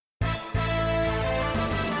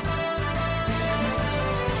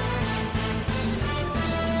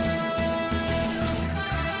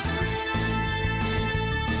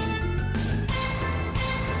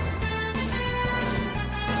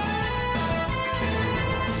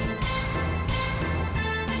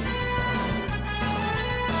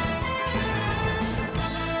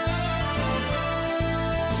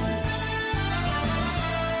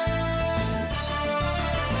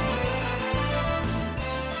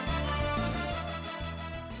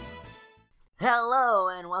Hello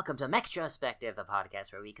and welcome to Mechtrospective, the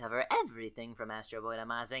podcast where we cover everything from Astro Boy to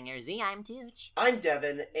Mazinger Z. I'm Tooch. I'm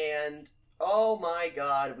Devin, and oh my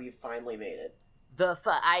god, we've finally made it.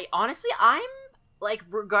 I'm like,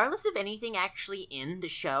 regardless of anything actually in the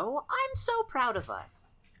show, I'm so proud of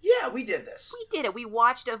us. Yeah, we did this. We did it. We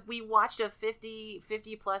watched a 50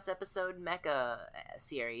 plus episode mecha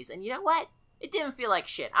series, and you know what? It didn't feel like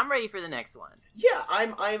shit. I'm ready for the next one. Yeah,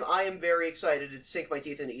 I am very excited to sink my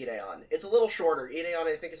teeth into Ideon. It's a little shorter. Ideon,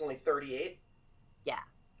 I think, is only 38. Yeah.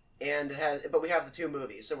 And but we have the two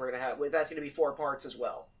movies, so that's gonna be 4 parts as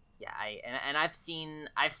well. Yeah, I've seen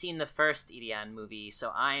the first Ideon movie,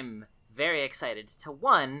 so I'm very excited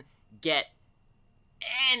to get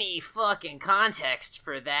any fucking context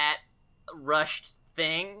for that rushed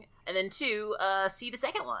thing, and then 2, see the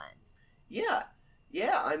second one. Yeah.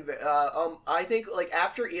 Yeah, I think, like,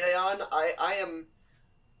 after Ideon, I am,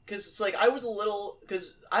 because it's like, I was a little,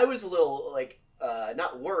 like,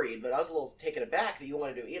 not worried, but I was a little taken aback that you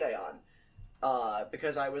wanted to do Ideon,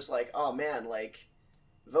 because I was like, oh man, like,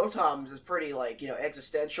 Votoms is pretty, like,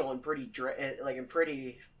 existential and pretty,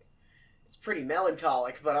 it's pretty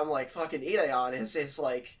melancholic, but I'm like, fucking Ideon is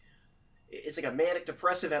like, it's like a manic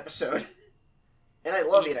depressive episode, and I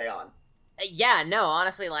love Ideon. Yeah, no,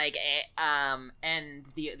 honestly, like, and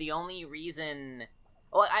the only reason,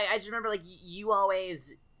 well, I just remember, like, you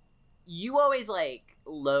always, like,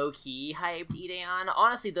 low-key hyped Ideon.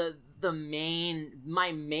 Honestly,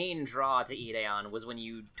 my main draw to Ideon was when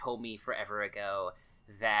you told me forever ago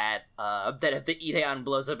that if the Ideon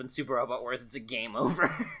blows up in Super Robot Wars, it's a game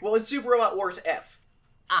over. Well, in Super Robot Wars F.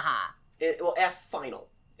 Uh-huh. F final,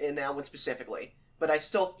 in that one specifically. But I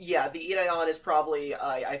still, yeah, the Ideon is probably,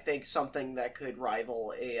 I think, something that could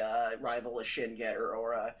rival a Shin Getter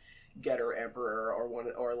or a Getter Emperor or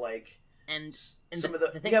one, or like, and some of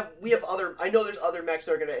the we have other. I know there's other mechs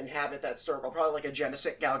that are going to inhabit that circle. Probably like a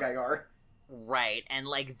Genesis Galgaigar. Right, and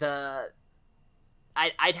like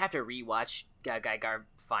I'd have to rewatch Galgaigar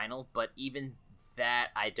Final, but even that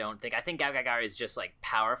I think Galgaigar is just like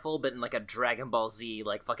powerful, but in like a Dragon Ball Z,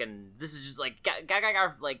 like fucking, this is just like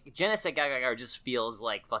Galgaigar, like Genesis Galgaigar just feels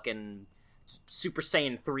like fucking Super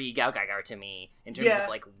Saiyan 3 Galgaigar to me in terms of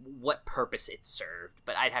like what purpose it served,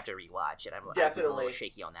 but I'd have to rewatch it. I was a little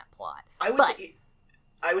shaky on that plot. I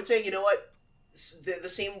would say, you know what, the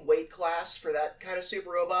same weight class for that kind of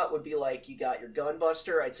super robot would be like, you got your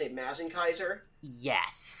Gunbuster, I'd say Mazinkaiser.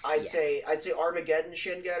 Yes. I'd say Armageddon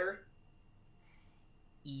Shin Getter.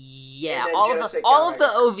 Yeah, all of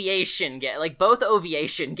the Oviation both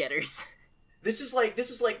Oviation Getters. This is like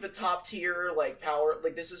the top tier, like, power,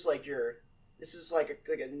 like, that's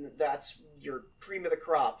your cream of the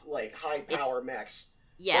crop, like, high power mechs.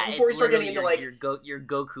 Yeah, that's before you start getting into like your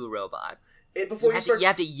Goku robots. You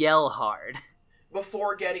have to yell hard.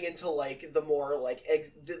 Before getting into like the more like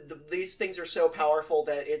these things are so powerful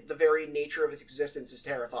that the very nature of its existence is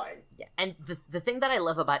terrifying. Yeah, and the thing that I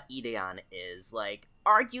love about Ideon is, like,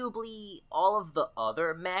 arguably all of the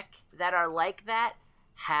other mech that are like that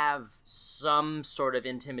have some sort of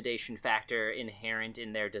intimidation factor inherent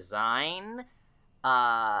in their design.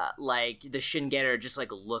 Like the Shin Getter just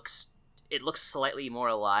like looks slightly more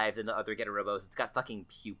alive than the other Getter Robos. It's got fucking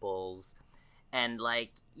pupils. And,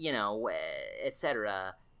 like,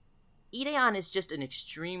 etc. Ideon is just an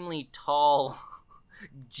extremely tall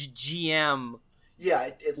GM.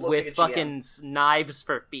 Yeah, it looks with like a fucking GM. knives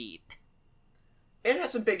for feet. And it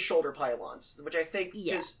has some big shoulder pylons, which I think,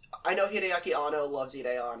 because I know Hideaki Anno loves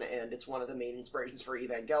Ideon, and it's one of the main inspirations for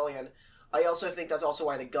Evangelion. I also think that's also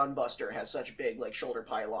why the Gunbuster has such big, like, shoulder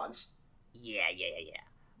pylons. Yeah.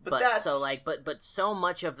 But that's... so, like, but so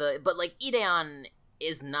much of the... But, like, Ideon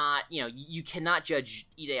is not, you cannot judge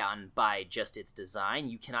Ideon by just its design.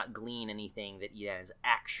 You cannot glean anything that Ideon is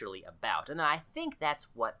actually about. And I think that's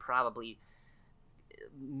what probably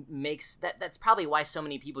makes that's probably why so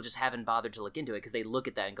many people just haven't bothered to look into it, because they look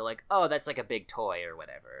at that and go like, oh, that's like a big toy or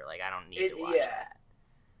whatever. Like, I don't need to watch that.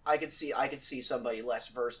 I could see somebody less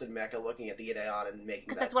versed in mecha looking at the Ideon and making,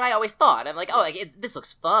 because that's what I always thought. I'm like, oh, like, this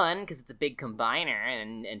looks fun because it's a big combiner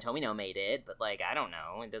and Tomino made it, but, like, I don't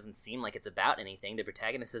know, it doesn't seem like it's about anything. The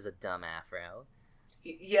protagonist is a dumb afro.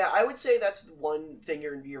 Yeah, I would say that's one thing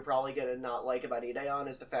you're probably gonna not like about Ideon,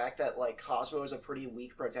 is the fact that, like, Cosmo is a pretty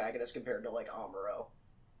weak protagonist compared to, like, Amuro.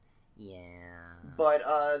 Yeah. But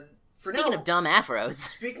speaking of dumb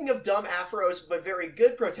afros, but very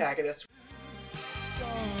good protagonists. そっ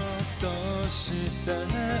としてお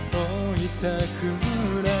いてく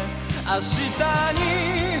れ明日に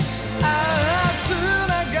つ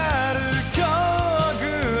ながる今日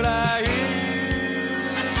ぐらい I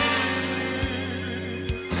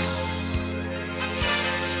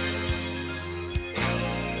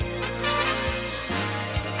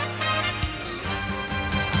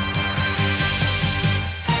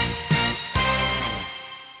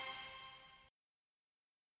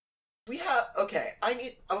Okay, I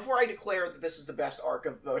need before I declare that this is the best arc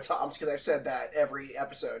of Votoms, because I've said that every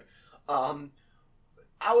episode. How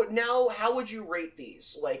would you rate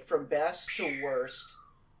these, like from best to worst,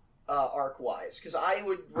 arc wise? Because I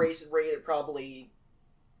would rate it probably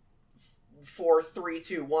 4, 3,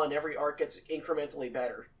 2, 1. Every arc gets incrementally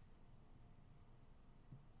better.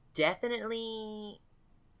 Definitely.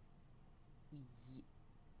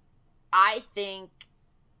 I think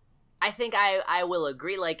I will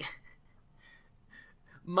agree. Like,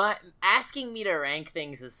 asking me to rank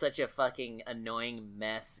things is such a fucking annoying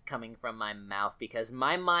mess coming from my mouth, because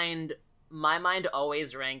my mind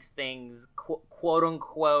always ranks things quote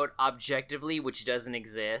unquote objectively, which doesn't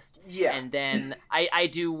exist. Yeah. And then I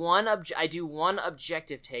do one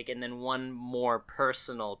objective take and then one more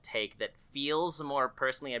personal take that feels more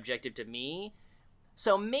personally objective to me.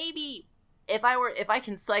 So maybe if I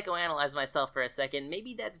can psychoanalyze myself for a second,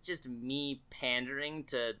 maybe that's just me pandering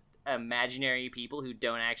to imaginary people who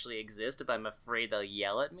don't actually exist if I'm afraid they'll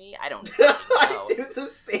yell at me. I don't fucking know. I do the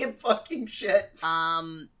same fucking shit.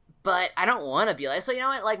 But I don't want to be like, so you know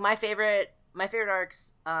what, like my favorite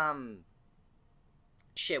arcs,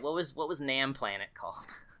 shit, what was Nam Planet called?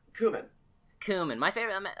 Kumin. My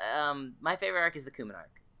favorite arc is the Kumin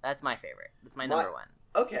arc. That's my favorite. That's my number one.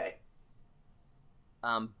 Okay.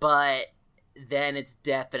 But then it's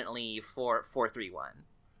definitely 4-3-1.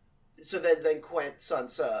 So then Quent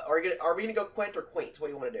Sansa. Are we gonna go Quent or Quaint? What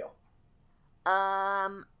do you want to do? I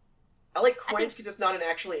like Quent because it's not an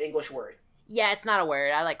actually English word. Yeah, it's not a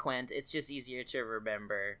word. I like Quent. It's just easier to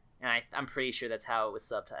remember, and I'm pretty sure that's how it was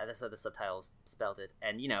that's how the subtitles spelled it.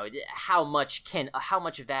 And you know, how much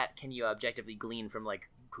of that can you objectively glean from like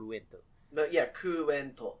Cuento? But yeah,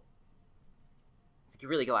 Cuento. It could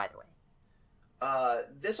really go either way.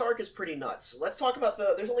 This arc is pretty nuts. Let's talk about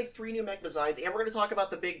there's only 3 new mech designs, and we're going to talk about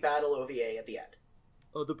the big battle OVA at the end.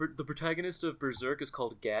 Oh, the protagonist of Berserk is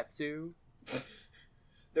called Gatsu?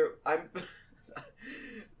 So I'm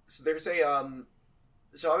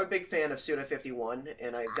a big fan of Suda51,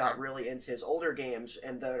 and I got really into his older games,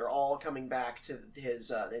 and they're all coming back to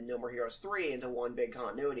his, in No More Heroes 3 into one big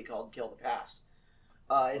continuity called Kill the Past.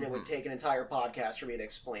 And it would take an entire podcast for me to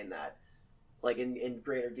explain that, like in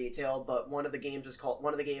greater detail, but one of the games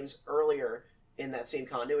earlier in that same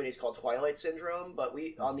continuity is called Twilight Syndrome, but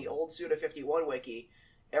on the old Suda51 wiki,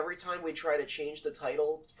 every time we try to change the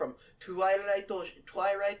title from Twilight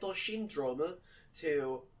Syndrome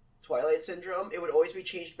to Twilight Syndrome, it would always be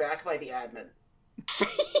changed back by the admin.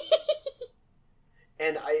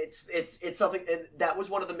 And it's something, and that was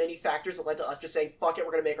one of the many factors that led to us just saying, fuck it,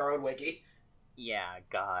 we're gonna make our own wiki. Yeah,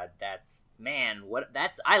 God,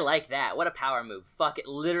 I like that. What a power move. Fuck it,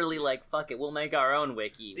 literally, like, fuck it, we'll make our own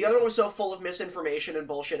wiki. The other one was so full of misinformation and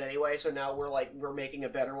bullshit anyway, so now we're making a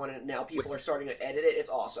better one, and now people are starting to edit it. It's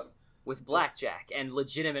awesome. With blackjack and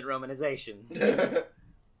legitimate romanization.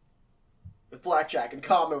 With blackjack and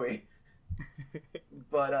Kamui.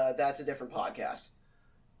 But that's a different podcast.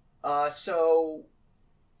 So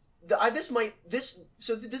does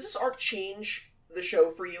this arc change the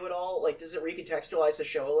show for you at all? Like, does it recontextualize the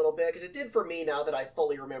show a little bit? Because it did for me now that I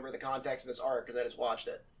fully remember the context of this arc, because I just watched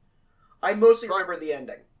it. I mostly remember the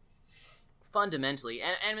ending. Fundamentally.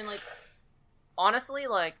 And I mean, like, honestly,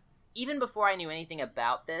 like, even before I knew anything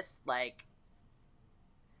about this, like,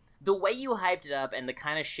 the way you hyped it up and the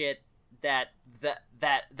kind of shit that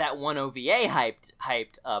one OVA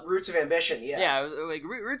hyped up. Roots of Ambition, yeah. Yeah, like,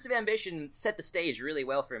 Roots of Ambition set the stage really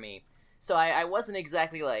well for me. So I wasn't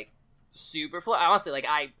exactly, like, super honestly, like,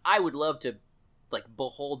 I would love to, like,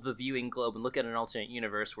 behold the viewing globe and look at an alternate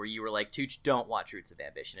universe where you were like, Tooch, don't watch Roots of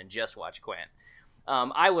Ambition and just watch Quent.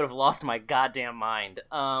 I would have lost my goddamn mind.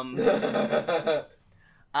 I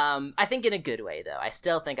think in a good way, though. I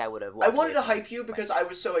still think I would have watched. I wanted to hype you because I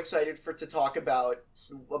was so excited to talk about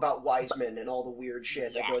Wiseman and all the weird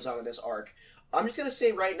shit that goes on in this arc. I'm just gonna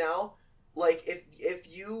say right now, like, if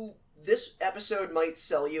this episode might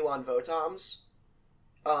sell you on Votoms,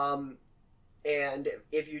 and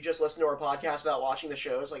if you just listen to our podcast without watching the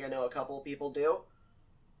shows, like I know a couple of people do,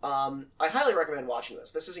 I highly recommend watching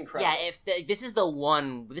this. This is incredible. Yeah, this is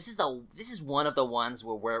one of the ones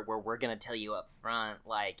where we're gonna tell you up front.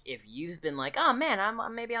 Like, if you've been like, oh man,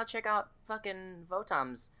 maybe I'll check out fucking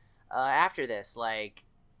Votoms after this. Like,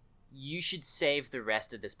 you should save the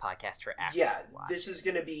rest of this podcast for after. Yeah, this is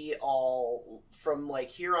gonna be all from like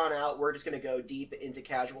here on out. We're just gonna go deep into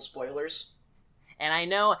casual spoilers. And I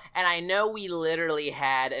know we literally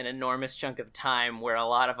had an enormous chunk of time where a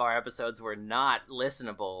lot of our episodes were not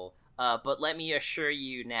listenable, but let me assure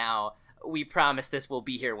you now, we promise this will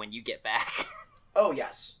be here when you get back. Oh,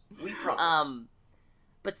 yes. We promise.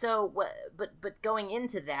 But going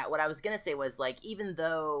into that, what I was gonna say was like, even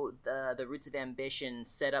though the Roots of Ambition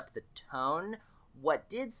set up the tone, what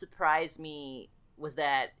did surprise me was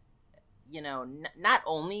that, you know, not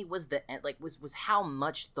only was the like was how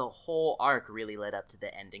much the whole arc really led up to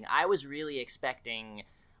the ending. I was really expecting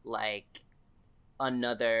like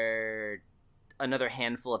another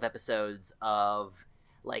handful of episodes of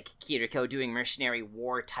like Kiriko doing mercenary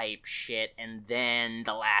war type shit, and then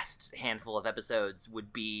the last handful of episodes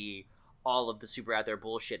would be all of the super out there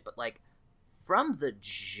bullshit. But like from the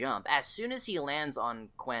jump, as soon as he lands on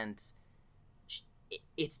Quent,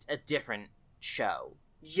 it's a different show.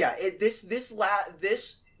 Yeah, the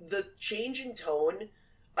change in tone,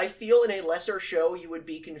 I feel in a lesser show you would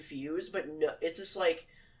be confused, but no, it's just like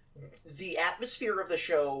the atmosphere of the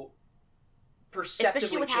show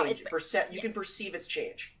perceptibly changed. You can perceive its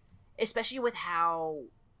change. Especially with how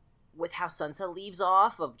Sansa leaves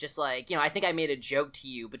off of just like, you know, I think I made a joke to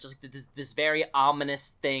you, but just like this very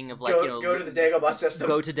ominous thing of like, go to the Dagobah system.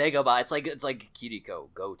 Go to Dagobah. It's like Kiriko,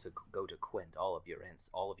 go to Quent. All of your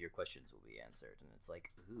questions will be answered. And it's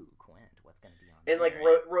like, ooh, Quent, what's gonna be on? And like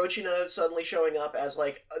Rochina suddenly showing up as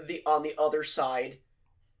like on the other side,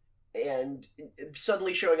 and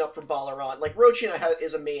suddenly showing up from Ballarat. Like Rochina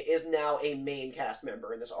is now a main cast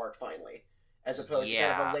member in this arc finally, as opposed to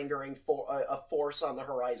kind of a lingering a force on the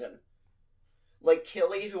horizon. Like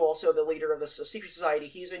Killy, who also the leader of the Secret Society,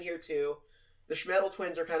 he's in here too. The Schmeddle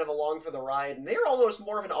twins are kind of along for the ride, and they're almost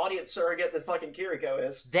more of an audience surrogate than fucking Kiriko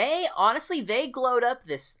is. They glowed up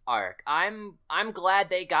this arc. I'm glad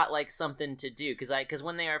they got like something to do, because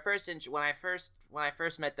when I first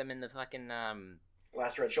met them in the fucking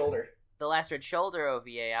Last Red Shoulder. The Last Red Shoulder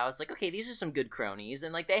OVA, I was like, okay, these are some good cronies,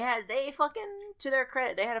 and like they fucking, to their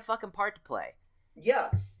credit, they had a fucking part to play. Yeah,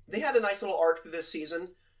 they had a nice little arc through this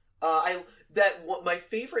season. My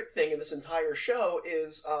favorite thing in this entire show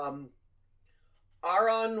is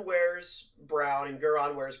Aron wears brown and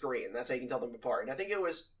Guran wears green. That's how you can tell them apart. And I think it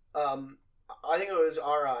was Aron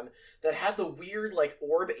that had the weird like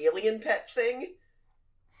orb alien pet thing.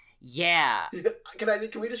 Yeah.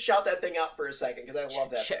 Can we just shout that thing out for a second? Because I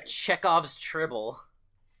love that thing. Chekhov's Tribble.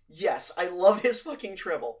 Yes, I love his fucking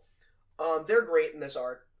Tribble. They're great in this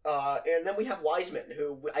arc. And then we have Wiseman,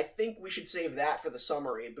 who I think we should save that for the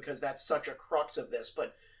summary, because that's such a crux of this,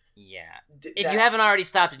 but... Yeah. If you haven't already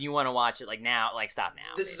stopped and you want to watch it, like now, like stop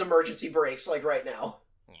now. This is emergency brakes, like right now.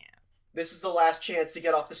 Yeah. This is the last chance to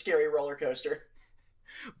get off the scary roller coaster.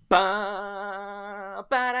 Ba-ba-da-ba.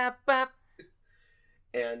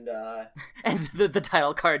 And the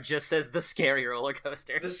title card just says the scary roller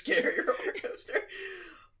coaster. The scary roller coaster.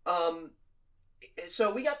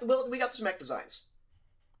 So we got the mech designs.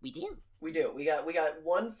 We do. We got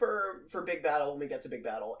one for Big Battle when we get to Big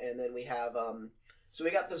Battle, and then we have so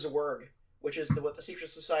we got the Zwerg, which is what the Secret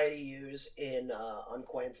Society use on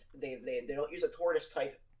Quent. They don't use a tortoise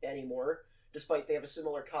type anymore, despite they have a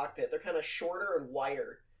similar cockpit. They're kind of shorter and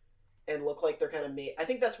wider, and look like they're kind of made. I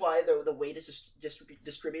think that's why the weight is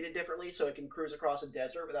distributed differently, so it can cruise across a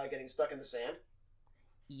desert without getting stuck in the sand.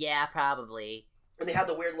 Yeah, probably. And they had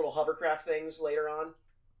the weird little hovercraft things later on.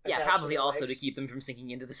 Yeah, probably also to keep them from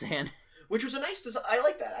sinking into the sand. Which was a nice design. I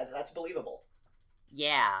like that. That's believable.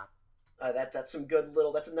 Yeah. That's some good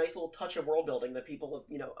little... That's a nice little touch of world building that people,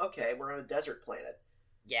 okay, we're on a desert planet.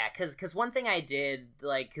 Yeah, because one thing I did,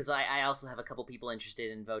 like, because I also have a couple people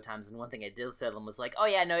interested in Votams, and one thing I did tell them was, like, oh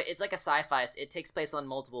yeah, no, it's like a sci-fi, it takes place on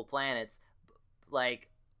multiple planets, like,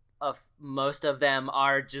 most of them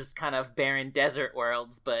are just kind of barren desert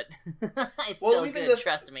worlds, but it's still good,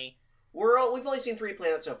 trust me. We've only seen 3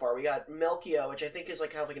 planets so far. We got Melkia, which I think is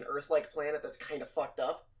like kind of like an Earth-like planet that's kind of fucked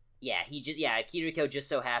up. Yeah, Kiriko just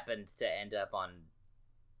so happened to end up on,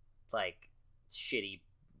 like, shitty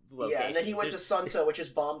locations. Yeah, and then he went to Sunsa, which is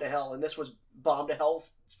bomb to hell, and this was bomb to hell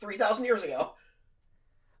 3,000 years ago.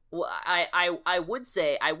 Well, I would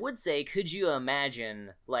say, could you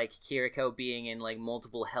imagine, like, Kiriko being in, like,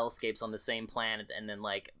 multiple hellscapes on the same planet, and then,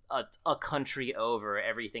 like, a country over,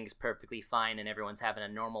 everything's perfectly fine and everyone's having a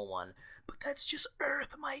normal one. But that's just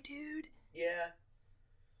Earth, my dude. Yeah.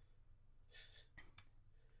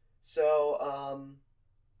 So,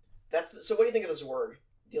 so what do you think of this Zwerg?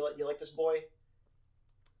 Do you like this boy?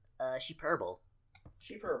 She purble.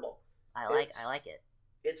 I like it.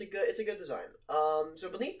 It's a good design. So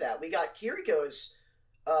beneath that, we got Kiriko's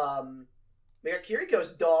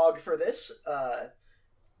dog for this.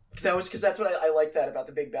 That's what I like that about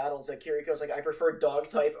the big battles. That Kiriko's like, I prefer dog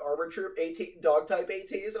type armor troop dog type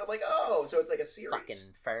ATs, and I'm like, oh, so it's like a series.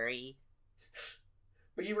 Fucking furry.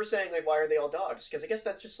 But you were saying, like, why are they all dogs? Because I guess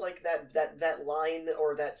that's just like that line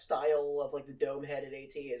or that style of like the dome headed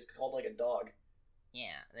AT is called like a dog.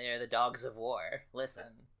 Yeah, they're the dogs of war.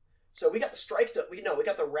 Listen. So we got the strike. We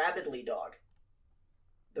got the Rabidly dog.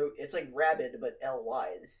 It's like rabid, but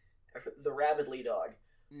Ly. The Rabidly dog.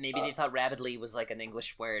 Maybe they thought rabidly was like an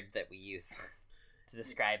English word that we use to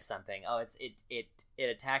describe something. Oh, it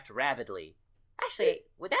attacked rabidly. Actually,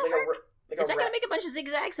 would that work? Is that gonna make a bunch of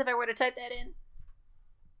zigzags if I were to type that in?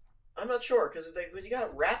 I'm not sure, because you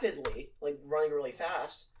got rapidly, like running really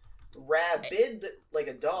fast. Rabid, like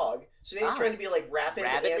a dog. So maybe it's trying to be like rapid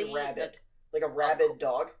Rabidly, and rabid. Like a rabid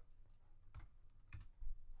dog.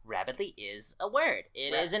 Rabidly is a word.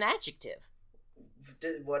 It is an adjective.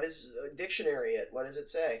 What is dictionary it? What does it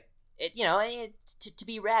say? To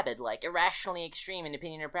be rabid, like irrationally extreme in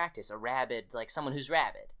opinion or practice. A rabid, like someone who's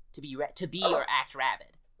rabid. To be or act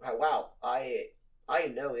rabid. Wow, I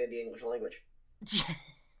know the English language.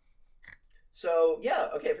 So yeah,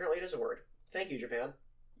 okay. Apparently it is a word. Thank you, Japan.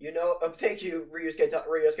 Thank you,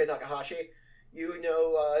 Ryusuke Takahashi. You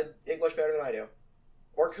know English better than I do,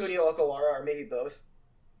 or Kunio Okawara, or maybe both.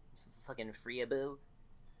 Fucking Friaboo.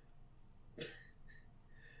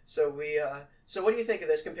 So what do you think of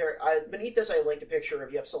this? Beneath this, I linked a picture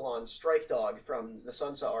of Ypsilon's strike dog from the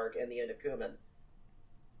Sunsa arc and the end of Kumen.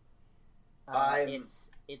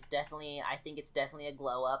 It's definitely. I think it's definitely a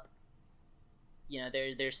glow up.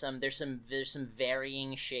 There's some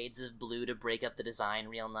varying shades of blue to break up the design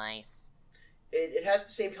real nice. It has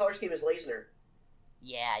the same color scheme as Leisner.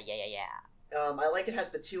 Yeah. I like it has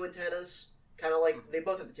the two antennas, kind of like they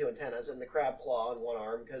both have the two antennas and the crab claw on one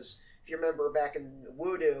arm. Because if you remember back in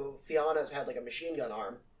Voodoo, Fianna's had like a machine gun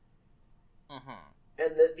arm. Mm-hmm.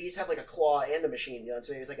 And these have like a claw and a machine gun,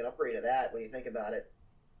 so maybe it's like an upgrade of that when you think about it.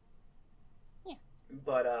 Yeah.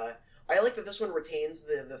 But I like that this one retains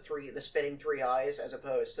the spinning three eyes as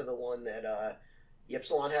opposed to the one that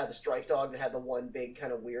Ypsilon had, the strike dog that had the one big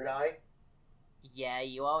kind of weird eye. Yeah,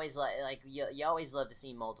 you always you always love to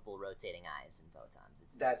see multiple rotating eyes in Photons.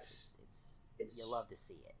 You love to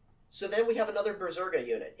see it. So then we have another Berserga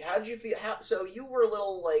unit. How did you feel? So you were a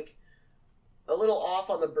little off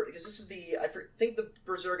on the, because this is I think the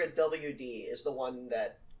Berserga WD is the one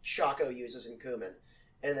that Shako uses in Kumen,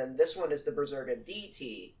 and then this one is the Berserga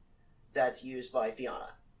DT that's used by Fianna.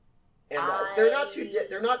 And they're not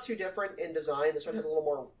too different in design. This one is a little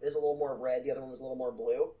more red. The other one was a little more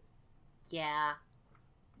blue. Yeah.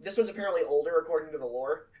 This one's apparently older according to the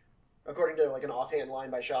lore. According to like an offhand line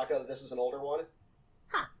by Shako, this is an older one.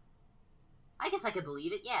 Huh. I guess I could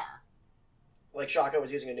believe it, yeah. Like Shako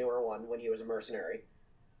was using a newer one when he was a mercenary.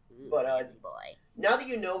 Ooh, but fancy boy. Now that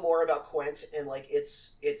you know more about Quent and like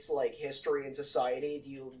its like history and society, do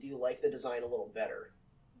you like the design a little better?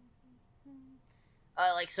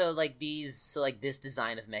 This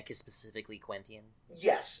design of mech is specifically Quentian.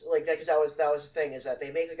 Yes, like that, because that was the thing, is that they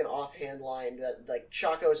make like an offhand line that like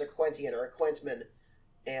Shako is a Quentian or a Quentman,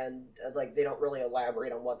 and like they don't really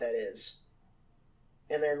elaborate on what that is.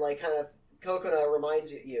 And then like kind of Kokona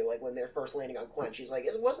reminds you like when they're first landing on Quent, she's like,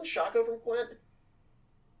 wasn't Shako from Quent?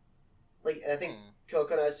 Like I think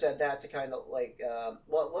Kokona said that to kind of like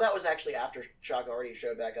well that was actually after Shako already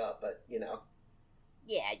showed back up, but you know.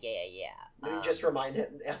 Yeah. Just remind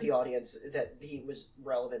the audience that he was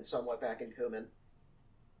relevant somewhat back in Kumen.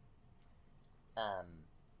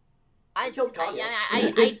 I killed Kanye.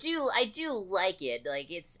 I do like it. Like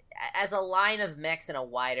it's as a line of mechs in a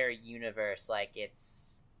wider universe. Like it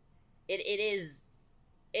is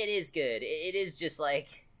good. It is just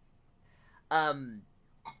like, I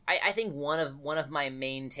think one of my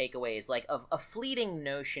main takeaways, like of a fleeting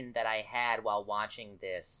notion that I had while watching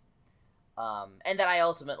this. And that I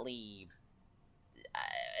ultimately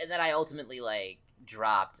like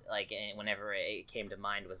dropped like whenever it came to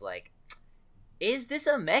mind was like, is this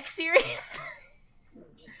a mech series?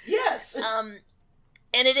 Yes. And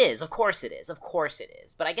it is, of course it is.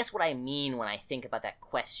 But I guess what I mean when I think about that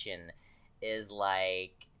question is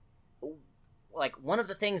like one of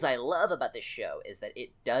the things I love about this show is that it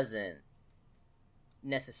doesn't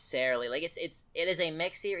necessarily like it is a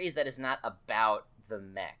mech series that is not about the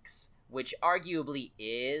mechs, which arguably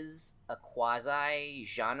is a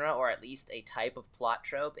quasi-genre, or at least a type of plot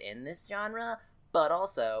trope in this genre, but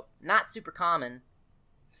also not super common.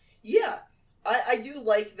 Yeah, I do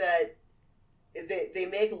like that they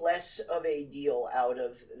make less of a deal out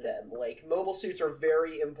of them. Like, mobile suits are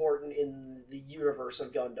very important in the universe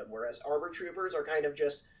of Gundam, whereas armor troopers are kind of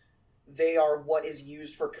just, they are what is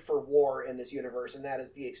used for war in this universe, and that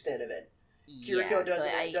is the extent of it. Kiriko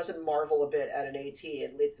doesn't marvel a bit at an AT.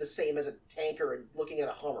 It's the same as a tanker and looking at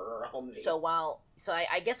a Hummer or a Humvee. So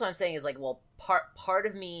I guess what I'm saying is like, well, part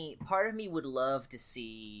of me would love to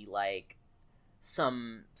see like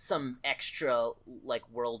some extra like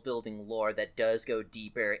world building lore that does go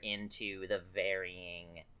deeper into the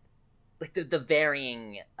varying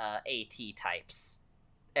AT types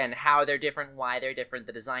and how they're different, why they're different,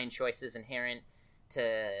 the design choices inherent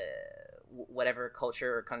to whatever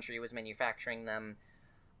culture or country was manufacturing them.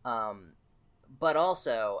 But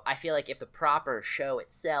also, I feel like if the proper show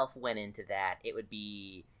itself went into that, it would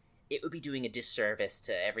be doing a disservice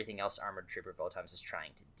to everything else Armored Trooper Votoms is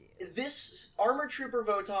trying to do. This Armored Trooper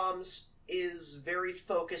Votoms is very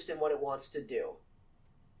focused in what it wants to do.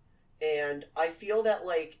 And I feel that,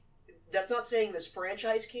 like, that's not saying this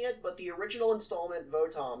franchise can't, but the original installment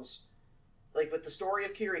Votoms, like with the story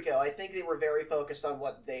of Kiriko, I think they were very focused on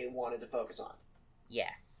what they wanted to focus on.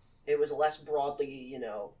 Yes. It was less broadly,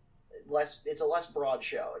 it's a less broad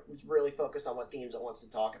show. It's really focused on what themes it wants to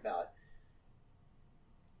talk about.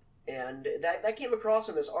 And that came across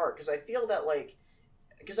in this arc, because I feel that, like,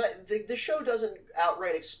 the show doesn't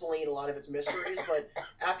outright explain a lot of its mysteries, but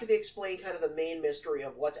after they explain kind of the main mystery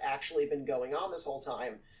of what's actually been going on this whole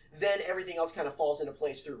time, then everything else kind of falls into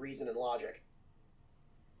place through reason and logic.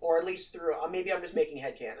 Or at least through, maybe I'm just making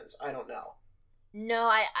headcanons, I don't know. No,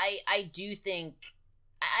 I do think,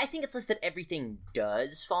 I think it's less that everything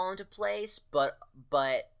does fall into place, but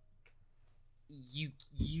you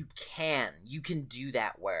can do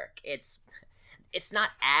that work. It's not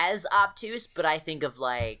as obtuse, but I think of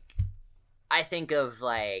a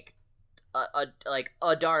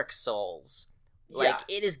Dark Souls. Like,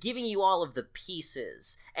 Yeah. it is giving you all of the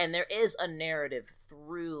pieces, and there is a narrative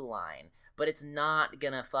through line, but it's not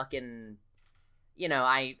gonna fucking,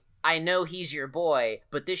 I know he's your boy,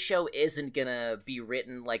 but this show isn't gonna be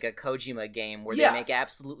written like a Kojima game where Yeah. they make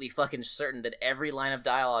absolutely fucking certain that every line of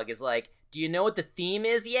dialogue is like, do you know what the theme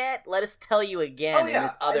is yet? Let us tell you again Oh in yeah,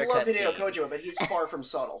 this other I love Hideo cutscene. Kojima, but he's far from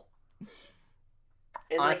subtle.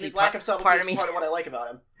 And Honestly, his lack of subtlety part is of me- part of what I like about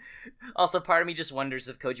him. Also, part of me just wonders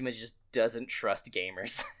if Kojima just doesn't trust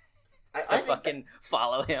gamers I to think fucking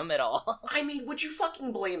follow him at all. I mean, would you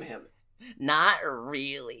fucking blame him? Not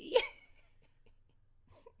really.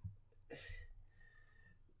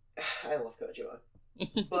 I love Kojima.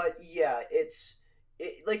 But yeah,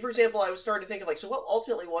 like, for example, I was starting to think of, like, so what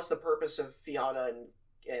ultimately was the purpose of Fiona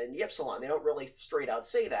and Ypsilon? They don't really straight out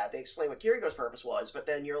say that. They explain what Kiriko's purpose was, but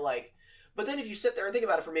then you're like, but then if you sit there and think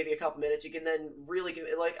about it for maybe a couple minutes, you can then really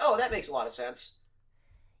get, like, oh, that makes a lot of sense.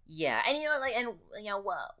 Yeah, and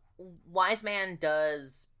Wise Man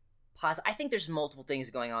does I think there's multiple things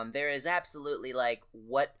going on. There is absolutely, like,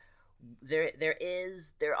 there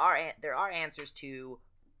are answers to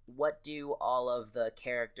what do all of the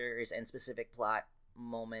characters and specific plot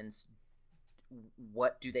moments,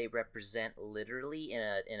 what do they represent literally in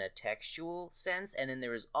a textual sense, and then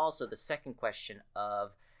there is also the second question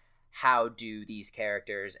of how do these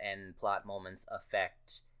characters and plot moments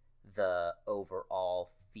affect the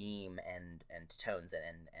overall theme and tones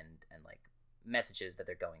and like messages that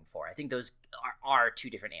they're going for. I think those are two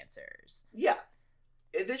different answers. Yeah.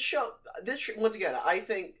 This show, once again, I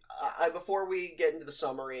think before we get into the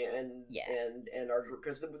summary and our,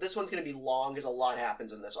 because this one's going to be long because a lot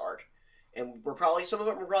happens in this arc, and some of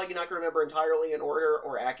it we're probably not going to remember entirely in order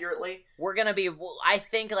or accurately. We're gonna be. I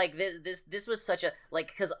think like this was such a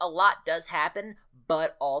because a lot does happen,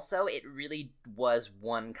 but also it really was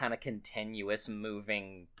one kind of continuous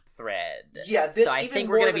moving thread. Yeah, so I think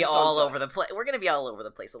we're gonna be all over the place. We're gonna be all over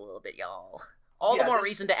the place a little bit, y'all. All the more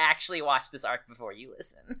reason to actually watch this arc before you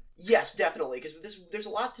listen. Yes, definitely, because there's a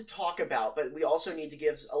lot to talk about, but we also need to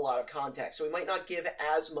give a lot of context. So we might not give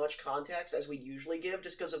as much context as we usually give,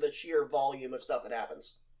 just because of the sheer volume of stuff that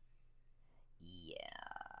happens. Yeah.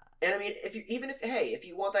 And I mean, if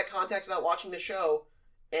you want that context about watching the show,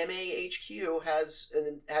 MAHQ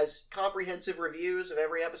has comprehensive reviews of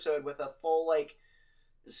every episode with a full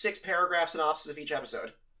 6-paragraph synopsis of each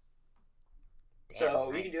episode. Damn, so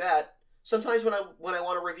nice. you can do that. Sometimes when I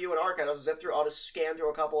want to review an arc, I'll just scan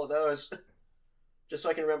through a couple of those, just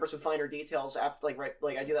so I can remember some finer details after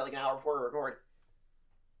I do that an hour before we record.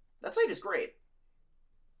 That site is great.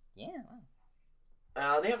 Yeah.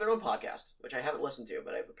 They have their own podcast, which I haven't listened to,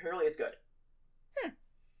 but apparently it's good.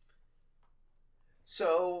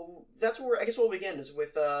 So that's where I guess we'll begin is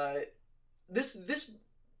with this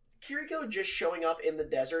Kiriko just showing up in the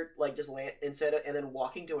desert, just land and then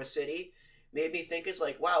walking to a city. Made me think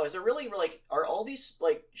wow, is there really are all these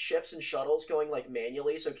ships and shuttles going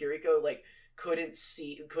manually? So Kiriko couldn't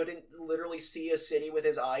literally see a city with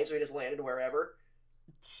his eyes, so he just landed wherever.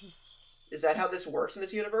 Is that how this works in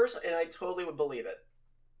this universe? And I totally would believe it.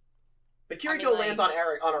 But Kiriko lands on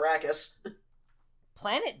Arrakis.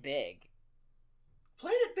 Planet Big.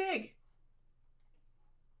 Planet Big.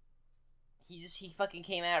 he fucking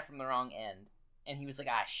came at it from the wrong end, and he was like,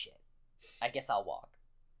 ah, shit. I guess I'll walk.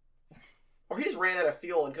 Or he just ran out of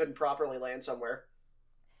fuel and couldn't properly land somewhere.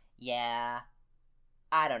 Yeah.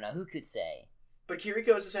 I don't know. Who could say? But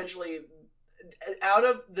Kiriko is essentially... Out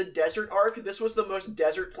of the desert arc, this was the most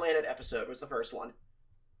desert planet episode, was the first one.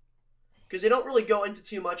 Because they don't really go into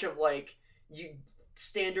too much of, like,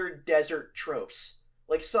 standard desert tropes.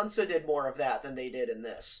 Like, Sansa did more of that than they did in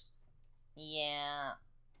this. Yeah.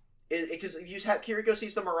 Because you have Kiriko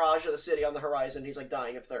sees the mirage of the city on the horizon, he's, like,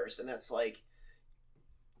 dying of thirst, and that's, like...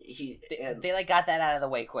 They like, got that out of the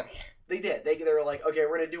way quick. They did. They were like, okay,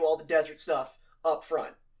 we're gonna do all the desert stuff up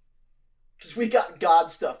front. Because we got God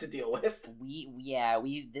stuff to deal with.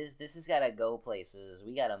 This has gotta go places.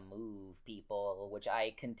 We gotta move people, which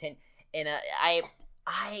I contend... And I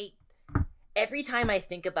every time I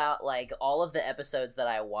think about, like, all of the episodes that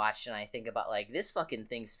I watched, and I think about, like, this fucking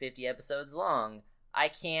thing's 50 episodes long,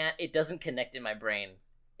 it doesn't connect in my brain.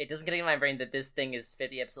 It doesn't connect in my brain that this thing is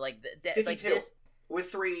 50 episodes. Like, 52, like this,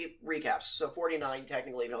 with 3 recaps. So 49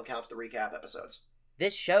 technically, if you don't count the recap episodes.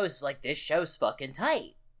 This show's fucking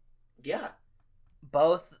tight. Yeah.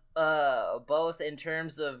 Both in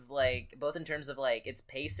terms of its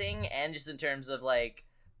pacing, and just in terms of, like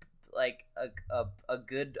a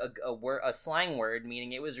slang word,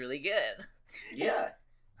 meaning it was really good. Yeah.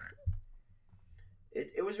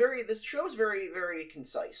 It was this show is very, very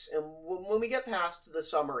concise. And when we get past the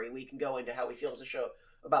summary, we can go into how we feel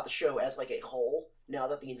about the show as, like, a whole, now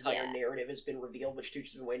that the entire narrative has been revealed, which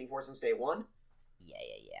Tucci's been waiting for since day one.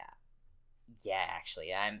 Yeah,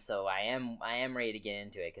 actually, I am ready to get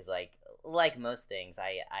into it, because, like most things,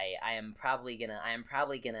 I am probably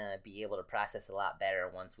gonna be able to process a lot better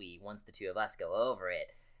once the two of us go over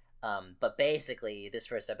it. But basically, this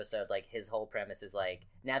first episode, like, his whole premise is, like,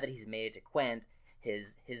 now that he's made it to Quent,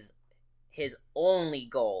 his only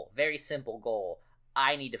goal, very simple goal,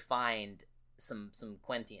 I need to find some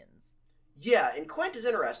Quentians. Yeah, and Quent is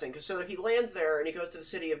interesting, because so he lands there, and he goes to the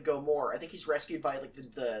city of Gomorrah. I think he's rescued by, like,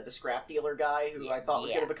 the scrap dealer guy, who I thought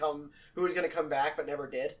was gonna come back, but never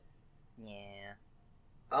did. Yeah.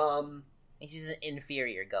 He's just an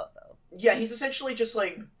inferior Gotho. Yeah, he's essentially just,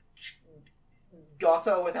 like,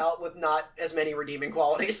 Gotho with not as many redeeming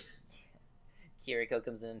qualities. Kiriko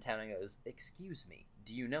comes in town and goes, "Excuse me,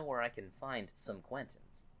 do you know where I can find some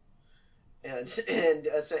Quentins?" And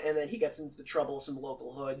then he gets into the trouble of some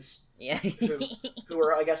local hoods. Yeah. who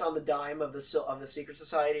are, I guess, on the dime of the Secret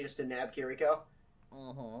Society just to nab Kiriko.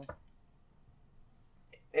 Mm-hmm.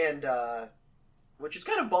 And, which is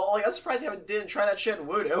kind of ballsy. I'm surprised they didn't try that shit in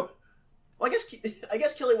Wudu. Well, I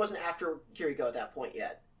guess Killy wasn't after Kiriko at that point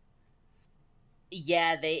yet.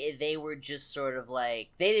 Yeah, they were just sort of like,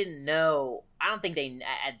 they didn't know, I don't think they,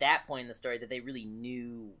 at that point in the story, that they really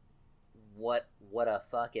knew what a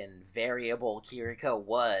fucking variable Kiriko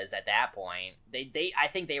was at that point. I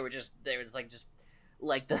think they were just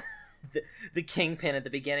like the Kingpin at the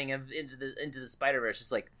beginning of Into the Spider-Verse,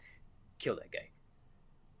 just like, kill that guy.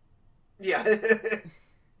 Yeah.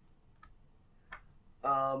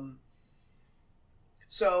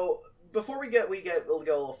 So before we'll go a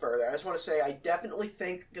little further, I just want to say I definitely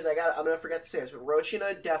think, because I'm gonna forget to say this, but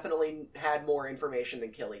Rochina definitely had more information than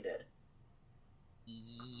Killy did.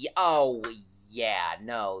 Oh yeah,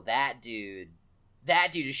 no, that dude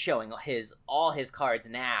is showing all his cards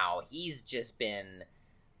now. He's just been,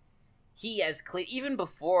 he has even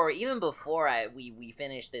before we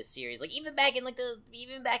finished this series, like even back in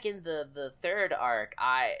the third arc,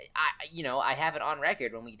 I have it on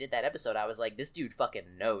record when we did that episode. I was like, this dude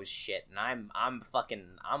fucking knows shit, and I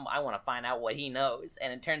want to find out what he knows,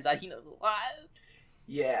 and it turns out he knows a lot.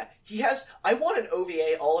 Yeah, he has. I want an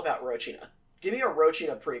OVA all about Rochina. Give me a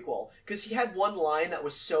Rochina prequel, because he had one line that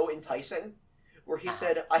was so enticing, where he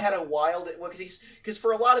said, "I had a wild," because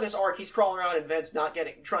for a lot of this arc, he's crawling around in vents,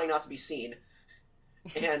 trying not to be seen,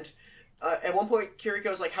 and at one point,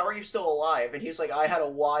 Kiriko's like, "How are you still alive?" And he's like, "I had a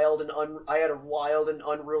wild and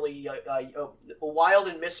unruly, wild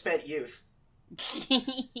and misspent youth."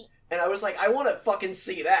 And I was like, I want to fucking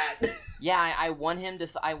see that. Yeah, I want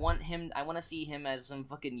to see him as some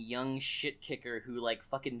fucking young shit kicker who, like,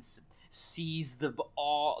 fucking sees the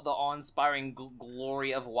awe-inspiring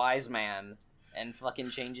glory of Wise Man and fucking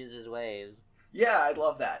changes his ways. Yeah, I'd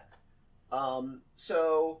love that.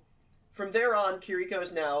 So from there on,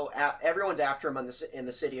 Kiriko's now everyone's after him in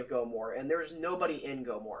the city of Gomorrah, and there's nobody in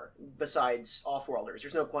Gomorrah besides Offworlders.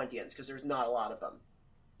 There's no Quentians because there's not a lot of them.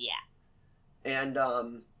 Yeah. And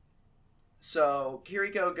so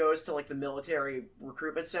Kiriko goes to, like, the military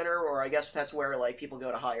recruitment center, or I guess that's where, like, people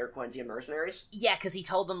go to hire Quentian mercenaries. Yeah, because he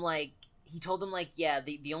told them, like, he told them, like, yeah,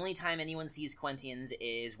 the only time anyone sees Quentians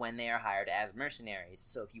is when they are hired as mercenaries.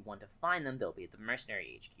 So if you want to find them, they'll be at the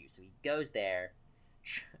mercenary HQ. So he goes there,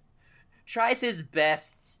 tries his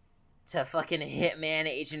best to fucking Hitman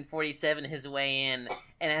Agent 47 his way in,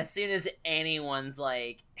 and as soon as anyone's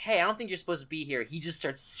like, hey, I don't think you're supposed to be here, he just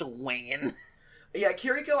starts swinging. Yeah,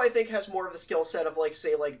 Kiriko, I think, has more of the skill set of, like,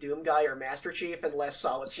 say, like, Doom Guy or Master Chief, and less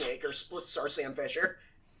Solid Snake or Sam Fisher.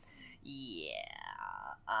 Yeah.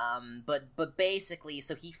 But basically,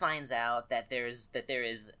 so he finds out that there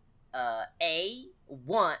is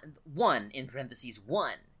one in parentheses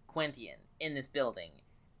one Quentian in this building,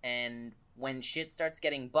 and when shit starts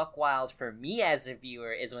getting buck wild for me as a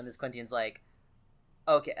viewer is when this Quentian's like,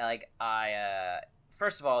 okay, like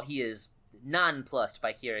first of all, he is nonplussed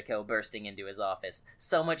by Kiriko bursting into his office,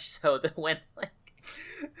 so much so that when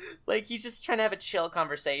like he's just trying to have a chill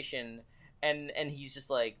conversation. And he's just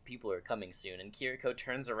like, people are coming soon. And Kiriko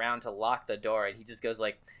turns around to lock the door, and he just goes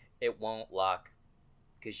like, it won't lock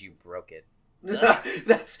because you broke it.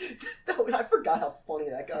 I forgot how funny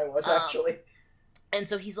that guy was, actually. And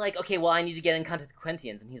so he's like, okay, well, I need to get in contact with the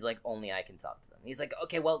Quentians. And he's like, only I can talk to them. And he's like,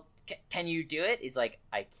 okay, well, can you do it? He's like,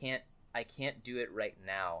 I can't do it right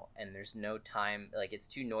now, and there's no time, like, it's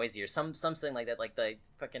too noisy, or something like that, like, the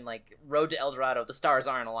fucking, like, Road to El Dorado, the stars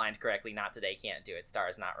aren't aligned correctly, not today, can't do it,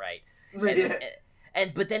 stars not right.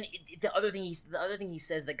 But then the other thing he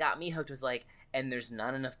says that got me hooked was like, and there's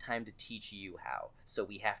not enough time to teach you how, so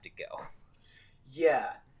we have to go. Yeah.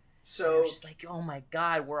 So I was just like, oh my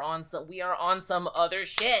god, we are on some other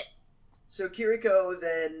shit. So Kiriko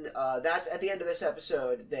then that's at the end of this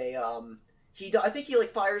episode, they I think he like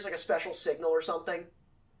fires like a special signal or something.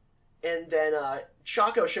 And then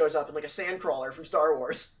Shako shows up in like a sandcrawler from Star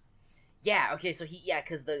Wars. Yeah, okay, so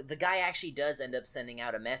because the guy actually does end up sending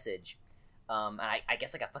out a message, and I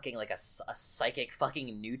guess like a fucking like a psychic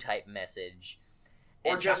fucking new type message,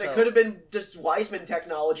 or just it could have been just Wiseman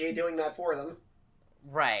technology doing that for them.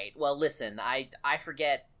 Right. Well, listen, I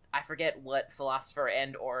forget what philosopher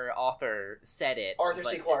and or author said it. Arthur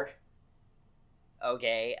C. Clarke.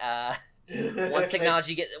 Okay. Once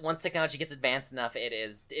technology gets advanced enough, it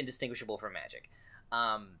is indistinguishable from magic.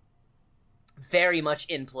 Very much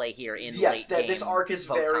in play here in late game. Yes, this arc is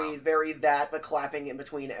very, very that, but clapping in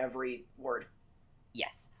between every word.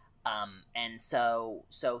 Yes. And so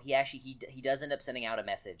he does end up sending out a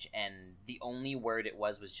message, and the only word it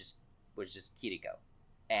was just Kiriko.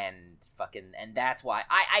 And that's why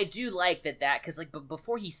I do like that because like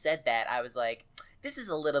before he said that, I was like, this is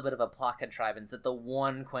a little bit of a plot contrivance that the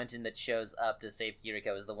one Quentin that shows up to save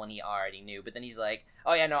Kiriko is the one he already knew. But then he's like,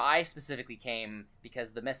 oh yeah, no, I specifically came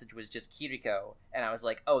because the message was just Kiriko. And I was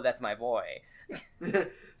like, oh, that's my boy. Yeah,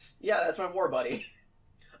 that's my war buddy.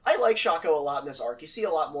 I like Shako a lot in this arc. You see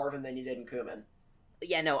a lot more of him than you did in Kumin.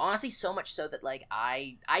 Yeah, no, honestly, so much so that, like,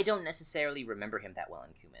 I don't necessarily remember him that well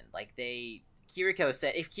in Kumin. Like, Kiriko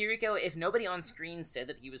said, if nobody on screen said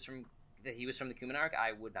that he was from the Kumin arc,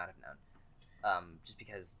 I would not have known. Just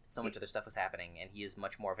because so much other stuff was happening, and he is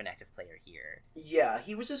much more of an active player here. Yeah,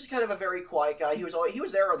 he was just kind of a very quiet guy. He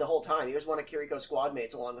was there the whole time. He was one of Kiriko's squad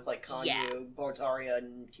mates, along with like Kanyu, Botaria,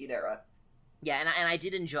 and Kidera. Yeah, and I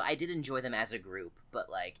did enjoy them as a group,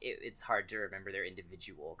 but like it's hard to remember their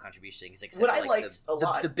individual contributions. Except what for, I liked a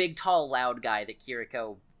lot, the big, tall, loud guy that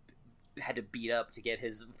Kiriko had to beat up to get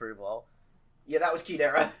his approval. Yeah, that was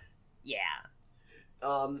Kidera. Yeah.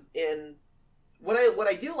 And what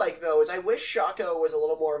I do like though is I wish Shako was a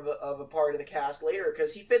little more of a part of the cast later,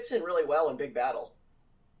 because he fits in really well in Big Battle.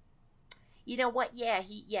 You know what? Yeah,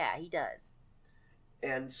 he does.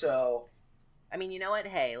 And so, I mean, you know what?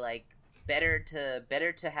 Hey, like, better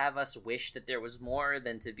to have us wish that there was more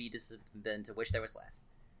than to wish there was less.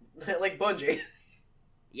 Like Bungie.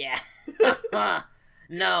 Yeah.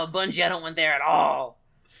 No, Bungie, I don't want there at all.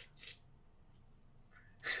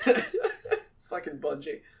 Fucking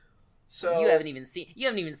Bungie. So you haven't even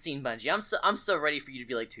seen Bungie. I'm so ready for you to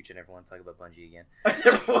be like, Tucci, I never want to talk about Bungie again. I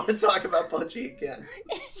never want to talk about Bungie again.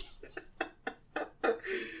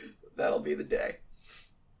 That'll be the day.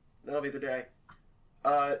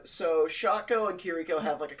 So Shako and Kiriko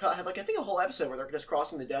have I think a whole episode where they're just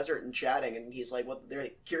crossing the desert and chatting, and he's like,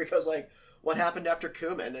 Kiriko's like, what happened after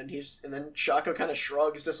Kumin? And then Shako kind of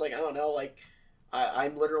shrugs, just like, I don't know, like,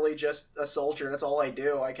 I'm literally just a soldier. That's all I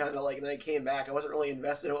do. I kind of like, and then I came back. I wasn't really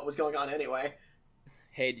invested in what was going on anyway.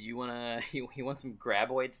 Hey, do you want some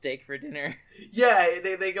graboid steak for dinner? Yeah,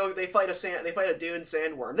 they fight a Dune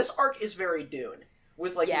sandworm. This arc is very Dune,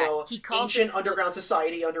 with ancient underground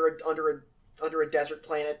society under a desert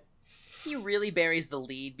planet. He really buries the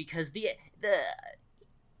lead because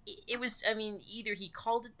it was, I mean, either he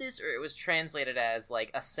called it this or it was translated as,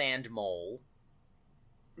 like, a sand mole.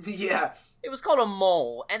 Yeah. It was called a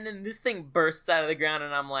mole, and then this thing bursts out of the ground,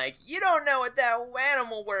 and I'm like, you don't know what that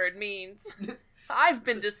animal word means. I've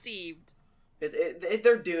been deceived.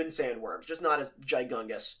 They're dune sandworms, just not as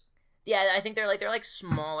gigungus. Yeah, I think they're like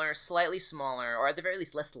smaller, slightly smaller, or at the very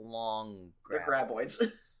least less long. They're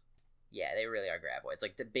graboids. Yeah, they really are graboids,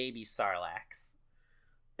 like the baby sarlaccs.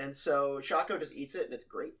 And so Shaco just eats it, and it's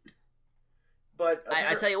great. But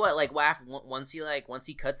I tell you what, like once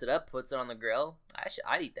he cuts it up, puts it on the grill,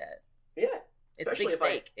 I'd eat that. Yeah, it's a big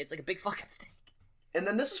steak. It's like a big fucking steak. And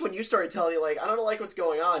then this is when you started telling me, like, I don't like what's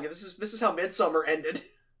going on. This is how Midsummer ended.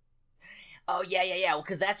 Oh yeah. Well,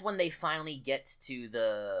 because that's when they finally get to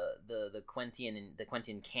the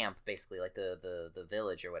Quentian camp, basically, like the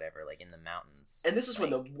village or whatever, like in the mountains. And this is when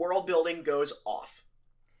the world building goes off.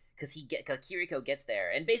 Because Kiriko gets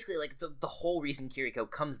there, and basically, like the whole reason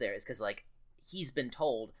Kiriko comes there is because, like, he's been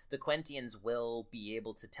told the Quentians will be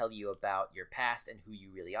able to tell you about your past and who you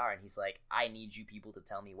really are, and he's like, I need you people to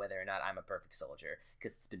tell me whether or not I'm a perfect soldier,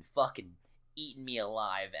 because it's been fucking eating me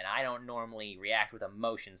alive, and I don't normally react with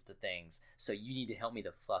emotions to things, so you need to help me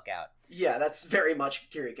the fuck out. Yeah, that's very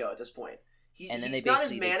much Kiriko at this point. He's not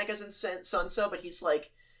as manic as in Sunso, but he's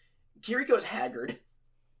like, Kiriko's haggard.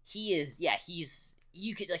 He is, yeah, he's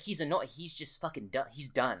annoyed, he's just fucking done,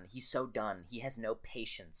 he's so done, he has no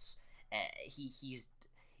patience. He's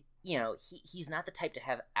not the type to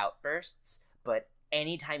have outbursts, but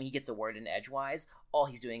anytime he gets a word in edgewise, all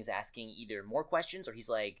he's doing is asking either more questions, or he's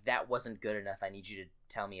like, that wasn't good enough, I need you to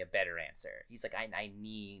tell me a better answer. He's like, I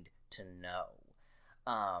need to know.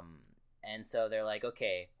 And so they're like,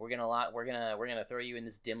 okay, we're gonna throw you in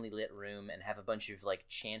this dimly lit room and have a bunch of, like,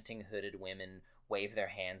 chanting hooded women wave their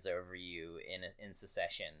hands over you in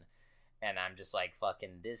succession. And I'm just like,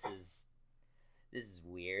 fucking, this is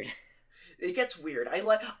weird. It gets weird. I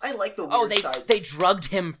like the weird side. They drugged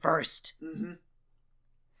him first. Mm-hmm.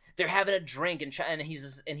 They're having a drink and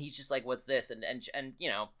he's just like, what's this? And you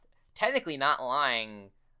know, technically not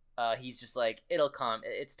lying. He's just like,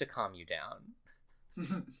 it's to calm you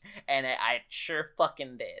down. And I sure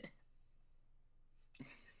fucking did.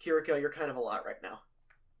 Kiriko, you're kind of a lot right now.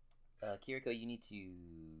 Kiriko,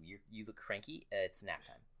 you look cranky. It's nap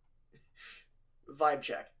time. Vibe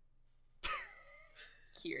check.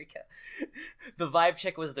 Kiriko. The vibe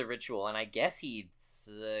check was the ritual, and I guess he'd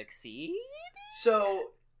succeed?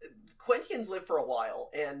 So, Quentians live for a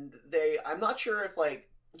while, and I'm not sure if, like,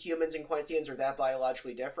 humans and Quentians are that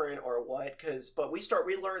biologically different or what, but we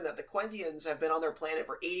learn that the Quentians have been on their planet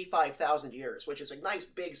for 85,000 years, which is a nice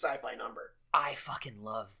big sci-fi number. I fucking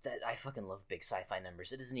love that. I fucking love big sci-fi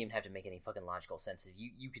numbers. It doesn't even have to make any fucking logical sense. If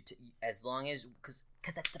you could, as long as, because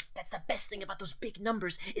that's the best thing about those big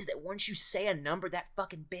numbers, is that once you say a number that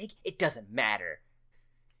fucking big, it doesn't matter.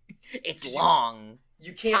 It's long.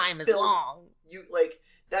 You can't. Time is long. You like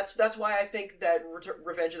that's why I think that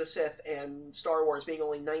Revenge of the Sith and Star Wars being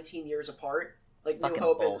only 19 years apart, like fucking New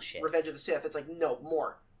Hope bullshit. And Revenge of the Sith, it's like no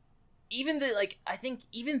more. I think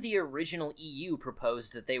even the original EU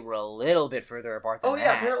proposed that they were a little bit further apart than that. Oh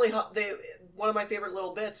yeah, apparently one of my favorite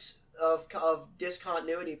little bits of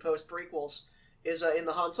discontinuity post prequels is in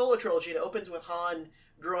the Han Solo trilogy. It opens with Han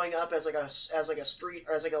growing up as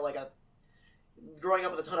growing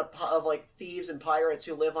up with a ton of like thieves and pirates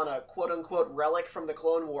who live on a quote unquote relic from the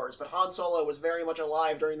Clone Wars. But Han Solo was very much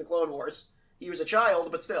alive during the Clone Wars. He was a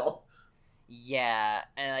child, but still. Yeah,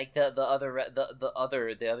 and like the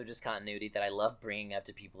other discontinuity that I love bringing up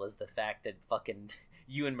to people is the fact that fucking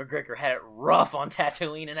Ewan McGregor had it rough on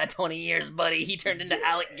Tatooine in that 20 years, buddy. He turned into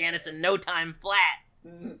Alec Guinness in no time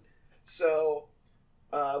flat. So,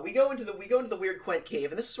 we go into the weird Quent cave,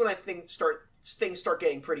 and this is when I think things start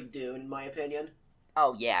getting pretty Dune, in my opinion.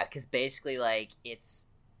 Oh yeah, because basically, like, it's.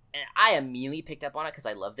 And I immediately picked up on it because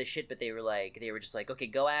I love this shit, but they were just like, okay,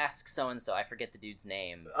 go ask so-and-so, I forget the dude's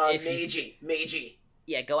name. Meiji.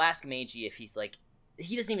 Yeah, go ask Meiji if he's like,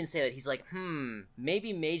 he doesn't even say that, he's like,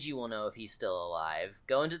 maybe Meiji will know if he's still alive.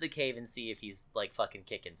 Go into the cave and see if he's, like, fucking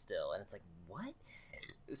kicking still. And it's like, what?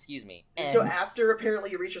 Excuse me. And so after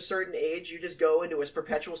apparently you reach a certain age, you just go into his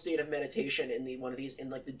perpetual state of meditation in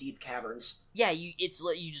the deep caverns. Yeah, you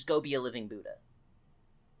just go be a living Buddha.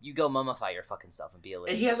 You go mummify your fucking self and be a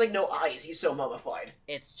living. And he has, like, no eyes. He's so mummified.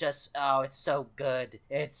 It's just, it's so good.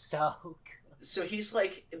 It's so good. So he's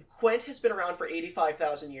like, Quent has been around for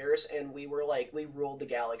 85,000 years, and we ruled the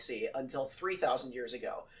galaxy until 3,000 years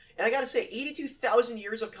ago. And I gotta say, 82,000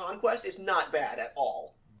 years of conquest is not bad at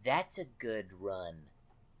all. That's a good run.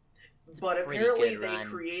 But apparently they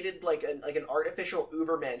created, like an artificial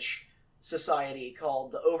Ubermensch society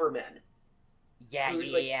called the Overmen. Yeah,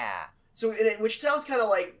 who's, yeah. So, which sounds kind of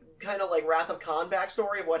like Wrath of Khan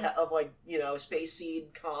backstory of Space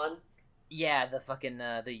Seed Khan. Yeah, the fucking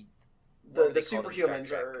the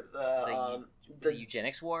superhumans or the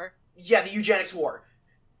eugenics war. Yeah, the eugenics war,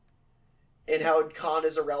 and how Khan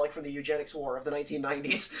is a relic from the eugenics war of the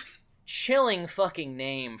 1990s. Chilling fucking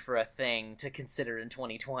name for a thing to consider in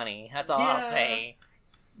 2020. That's all I'll say.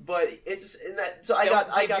 But it's in that. So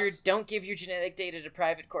don't give your genetic data to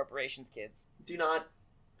private corporations, kids. Do not.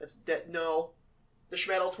 That's no. The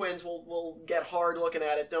Schmedel twins will get hard looking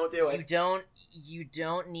at it. Don't do it. You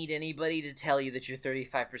don't need anybody to tell you that you're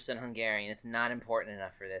 35% Hungarian. It's not important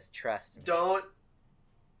enough for this. Trust me.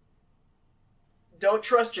 Don't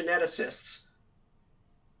trust geneticists.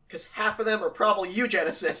 Because half of them are probably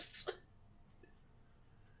eugenicists.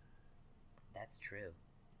 That's true.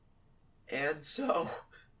 And so...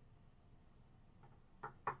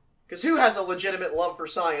 Because who has a legitimate love for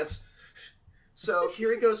science? So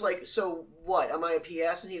Kiriko's like, so what? Am I a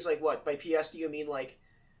PS? And he's like, what? By PS do you mean like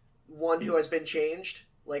one who has been changed?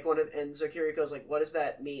 Like one of, and so Kiriko's like, what does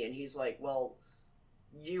that mean? And he's like, well,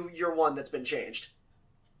 you're one that's been changed.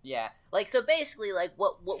 Yeah. Like, so basically, like,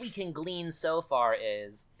 what we can glean so far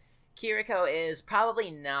is Kiriko is probably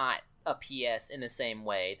not a PS in the same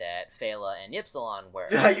way that Phala and Ypsilon were.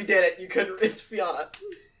 Yeah, you did it. You couldn't. It's Fianna.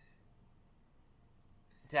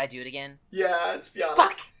 Did I do it again? Yeah, it's Fianna.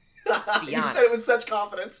 Fuck! You said it with such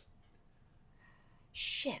confidence.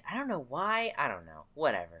 Shit, I don't know why. I don't know.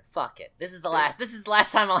 Whatever. Fuck it. This is the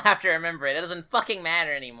last time I'll have to remember it. It doesn't fucking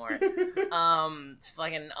matter anymore. It's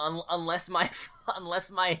fucking unless my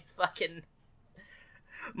fucking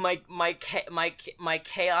my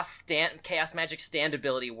chaos magic stand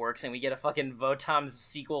ability works and we get a fucking Votom's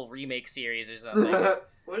sequel remake series or something. Well,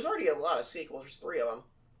 there's already a lot of sequels. There's 3 of them.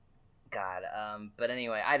 God, but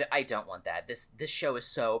anyway, I don't want that. This show is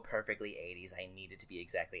so perfectly 80s. I need it to be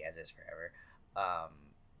exactly as is forever.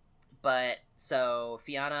 But so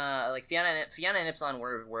Fianna and Ypsilon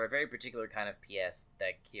were a very particular kind of PS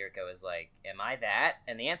that Kiriko is like, am I that?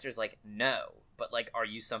 And the answer is like, no. But like, are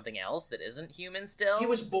you something else that isn't human still? He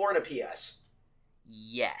was born a PS.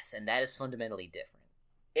 Yes, and that is fundamentally different.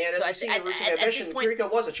 And as we see in Roots of Ambition,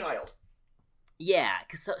 Kiriko was a child. Yeah,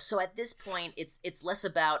 so at this point, it's less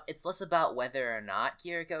about whether or not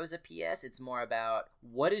Kiriko is a PS. It's more about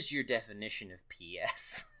what is your definition of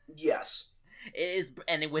PS. Yes, it is,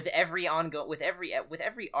 and with every arc,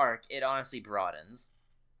 it honestly broadens,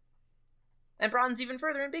 and broadens even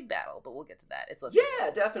further in Big Battle. But we'll get to that. It's less. Yeah,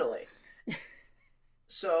 definitely.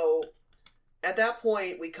 So, at that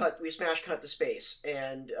point, we smash cut to space,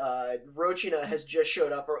 and Rochina has just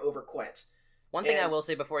showed up over Quent. One thing I will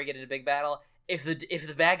say before we get into Big Battle. If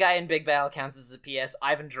the bad guy in Big Battle counts as a PS,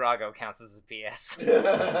 Ivan Drago counts as a PS.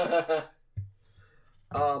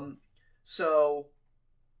 So,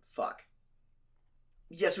 fuck.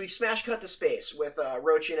 Yes, we smash cut to space with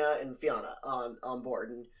Rochina and Fianna on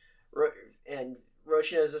board, and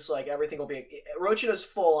Rochina is just like, everything will be. Rochina's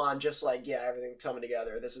full on, just like, yeah, everything coming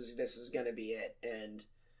together. This is gonna be it, and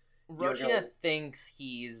Rochina thinks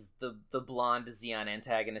he's the blonde Zeon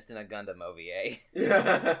antagonist in a Gundam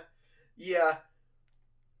OVA. Yeah,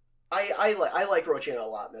 I like Rochina a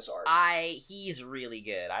lot in this arc. He's really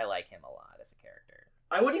good. I like him a lot as a character.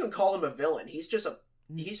 I wouldn't even call him a villain. He's just a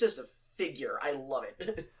figure. I love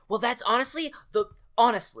it. Well, that's honestly the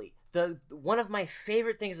one of my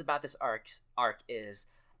favorite things about this arc is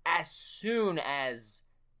as soon as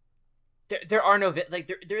there are no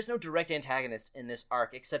there is no direct antagonist in this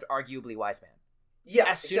arc except arguably Wise Man. Yeah.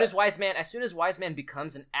 As soon as Wise Man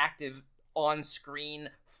becomes an active on-screen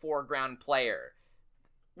foreground player,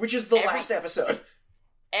 which is the last episode,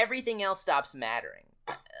 everything else stops mattering.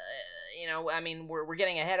 I mean, we're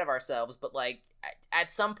getting ahead of ourselves, but like at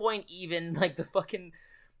some point, even like the fucking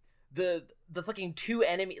two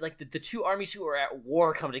enemy, like the two armies who are at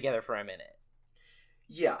war come together for a minute.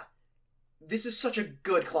 Yeah, this is such a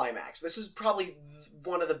good climax. This is probably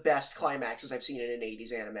one of the best climaxes I've seen in an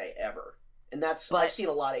 80s anime ever, and I've seen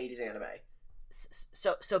a lot of 80s anime.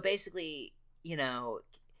 So basically, Kiriko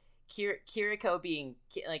being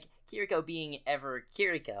ever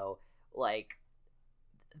Kiriko, like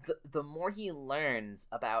the more he learns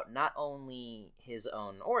about not only his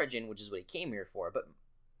own origin, which is what he came here for, but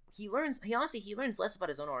he learns less about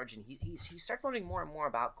his own origin. He starts learning more and more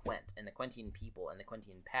about Quent and the Quentian people and the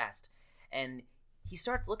Quentian past, and he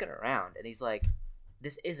starts looking around and he's like,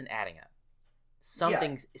 this isn't adding up.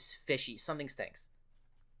 Something is fishy. Something stinks.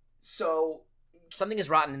 So something is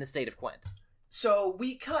rotten in the state of Quent. So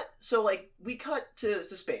we cut to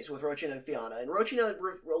space with Rochina and Fianna, and Rochina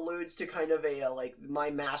alludes to kind of a my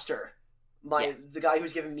master the guy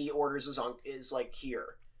who's giving me orders is like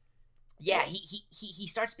here. Yeah, he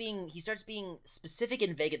starts being specific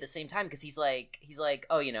and vague at the same time, because he's like,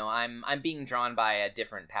 oh, I'm being drawn by a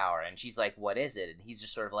different power, and she's like, what is it? And he's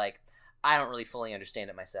just sort of like, I don't really fully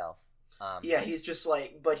understand it myself. Yeah, he's just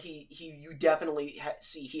like, but you definitely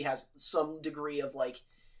see he has some degree of like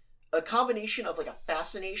a combination of like a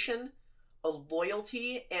fascination, a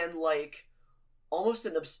loyalty, and like almost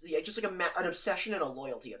just like an obsession and a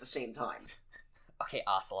loyalty at the same time. Okay,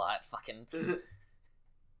 Ocelot, fucking.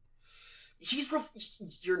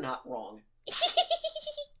 You're not wrong.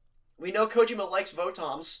 We know Kojima likes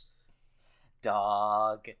Votoms.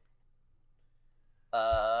 Dog.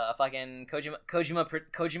 Fucking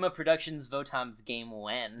Kojima Productions Votoms game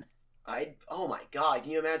when? Oh my god,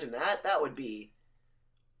 can you imagine that? That would be...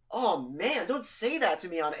 Oh man, don't say that to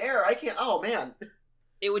me on air. I can't... Oh man.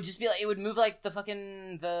 It would just be like, it would move like the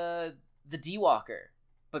fucking, the D-Walker,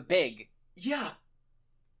 but big. Yeah.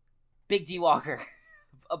 Big D-Walker.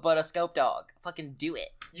 But a scope dog. Fucking do it.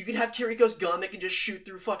 You can have Kiriko's gun that can just shoot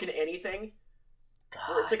through fucking anything. God,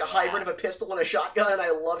 where it's like a hybrid of a pistol and a shotgun, and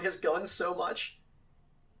I love his gun so much.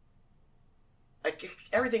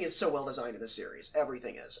 Everything is so well designed in this series.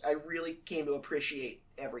 Everything is. I really came to appreciate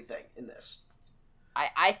everything in this.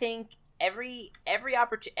 I think every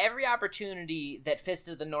opportunity that Fist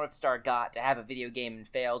of the North Star got to have a video game and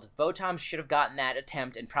failed, Votoms should have gotten that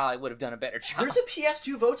attempt and probably would have done a better job. There's a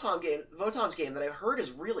PS2 Votoms game that I've heard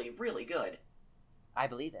is really, really good. I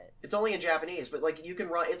believe it. It's only in Japanese, but like you can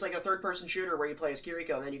run. It's like a third-person shooter where you play as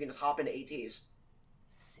Kiriko, and then you can just hop into ATs.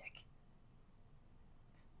 Sick.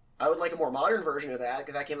 I would like a more modern version of that,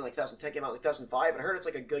 because that came out in 2005, and I heard it's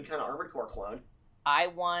like a good kind of Armored Core clone.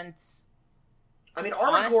 Armored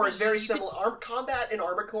Core is very similar. Combat in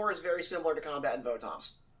Armored Core is very similar to combat in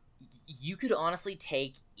Votoms. You could honestly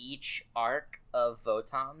take each arc of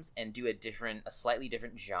Votoms and do a slightly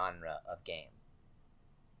different genre of game.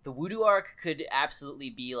 The Wudu arc could absolutely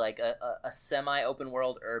be like a semi-open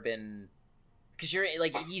world urban, because you're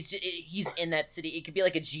like he's in that city. It could be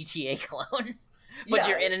like a GTA clone, but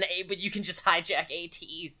you're in but you can just hijack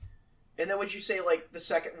ATs. And then would you say like the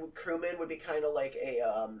second Crewman would be kind of like a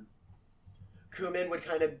Crewman would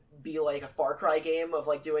kind of be like a Far Cry game of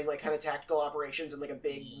like doing like kind of tactical operations in like a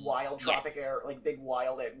big wild tropic area, like big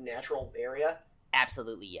wild natural area?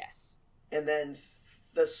 Absolutely, yes. And then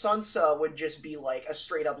the Sansa would just be like a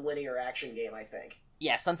straight up linear action game, I think.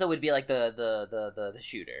 Yeah, Sansa would be like the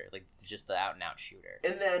shooter, like just the out and out shooter.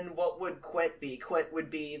 And then what would Quent be? Quent would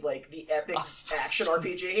be like the epic action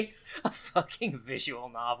RPG. A fucking visual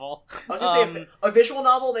novel. I was gonna say a visual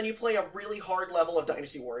novel, then you play a really hard level of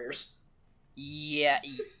Dynasty Warriors. Yeah.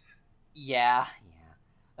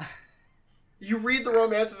 You read the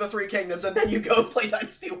Romance of the Three Kingdoms, and then you go play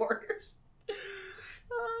Dynasty Warriors.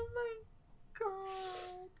 Oh my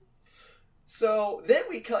god. So, then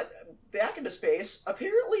we cut back into space.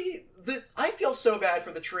 Apparently, I feel so bad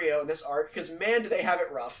for the trio in this arc, because man, do they have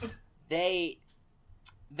it rough. They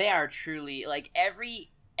are truly, like, every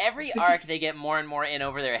arc they get more and more in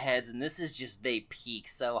over their heads, and this is just, they peak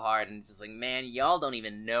so hard, and it's just like, man, y'all don't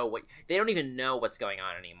even know what's going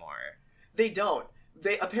on anymore. They don't.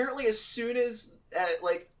 They apparently, as soon as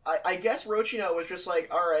I guess Rochino was just like,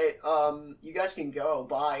 all right, you guys can go,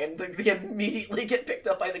 bye, and they immediately get picked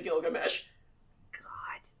up by the Gilgamesh.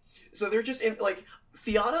 God. So they're just in like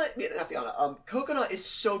Coconut is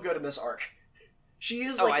so good in this arc. She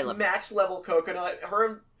is like max level Coconut.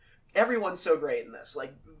 Everyone's so great in this.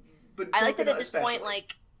 Like, but I like that at this especially. point,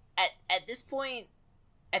 like at this point,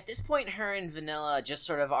 her and Vanilla just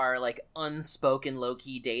sort of are like unspoken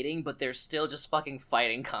low-key dating, but they're still just fucking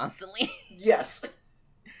fighting constantly. Yes.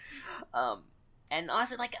 And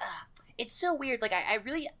honestly, like, it's so weird. Like, I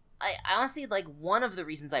honestly, like, one of the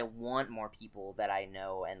reasons I want more people that I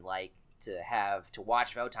know and like to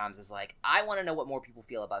watch Votoms is like, I want to know what more people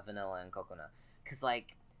feel about Vanilla and Coconut, because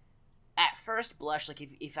like, at first blush, like,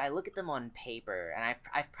 if I look at them on paper, and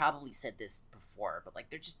I've probably said this before, but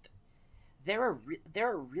like, they're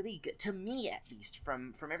a really good, to me at least,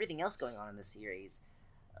 from everything else going on in the series,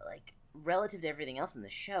 like, relative to everything else in the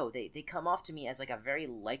show, they come off to me as like a very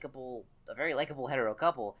likable hetero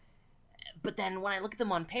couple. But then when I look at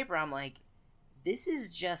them on paper, I'm like, this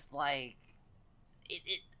is just like, it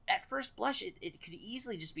at first blush, it could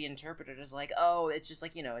easily just be interpreted as like, oh, it's just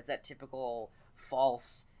like, it's that typical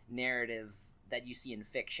false narrative that you see in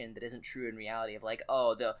fiction that isn't true in reality of like,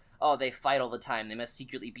 they fight all the time, they must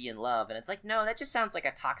secretly be in love. And it's like, no, that just sounds like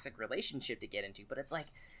a toxic relationship to get into. But it's like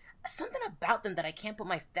something about them that I can't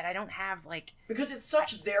that I don't have, like, because it's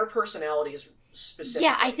such their personalities specifically.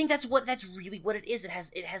 Yeah, I think that's really what it is. It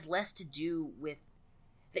has less to do with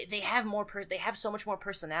they have they have so much more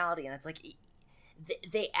personality, and it's like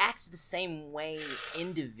they act the same way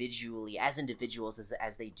individually as individuals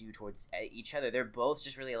as they do towards each other. They're both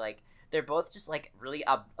just really like really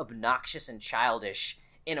obnoxious and childish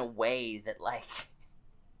in a way that, like,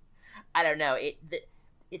 I don't know,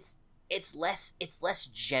 it's less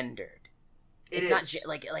gendered. It's not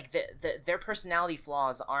like their personality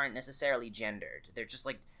flaws aren't necessarily gendered. They're just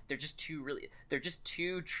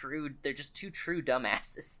two true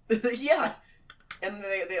dumbasses. Yeah, and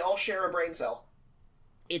they all share a brain cell.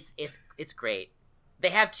 It's great. They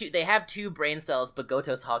have two brain cells, but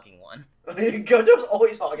Goto's hogging one. Goto's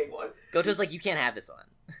always hogging one. Goto's like, you can't have this one.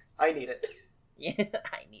 I need it. Yeah,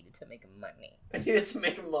 I need it to make money. I need it to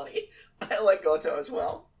make money. I like Goto as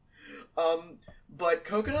well. But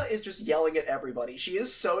Coconut is just yelling at everybody. She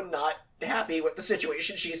is so not happy with the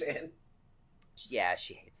situation she's in. Yeah,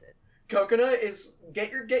 she hates it. Coconut is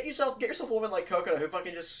get yourself a woman like Coconut who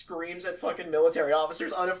fucking just screams at fucking military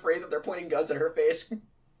officers, unafraid that they're pointing guns at her face.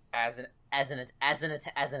 As an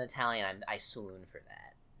Italian, I swoon for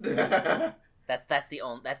that. That's the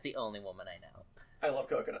only woman I know. I love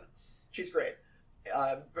Coconut. She's great.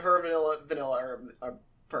 Her and Vanilla are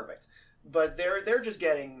perfect. But they're just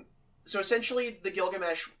getting, so essentially the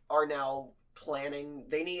Gilgamesh are now planning.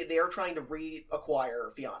 They are trying to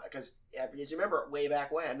reacquire Fiona, because as you remember, way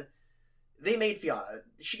back when they made Fiona,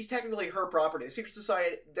 she's technically her property. The Secret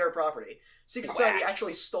Society, their property. Secret Society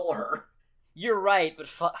actually stole her. You're right, but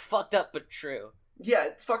fucked up but true. Yeah,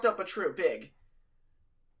 it's fucked up but true, big.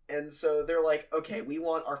 And so they're like, okay, we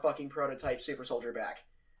want our fucking prototype super soldier back.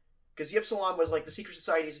 Because Ypsilon was like the Secret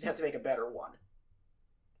Society's attempt to make a better one.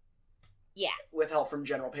 Yeah. With help from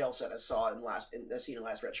General Paleset, as saw in the scene in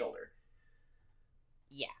Last Red Shoulder.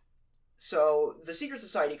 Yeah. So the Secret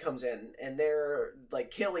Society comes in, and they're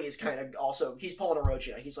like, Killy's kind of also, he's pulling a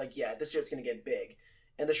Orochia. He's like, yeah, this shit's gonna get big.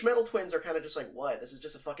 And the Schmeddle twins are kind of just like, what? This is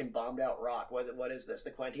just a fucking bombed out rock. What is this?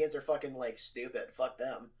 The Quentians are fucking like stupid. Fuck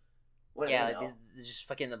them. What do they know? There's just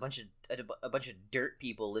fucking a bunch of dirt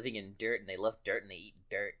people living in dirt, and they love dirt and they eat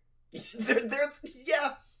dirt. they're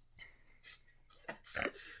yeah.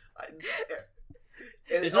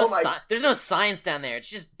 There's no science down there. It's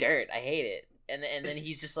just dirt. I hate it. And then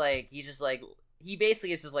he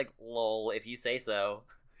basically is just like, lol, if you say so.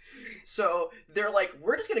 So they're like,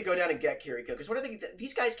 we're just gonna go down and get Kiriko, because what are they?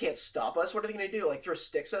 These guys can't stop us. What are they gonna do? Like throw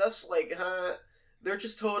sticks at us? Like, they're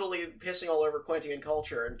just totally pissing all over Quentian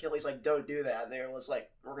culture. And Killy's like, don't do that. And they're just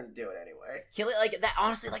like, we're gonna do it anyway. Killy, like that.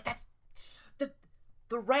 Honestly, like that's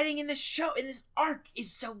the writing in this show, in this arc,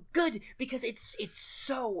 is so good because it's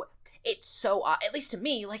so at least to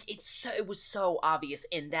me, like it was so obvious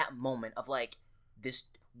in that moment of like, this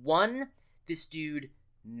dude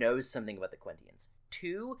knows something about the Quentians.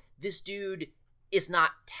 2, this dude is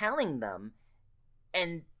not telling them,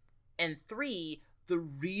 and 3, the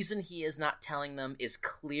reason he is not telling them is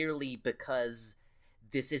clearly because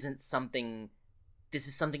this is something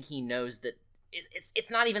he knows that it's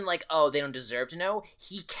not even like, oh, they don't deserve to know.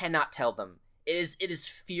 He cannot tell them. It is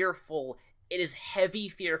fearful. It is heavy,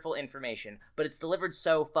 fearful information, but it's delivered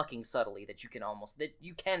so fucking subtly that you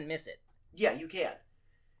can miss it. Yeah, you can.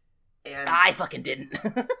 And I fucking didn't.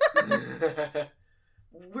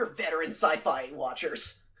 We're veteran sci-fi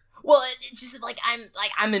watchers. Well, it's just like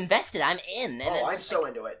I'm invested. I'm in. And I'm so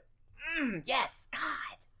into it. Yes,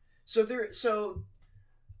 God. So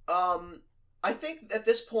I think at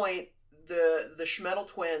this point the Schmeddle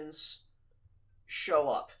twins show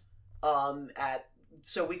up.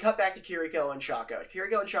 So we cut back to Kiriko and Shako.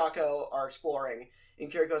 Kiriko and Shako are exploring,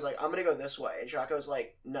 and Kiriko's like, I'm gonna go this way. And Shako's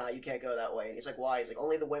like, nah, you can't go that way. And he's like, why? He's like,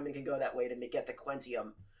 only the women can go that way to get the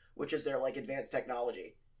Quentium, which is their, like, advanced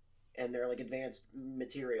technology. And their, like, advanced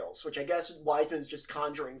materials, which I guess Wiseman's just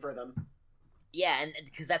conjuring for them. Yeah, and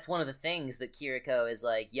because that's one of the things that Kiriko is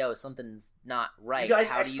like, yo, something's not right. You guys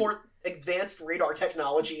export advanced radar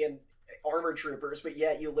technology and armored troopers, but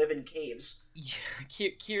yet you live in caves.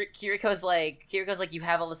 Kiriko's like, you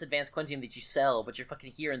have all this advanced Quentium that you sell, but you're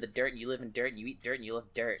fucking here in the dirt, and you live in dirt, and you eat dirt, and you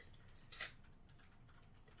love dirt.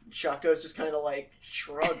 Shako's just kind of like,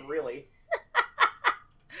 shrug, really.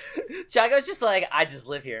 Shako's just like, I just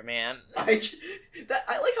live here, man. I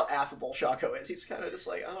like how affable Shako is. He's kind of just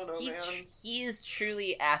like, I don't know, man. He is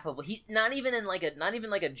truly affable. He not even like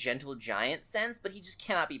a gentle giant sense, but he just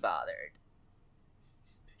cannot be bothered.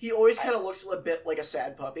 He always kind of looks a bit like a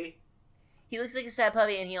sad puppy. He looks like a sad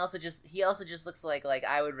puppy, and he also just looks like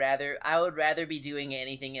I would rather be doing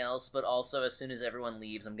anything else, but also as soon as everyone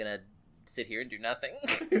leaves, I'm gonna sit here and do nothing.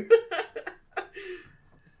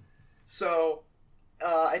 So,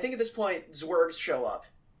 I think at this point, Zwergs show up,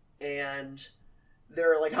 and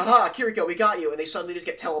they're like, haha, Kiriko, we got you, and they suddenly just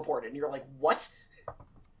get teleported, and you're like, what?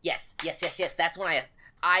 Yes. That's when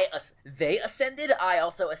they ascended, I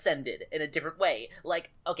also ascended in a different way.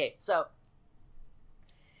 Like, okay, so...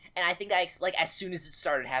 And I think as soon as it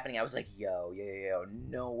started happening, I was like, yo,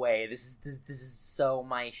 no way, this is so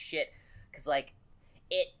my shit. Because, like,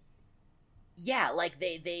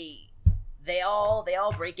 they all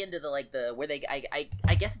break into where they, I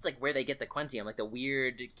guess it's, like, where they get the Quentium, like, the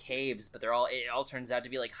weird caves, but it all turns out to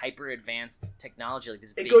be, like, hyper advanced technology, like,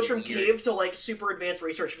 this It big, goes from weird... cave to, like, super advanced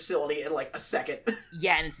research facility in, like, a second.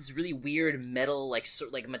 Yeah, and it's this really weird metal, like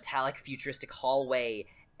metallic futuristic hallway.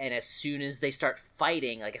 And as soon as they start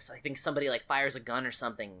fighting, like, I think somebody, like, fires a gun or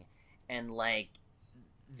something, and, like,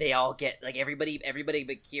 they all get, like, everybody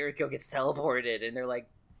but Kiriko gets teleported, and they're, like,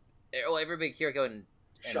 well, everybody but Kiriko and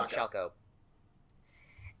Shalko.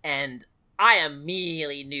 And I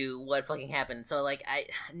immediately knew what fucking happened, so, like,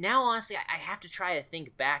 honestly, I have to try to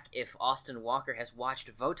think back if Austin Walker has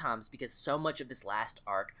watched Votoms, because so much of this last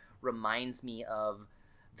arc reminds me of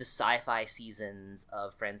the sci-fi seasons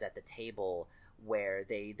of Friends at the Table, where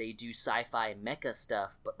they do sci-fi mecha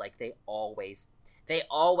stuff, but, like, they always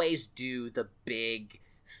do the big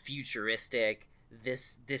futuristic,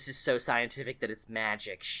 this is so scientific that it's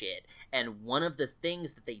magic shit. And one of the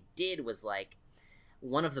things that they did was, like,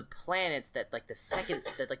 one of the planets that, like, the second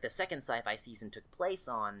sci-fi season took place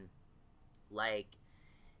on, like,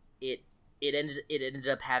 it ended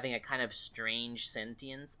up having a kind of strange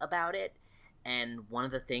sentience about it. And one of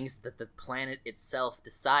the things that the planet itself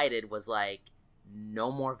decided was, like,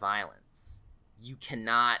 no more violence. You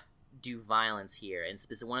cannot do violence here. And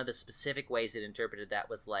one of the specific ways it interpreted that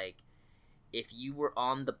was, like, if you were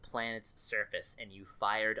on the planet's surface and you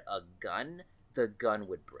fired a gun, the gun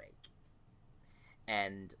would break.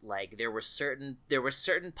 And, like, there were certain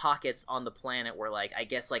pockets on the planet where, like, I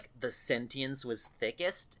guess, like, the sentience was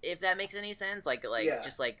thickest, if that makes any sense. Like yeah.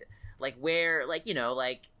 Just like where, like, you know,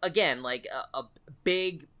 like, again, like a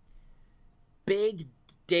big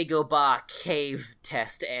Dagobah cave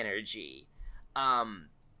test energy,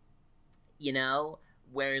 you know,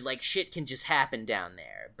 where, like, shit can just happen down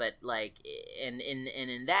there. But, like, and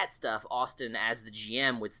in that stuff, Austin, as the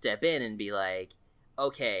GM, would step in and be like,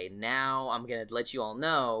 okay, now I'm gonna let you all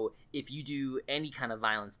know, if you do any kind of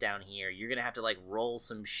violence down here, you're gonna have to, like, roll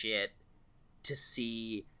some shit to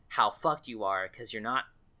see how fucked you are, because you're not,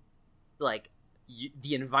 like,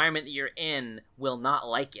 the environment that you're in will not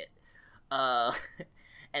like it.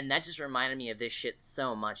 And that just reminded me of this shit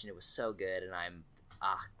so much, and it was so good, and I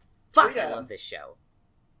love this show.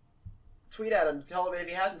 Tweet at him, tell him, if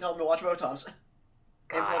he hasn't, tell him to watch Votoms.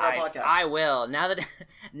 And plug our podcast. I will. Now that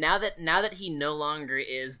he no longer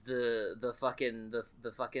is the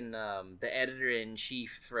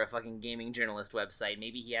editor-in-chief for a fucking gaming journalist website,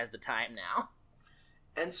 maybe he has the time now.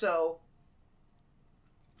 And so,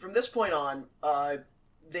 from this point on,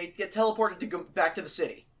 they get teleported to go back to the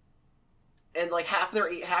city. And, like, half their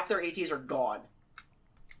ATs are gone.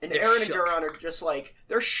 And They're Eren shook. and Guran are just, like,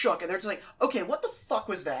 they're shook, and they're just like, okay, what the fuck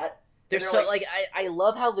was that? They're so, like, I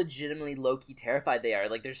love how legitimately low-key terrified they are.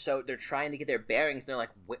 Like, they're trying to get their bearings, and they're like,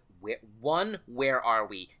 one, where are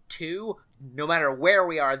we? Two, no matter where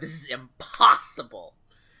we are, this is impossible.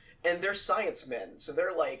 And they're science men, so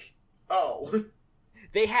they're like, oh.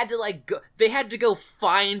 They had to go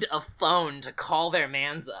find a phone to call their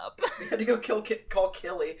mans up. They had to go call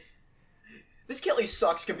Killy. This Killy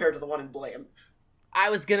sucks compared to the one in Blame. I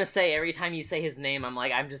was gonna say, every time you say his name,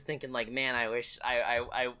 I'm just thinking, like, man, I wish,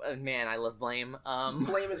 man, I love Blame.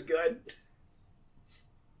 Blame is good.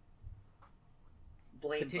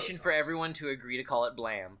 Blame. Petition for everyone to agree to call it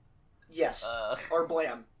Blam. Yes. Or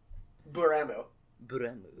Blam. Buramu.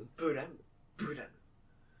 Buramu.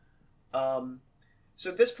 So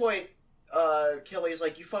at this point, Killy's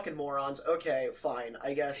like, you fucking morons. Okay, fine,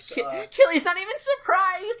 I guess. Killy's not even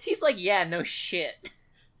surprised. He's like, yeah, no shit.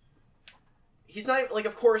 He's not, like,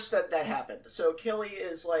 of course that happened. So Killy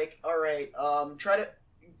is like, alright, try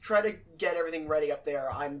to get everything ready up there.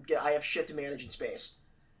 I have shit to manage in space.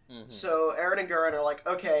 Mm-hmm. So Eren and Guran are like,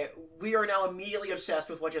 okay, we are now immediately obsessed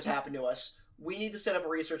with what just happened to us. We need to set up a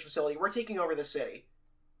research facility. We're taking over the city.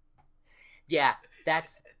 Yeah,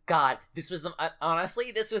 that's... God, this was the...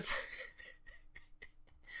 honestly, this was...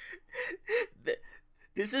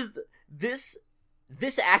 This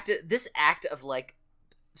act of, like,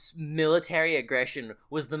 military aggression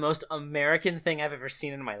was the most American thing I've ever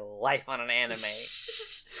seen in my life on an anime.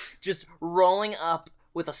 Just rolling up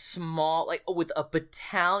with with a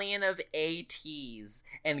battalion of ATs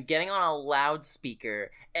and getting on a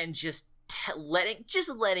loudspeaker and just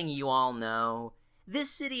letting you all know, this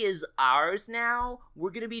city is ours now.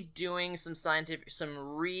 We're gonna be doing some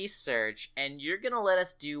research, and you're gonna let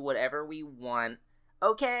us do whatever we want.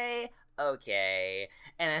 Okay.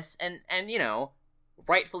 And you know,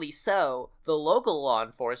 rightfully so, the local law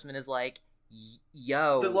enforcement is like,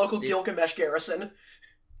 yo, the local Gilgamesh garrison.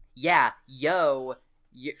 Yeah, yo,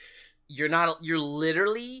 you're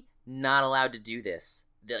literally not allowed to do this.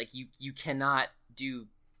 Like, you cannot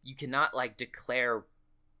like declare,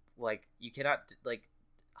 like, you cannot like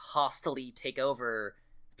hostily take over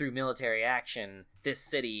through military action this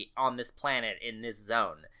city on this planet in this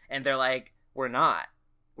zone. And they're like, we're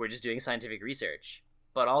just doing scientific research.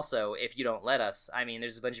 But also, if you don't let us, I mean,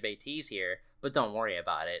 there's a bunch of ATs here, but don't worry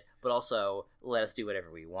about it. But also, let us do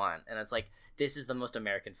whatever we want. And it's like, this is the most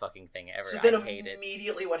American fucking thing ever. So then I hate it.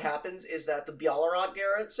 Immediately what happens is that the Bjallarant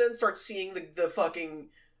garrison starts seeing the fucking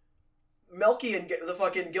Melky and the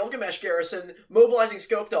fucking Gilgamesh garrison mobilizing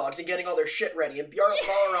scope dogs and getting all their shit ready. And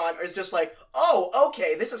Bjallarant is just like, oh,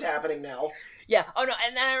 okay, this is happening now. Yeah, oh no,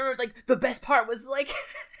 and then I remember, like, the best part was, like...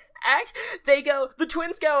 the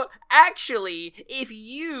twins go, actually, if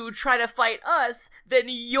you try to fight us, then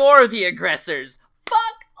you're the aggressors.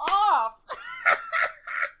 Fuck off!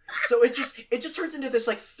 So it just turns into this,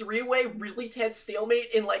 like, 3-way really tense stalemate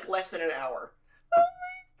in, like, less than an hour. Oh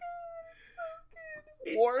my god, so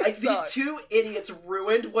good. War sucks. These two idiots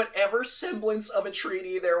ruined whatever semblance of a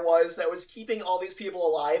treaty there was that was keeping all these people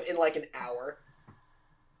alive in, like, an hour.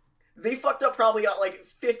 They fucked up probably got, like,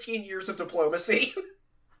 15 years of diplomacy.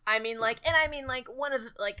 One of,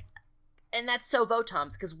 like, and that's so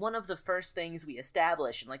Votoms, because one of the first things we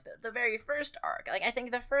establish in, like, the very first arc, like, I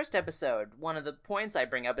think the first episode, one of the points I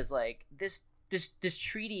bring up is, like, this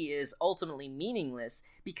treaty is ultimately meaningless,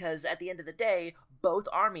 because at the end of the day, both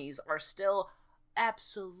armies are still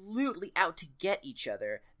absolutely out to get each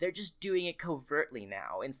other. They're just doing it covertly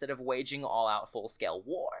now, instead of waging all-out full-scale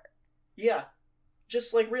war. Yeah.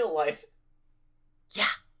 Just like real life. Yeah.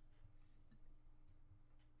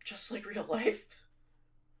 Just like real life.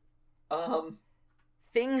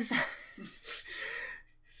 Things...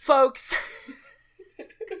 Folks.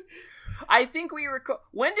 I think we record...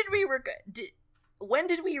 When did we record...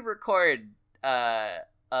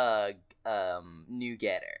 New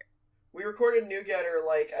Getter? We recorded New Getter,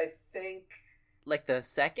 like, I think... Like the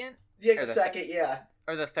second? Yeah, the second, yeah.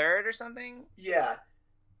 Or the third or something? Yeah.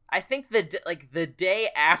 I think the day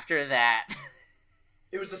after that...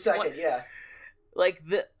 It was the second, yeah. Like,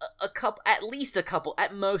 at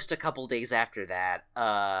most a couple days after that,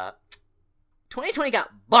 2020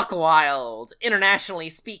 got buck wild, internationally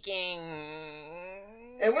speaking.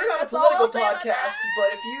 And we're not a political podcast,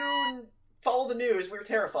 but if you follow the news, we're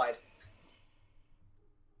terrified.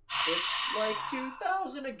 It's like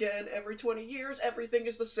 2000 again, every 20 years, everything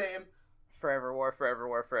is the same. Forever war, forever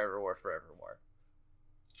war, forever war, forever war.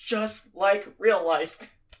 Just like real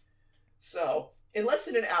life. So... in less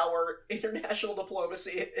than an hour, international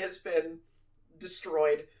diplomacy has been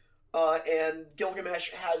destroyed, and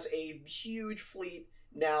Gilgamesh has a huge fleet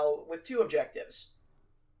now with 2 objectives.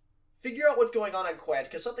 Figure out what's going on Quent,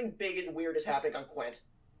 because something big and weird is happening on Quent.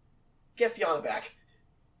 Get Fianna back.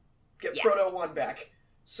 Get Proto 1 back.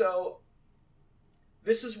 So,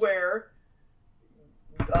 this is where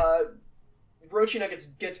Rochina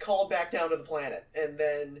gets called back down to the planet, and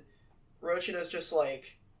then Rochina's just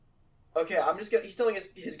like... okay, I'm just gonna... he's telling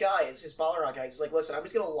his guys, his Balaran guys, he's like, listen, I'm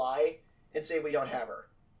just gonna lie and say we don't have her.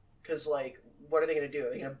 Because, like, what are they gonna do? Are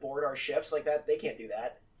they gonna board our ships like that? They can't do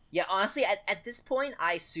that. Yeah, honestly, at this point,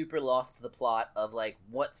 I super lost the plot of, like,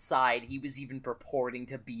 what side he was even purporting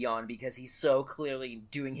to be on, because he's so clearly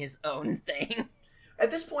doing his own thing.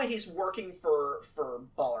 At this point, he's working for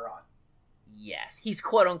Balaran. Yes, he's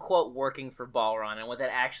quote-unquote working for Balaran, and what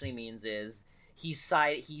that actually means is he's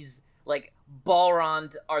like,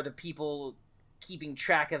 Balrond are the people keeping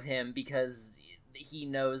track of him because he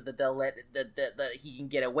knows that they'll let that he can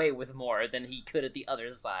get away with more than he could at the other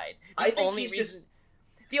side. The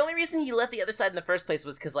only reason he left the other side in the first place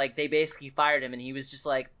was because, like, they basically fired him, and he was just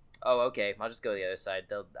like, oh, okay, I'll just go to the other side.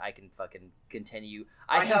 I can fucking continue.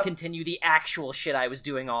 I can continue the actual shit I was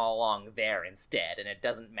doing all along there instead, and it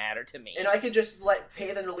doesn't matter to me. And I can just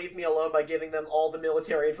pay them to leave me alone by giving them all the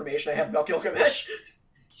military information I have about Gilgamesh.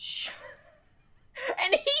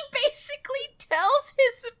 And he basically tells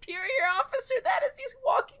his superior officer that as he's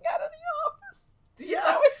walking out of the office. Yeah,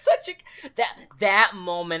 that was such a that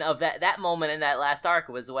moment of that moment in that last arc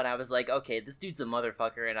was when I was like, okay, this dude's a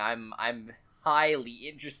motherfucker, and I'm highly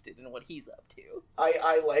interested in what he's up to.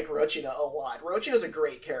 I like Rochina a lot. Rochina's a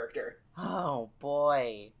great character. Oh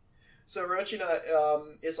boy. So Rochina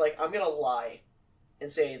is like, I'm gonna lie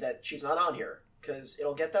and say that she's not on here, because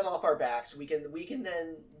it'll get them off our backs. We can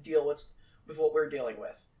then deal with what we're dealing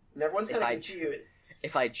with. And everyone's kind of confused.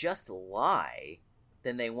 If I just lie,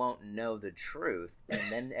 then they won't know the truth, and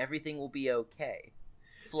then everything will be okay.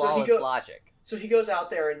 Flawless logic. So he goes out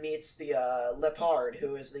there and meets the Lepard,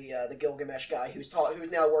 who is the Gilgamesh guy who's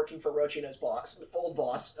now working for Rochina's old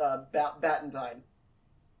boss, Battentine,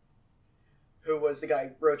 who was the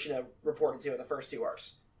guy Rochina reported to in the first 2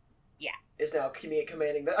 arcs. Yeah, is now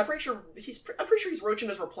commanding. I'm pretty sure he's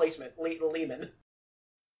Rochina's replacement, Lehman.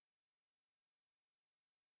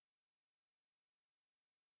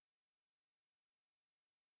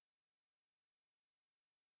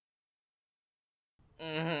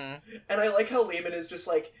 Mm-hmm. And I like how Lehman is just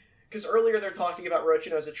like, because earlier they're talking about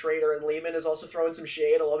Rochina as a traitor, and Lehman is also throwing some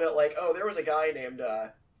shade a little bit, like, oh, there was a guy named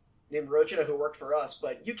Rochina who worked for us,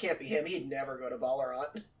 but you can't be him. He'd never go to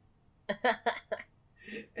Ballarat.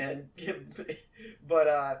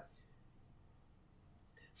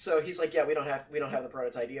 So he's like, yeah, we don't have the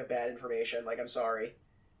prototype. You have bad information. Like, I'm sorry.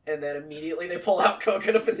 And then immediately they pull out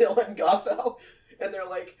Coconut Vanilla and Gotho, and they're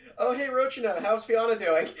like, oh, hey, Rochina, how's Fiona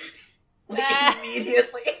doing? Like,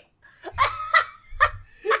 immediately.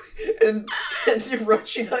 and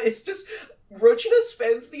Rochina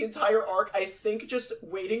spends the entire arc, I think, just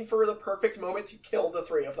waiting for the perfect moment to kill the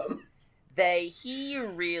 3 of them. He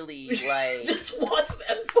really, like... just wants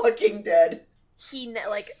them fucking dead.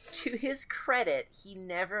 To his credit, he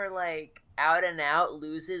never, like, out and out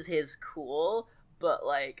loses his cool, but,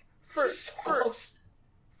 like, for a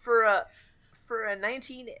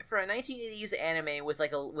 1980s anime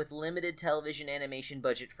with limited television animation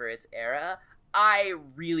budget for its era,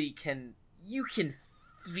 you can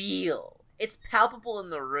feel it's palpable in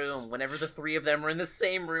the room whenever the 3 of them are in the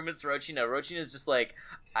same room as Rochina. Rochina's just like,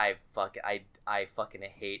 I fucking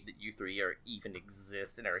hate that you 3 even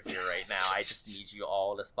exist and are here right now. I just need you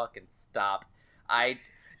all to fucking stop.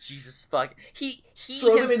 Jesus fuck. He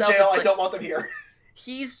throw them in jail. I don't want them here.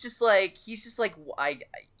 He's just like, you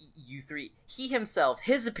 3. He himself,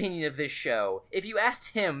 his opinion of this show, if you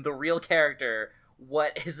asked him, the real character,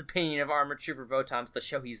 what his opinion of Armored Trooper Votoms, the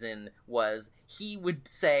show he's in, was, he would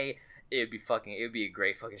say, it would be a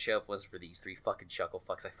great fucking show if it wasn't for these 3 fucking chuckle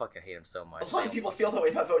fucks. I fucking hate them so much. A lot of people feel that way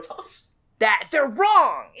about Votoms. That, they're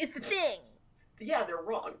wrong, is the thing! Yeah, they're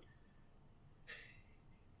wrong.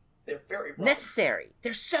 They're very wrong. Necessary.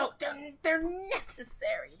 They're necessary.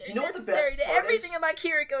 They're necessary to everything about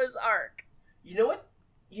Kiriko's arc. You know what?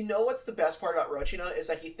 You know what's the best part about Rochina is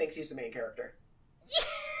that he thinks he's the main character.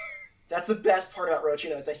 That's the best part about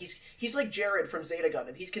Rochina, is that he's like Jared from Zeta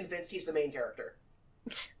Gundam. He's convinced he's the main character.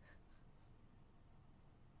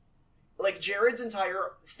 Like, Jared's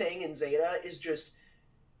entire thing in Zeta is just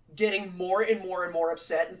getting more and more and more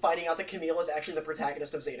upset and finding out that Camille is actually the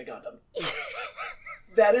protagonist of Zeta Gundam.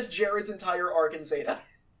 That is Jared's entire arc in Zeta.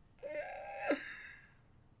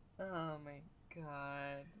 Oh my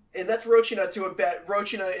god. And that's Rochina to a bet.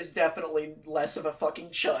 Rochina is definitely less of a fucking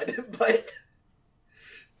chud, but...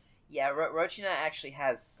 Yeah, Rochina actually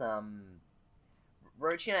has some...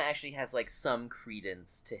 like, some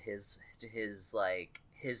credence to his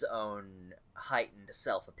own heightened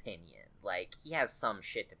self-opinion. Like, he has some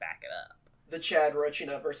shit to back it up. The Chad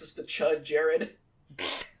Rochina versus the Chud Jared.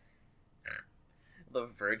 The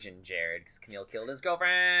virgin Jared, because Camille killed his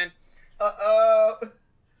girlfriend. Uh-oh.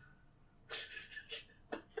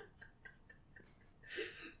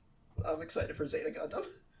 I'm excited for Zeta Gundam.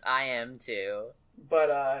 I am too.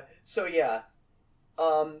 But, so yeah.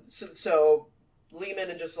 So Lehman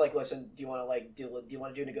and just like, listen, do you want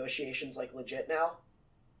to do negotiations like legit now?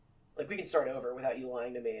 Like, we can start over without you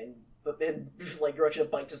lying to me. And like, Rochina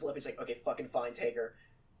bites his lip. He's like, okay, fucking fine, take her.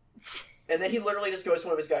 And then he literally just goes to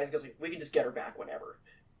one of his guys and goes like, we can just get her back whenever.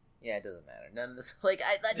 Yeah, it doesn't matter. None of this, like,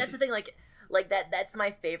 that's the thing, like that's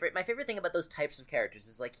my favorite thing about those types of characters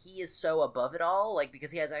is, like, he is so above it all, like,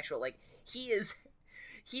 because he has actual, like, he is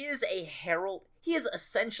a herald, he is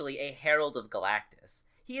essentially a herald of Galactus.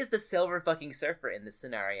 He is the Silver fucking Surfer in this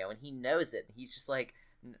scenario, and he knows it. He's just like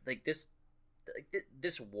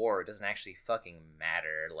this war doesn't actually fucking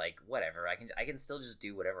matter. Like, whatever, I can still just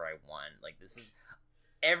do whatever I want. Like, this is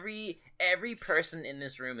every person in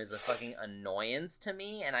this room is a fucking annoyance to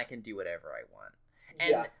me, and I can do whatever I want.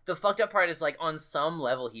 And the fucked up part is, like, on some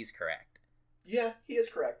level, he's correct. Yeah, he is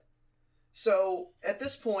correct. So, at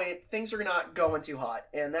this point, things are not going too hot,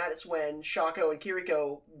 and that is when Shako and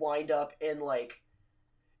Kiriko wind up in, like,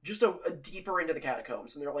 just a deeper into the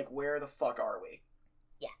catacombs, and they're like, where the fuck are we?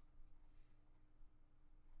 Yeah.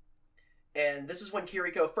 And this is when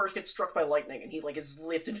Kiriko first gets struck by lightning, and he, like, is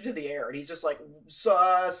lifted into the air, and he's just like,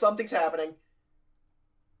 something's happening.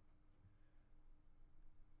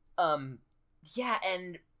 Yeah,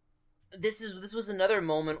 and this was another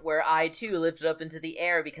moment where I too lifted up into the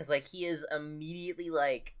air because like he is immediately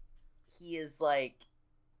like he has like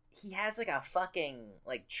a fucking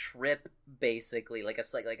like trip basically like a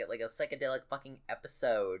psychedelic fucking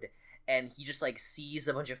episode, and he just like sees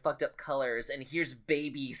a bunch of fucked up colors and hears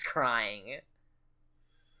babies crying.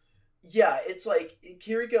 Yeah, it's like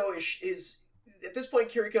Kiriko is at this point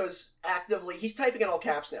Kiriko is actively he's typing in all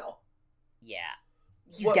caps now. Yeah,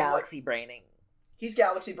 he's galaxy braining. He's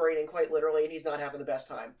galaxy braining quite literally, and he's not having the best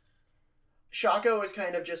time. Shako is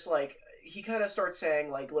kind of just like he kind of starts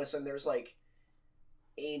saying like, listen, there's like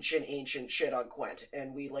ancient shit on Quent,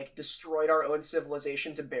 and we like destroyed our own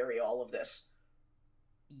civilization to bury all of this.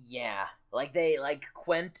 Yeah, like they like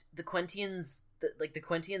the Quentians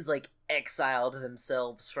like exiled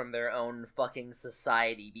themselves from their own fucking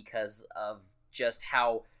society because of just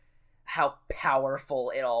how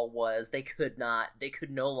powerful it all was. They could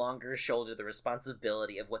no longer shoulder the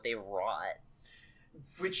responsibility of what they wrought,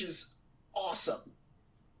 which is awesome.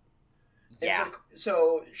 Yeah.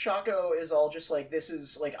 So Shako is all just like, this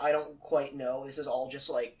is like, I don't quite know. This is all just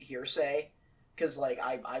like hearsay, because like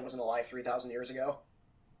I wasn't alive 3,000 years ago.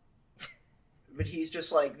 But he's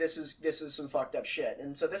just like, this is some fucked up shit,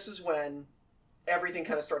 and so this is when everything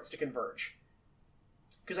kind of starts to converge.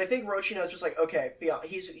 Because I think Rochino is just like, okay,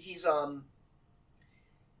 he's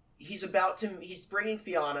bringing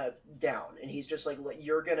Fianna down, and he's just like,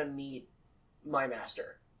 you're gonna meet my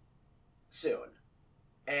master soon.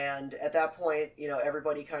 And at that point, you know,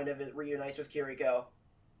 everybody kind of reunites with Kiriko,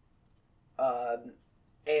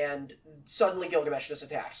 and suddenly Gilgamesh just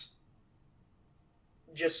attacks.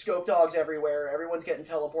 Just scope dogs everywhere, everyone's getting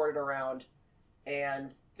teleported around,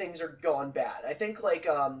 and things are going bad. I think, like,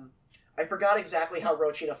 I forgot exactly how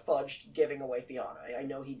Rochina fudged giving away Fianna. I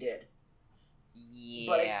know he did. Yeah,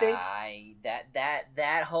 but I think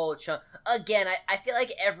that whole chunk again. I feel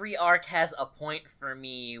like every arc has a point for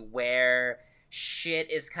me where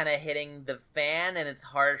shit is kind of hitting the fan, and it's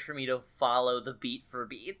hard for me to follow the beat for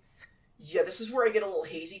beats. Yeah, this is where I get a little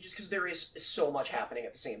hazy, just because there is so much happening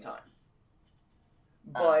at the same time.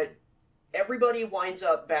 But everybody winds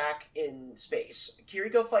up back in space.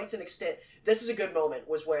 Kiriko fights an extent. This is a good moment.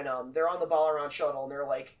 Was when they're on the Balaran shuttle, and they're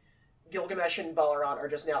like, Gilgamesh and Balaran are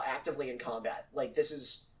just now actively in combat. Like, this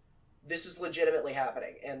is legitimately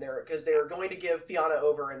happening, and they're going to give Fianna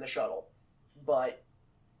over in the shuttle, but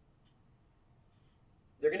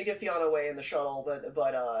they're going to give Fianna away in the shuttle. But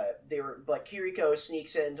Kiriko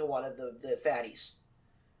sneaks into one of the fatties.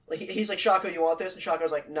 Like, he's like, Shako, you want this? And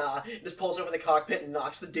Shako's like, nah. Just pulls over the cockpit and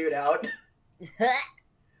knocks the dude out.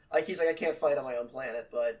 Like, he's like, I can't fight on my own planet,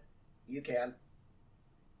 but you can.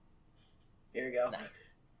 Here you go.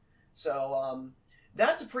 Nice. So,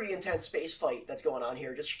 that's a pretty intense space fight that's going on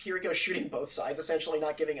here. Just Kiriko shooting both sides, essentially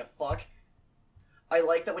not giving a fuck. I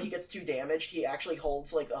like that when he gets too damaged, he actually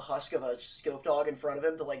holds, like, the husk of a scope dog in front of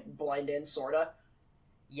him to, like, blind in, sorta.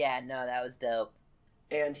 Yeah, no, that was dope.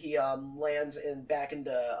 And he, lands back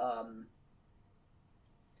into,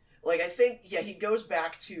 like, I think, yeah, he goes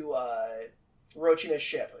back to, Rochina's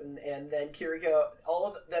ship, and then Kiriko,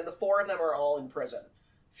 then the four of them are all in prison.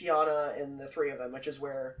 Fianna and the three of them, which is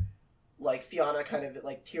where, like, Fianna kind of,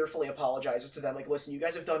 like, tearfully apologizes to them, like, listen, you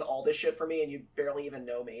guys have done all this shit for me, and you barely even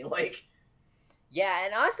know me, like... Yeah,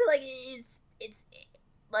 and honestly, like, it's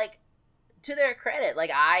like, to their credit,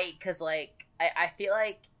 like, I feel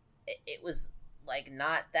like it was, like,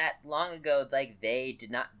 not that long ago, like, they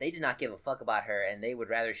did not give a fuck about her, and they would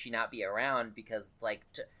rather she not be around, because it's, like,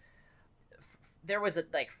 there was a,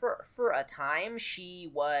 like, for a time,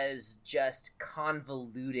 she was just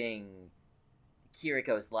convoluting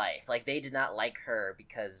Kiriko's life. Like, they did not like her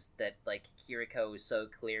because that, like, Kiriko so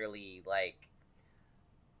clearly, like,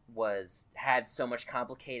 had so much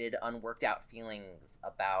complicated, unworked out feelings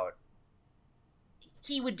about...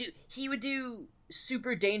 He would do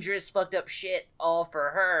super dangerous, fucked up shit all for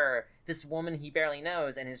her, this woman he barely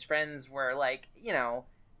knows, and his friends were like, you know...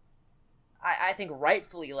 I think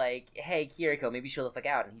rightfully, like, hey, Kiriko, maybe chill the fuck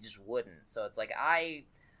out, and he just wouldn't. So it's like, I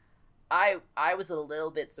was a little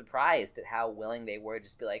bit surprised at how willing they were to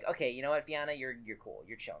just be like, okay, you know what, Fianna, you're cool,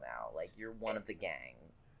 you're chill now, like, you're one of the gang.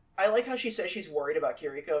 I like how she says she's worried about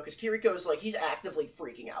Kiriko, because Kiriko's, like, he's actively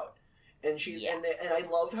freaking out. And she's, yeah. And I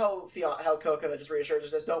love how Kokona just reassures her,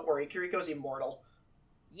 says, don't worry, Kiriko's immortal.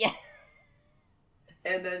 Yeah.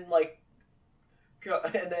 And then, like,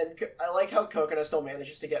 I like how Kokona still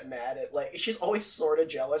manages to get mad at, like, she's always sort of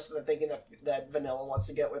jealous of thinking that Vanilla wants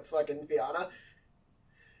to get with fucking Fianna.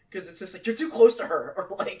 Because it's just like, you're too close to her,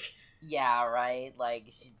 or like... Yeah, right, like,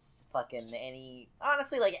 she's fucking any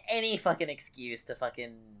fucking excuse to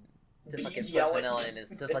fucking to fucking Yell put it. Vanilla in is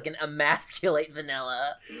to fucking emasculate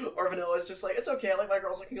Vanilla. Or Vanilla's just like, it's okay, I like my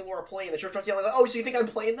girls looking a little more plain. The church starts yelling, like, oh, so you think I'm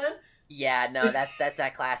plain then? Yeah, no, that's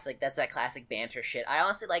that classic banter shit. I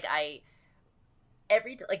honestly like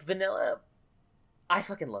Vanilla. I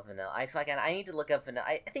fucking love Vanilla. I need to look up Vanilla.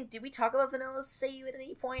 I think, did we talk about Vanilla's Seiyu at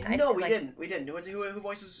any point? No, we didn't. Who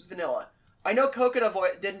voices Vanilla? I know Coconut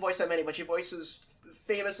didn't voice that many, but she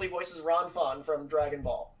famously voices Ron from Dragon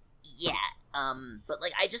Ball. Yeah, but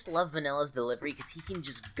like I just love Vanilla's delivery because he can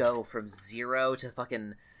just go from 0 to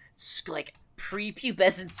fucking like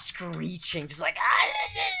prepubescent screeching, just like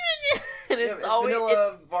and it's always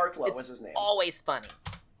Vanilla Varkla was his name. Always funny.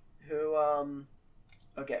 Who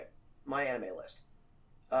okay, my anime list.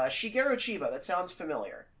 Shigeru Chiba, that sounds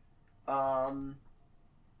familiar.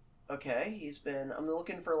 Okay, I'm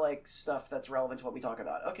looking for, like, stuff that's relevant to what we talk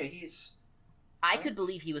about. Okay, I could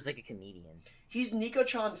believe he was, like, a comedian. He's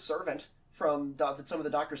Nico-chan's servant from some of the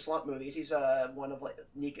Dr. Slump movies. He's, one of, like,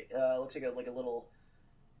 Nico, looks like a little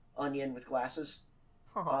onion with glasses.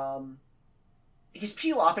 Huh. He's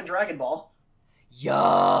Pilaf in Dragon Ball.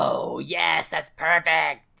 Yo! Yes, that's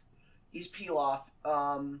perfect! He's Pilaf.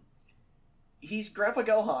 He's Grandpa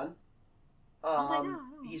Gohan. Oh my God.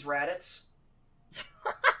 He's Raditz.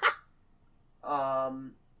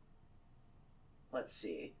 Let's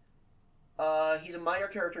see. He's a minor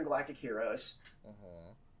character in Galactic Heroes.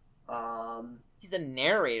 Mm-hmm. He's the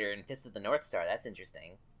narrator in Fist of the North Star. That's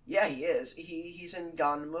interesting. Yeah, he is. He's in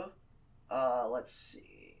Ganmu. Let's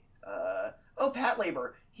see. Pat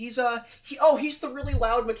Labor. He's the really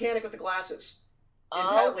loud mechanic with the glasses.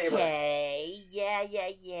 Okay. Yeah.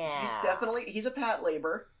 He's a Pat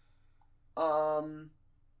Labor.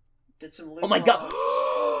 Did some Oh my God.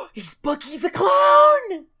 He's Buggy the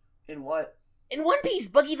Clown! In what? In One Piece,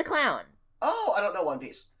 Buggy the Clown. Oh, I don't know One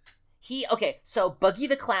Piece. So Buggy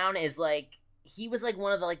the Clown is like, he was like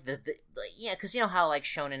one of the yeah, because you know how like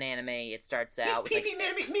shonen anime, it starts out He's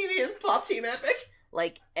with Mimi and Pop Team Epic.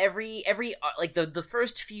 Like every like the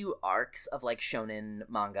first few arcs of like shonen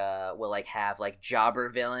manga will like have like jobber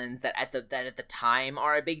villains that at the time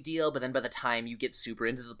are a big deal, but then by the time you get super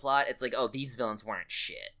into the plot, it's like, oh, these villains weren't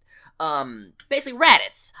shit. Basically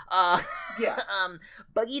Raditz. Yeah.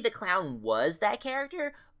 Buggy the Clown was that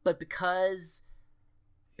character, but because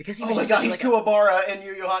he was oh my God, he's Kuwabara in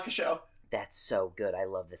Yu Yu Hakusho. That's so good. I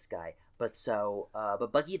love this guy. But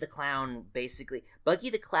Buggy the Clown basically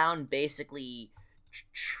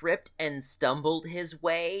tripped and stumbled his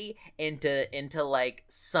way into like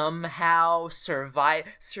somehow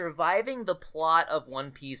surviving the plot of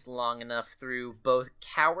One Piece long enough through both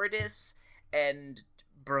cowardice and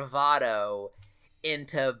bravado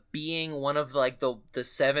into being one of like the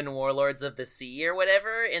 7 warlords of the sea or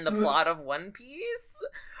whatever in the plot of One Piece.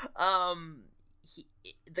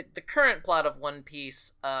 The current plot of One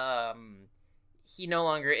Piece, he no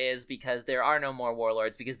longer is, because there are no more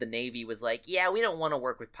warlords, because the Navy was like, yeah, we don't want to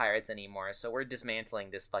work with pirates anymore, so we're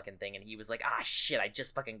dismantling this fucking thing. And he was like, shit, I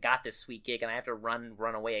just fucking got this sweet gig and I have to run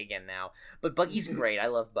away again now. But Buggy's great. I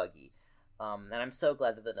love Buggy. And I'm so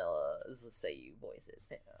glad that Vanilla is the Seiyu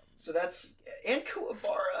voices. So that's, and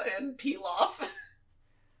Kuwabara and Pilaf.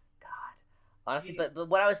 God. Honestly, but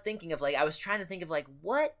what I was thinking of, like, I was trying to think of, like,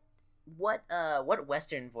 what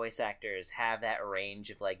Western voice actors have that range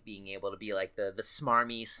of, like, being able to be, like, the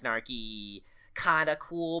smarmy, snarky, kinda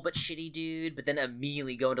cool but shitty dude, but then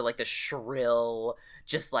immediately go into, like, the shrill,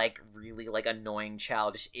 just, like, really, like, annoying,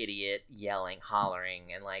 childish idiot yelling,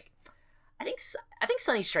 hollering, and, like, I think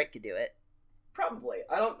Sunny Strike could do it. Probably.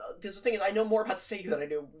 I don't know. Because the thing is, I know more about Seiyu than I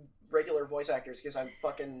do regular voice actors, because I'm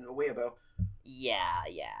fucking a weeaboo. Yeah.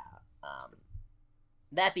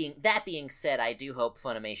 That being said, I do hope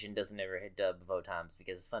Funimation doesn't ever hit dub Votoms,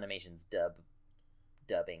 because Funimation's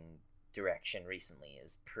dubbing direction recently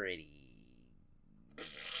is pretty.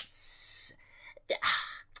 It's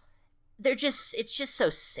just so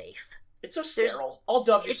safe. It's so sterile. All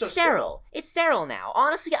dubs are so sterile. It's sterile now.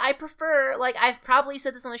 Honestly, I prefer, like, I've probably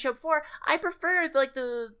said this on the show before, I prefer, like,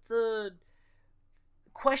 the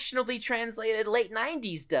questionably translated late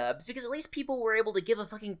 90s dubs, because at least people were able to give a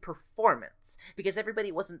fucking performance, because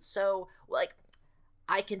everybody wasn't so, like,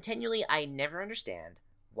 I never understand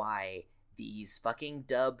why these fucking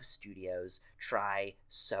dub studios try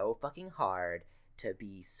so fucking hard to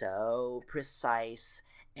be so precise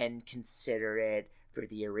and considerate for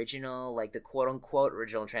the original, like the quote-unquote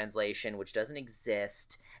original translation, which doesn't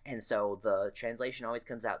exist, and so the translation always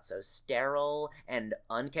comes out so sterile and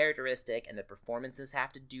uncharacteristic, and the performances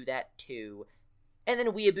have to do that too. And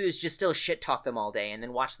then weeaboos just still shit-talk them all day and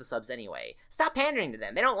then watch the subs anyway. Stop pandering to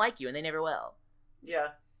them. They don't like you, and they never will.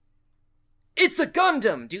 Yeah. It's a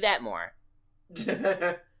Gundam! Do that more.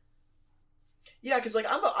 Yeah, because like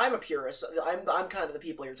I'm a purist. I'm kind of the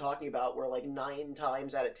people you're talking about, where like 9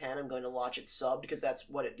 times out of 10 I'm going to watch it subbed because that's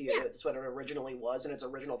what that's what it originally was in its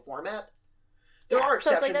original format. There are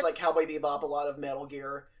exceptions like Cowboy Bebop, a lot of Metal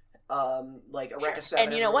Gear, like Eureka 7.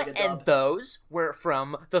 And you know what? And those were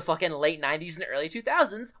from the fucking late 90s and early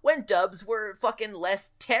 2000s when dubs were fucking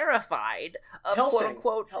less terrified of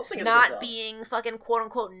quote-unquote not being fucking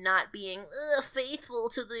quote-unquote not being faithful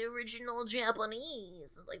to the original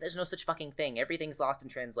Japanese. Like, there's no such fucking thing. Everything's lost in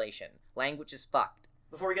translation. Language is fucked.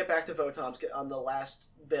 Before we get back to Votoms on the last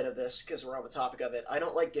bit of this, because we're on the topic of it, I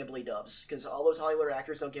don't like Ghibli dubs, because all those Hollywood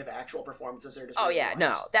actors don't give actual performances. They're just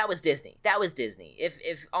that was Disney.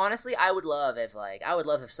 If honestly, I would love if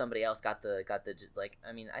somebody else got the like,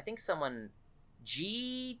 I mean, I think someone,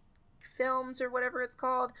 G Films or whatever it's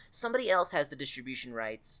called, somebody else has the distribution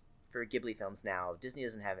rights for Ghibli films now. Disney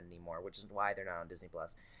doesn't have it anymore, which is why they're not on Disney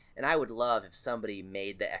Plus. And I would love if somebody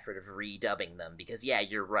made the effort of redubbing them, because yeah,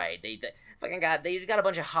 you're right. They just got a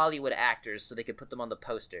bunch of Hollywood actors so they could put them on the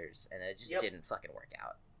posters, and it just didn't fucking work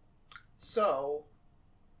out. So,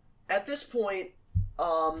 at this point,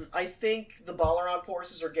 I think the Balaran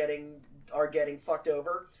forces are getting fucked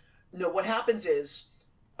over. No, what happens is,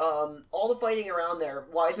 all the fighting around there,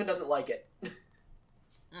 Wiseman doesn't like it.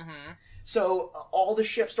 Mm-hmm. So all the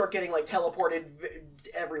ships start getting like teleported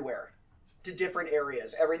everywhere. To different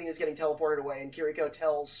areas. Everything is getting teleported away, and Kiriko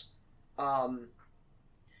tells Rochino,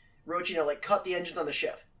 like, cut the engines on the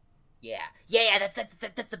ship. Yeah, that's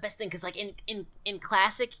the best thing, because, like, in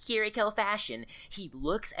classic Kiriko fashion, he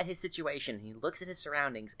looks at his situation, he looks at his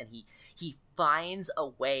surroundings, and he finds a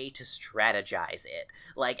way to strategize it.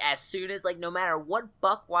 Like, as soon as, like, no matter what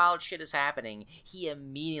buck wild shit is happening, he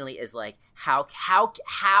immediately is like, how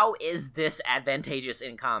is this advantageous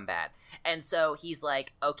in combat? And so he's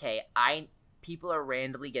like, okay, people are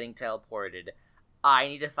randomly getting teleported. I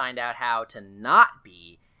need to find out how to not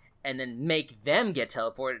be, and then make them get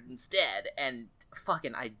teleported instead. And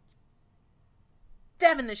fucking,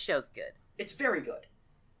 Devin, this show's good. It's very good.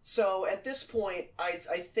 So at this point, I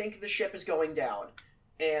think the ship is going down,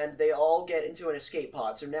 and they all get into an escape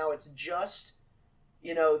pod. So now it's just,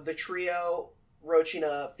 the trio,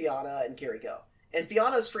 Rochina, Fianna, and Kiriko. And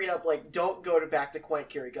Fianna's straight up like, don't go back to Quent,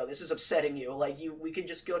 Kiriko. This is upsetting you. Like, we can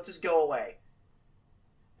let's just go away.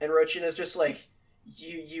 And Rochina's just like,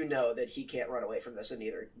 you know that he can't run away from this, and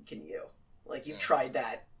neither can you. Like, you've tried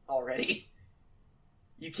that already.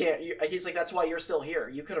 You can't. He's like, that's why you're still here.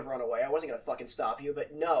 You could have run away. I wasn't gonna fucking stop you,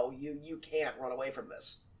 but no, you can't run away from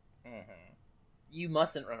this. Mm-hmm. You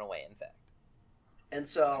mustn't run away, in fact. And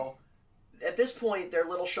so, at this point, their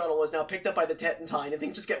little shuttle is now picked up by the Tettantine, and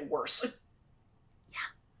things just get worse.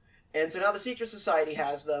 Yeah. And so now the Secret Society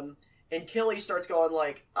has them, and Killy starts going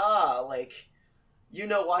like,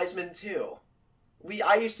 Wiseman too.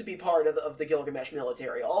 I used to be part of the Gilgamesh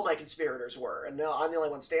military. All my conspirators were, and now I'm the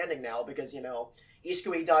only one standing now because,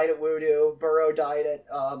 Iskui died at Wudu, Burrow died at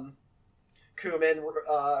Kumin,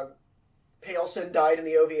 Paleson died in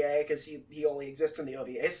the OVA because he only exists in the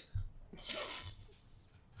OVAs.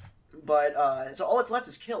 But so all that's left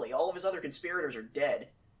is Killy. All of his other conspirators are dead.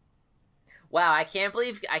 Wow, I can't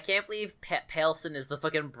believe Paleson is the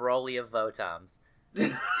fucking Broly of Votoms.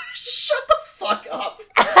 Shut the fuck up.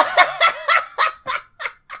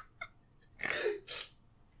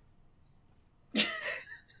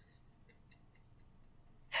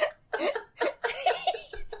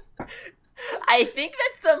 I think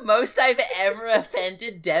that's the most I've ever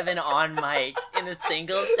offended Devin on mic in a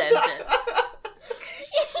single sentence.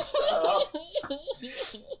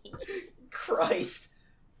 Christ.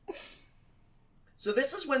 So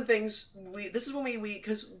this is when this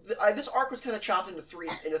arc was kind of chopped into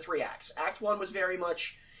three acts. Act 1 was very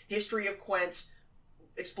much history of Quent,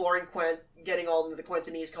 exploring Quent, getting all into the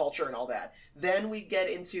Quentinese culture and all that. Then we get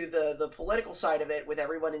into the political side of it with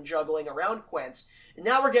everyone in juggling around Quent. And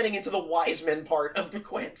now we're getting into the Wiseman part of the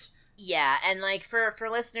Quent. Yeah, and like for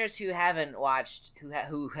listeners who haven't watched,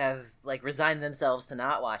 who have like resigned themselves to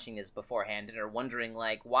not watching this beforehand and are wondering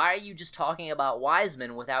like, why are you just talking about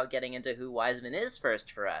Wiseman without getting into who Wiseman is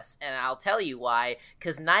first for us? And I'll tell you why,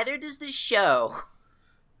 because neither does this show.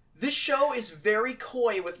 This show is very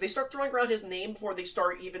coy they start throwing around his name before they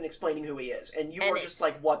start even explaining who he is. And you are just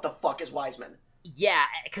like, what the fuck is Wiseman? Yeah,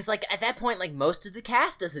 because, like, at that point, like, most of the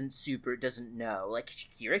cast doesn't know. Like,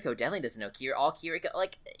 Kiriko definitely doesn't know. Kiriko,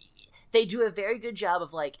 like, they do a very good job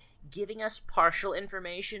of, like, giving us partial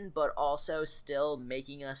information, but also still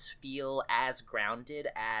making us feel as grounded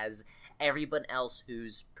as everyone else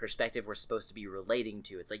whose perspective we're supposed to be relating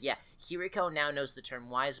to. It's like, yeah, Kiriko now knows the term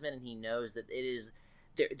Wiseman, and he knows that it is...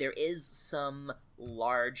 There is some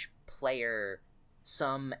large player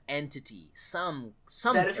entity, something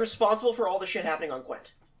that is responsible for all the shit happening on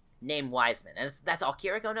Quint. Named Wiseman, and that's all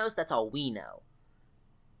Kiriko knows. That's all we know.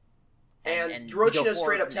 And Hiroshina's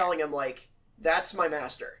straight up telling him, like, that's my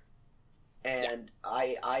master. And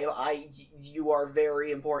you are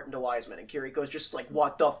very important to Wiseman. And Kiriko's just like,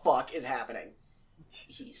 what the fuck is happening?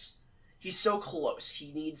 He's so close.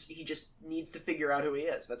 He just needs to figure out who he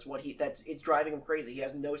is. It's driving him crazy. He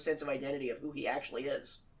has no sense of identity of who he actually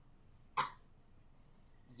is.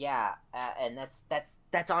 Yeah, and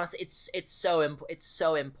that's honestly, it's so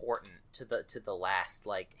important to the last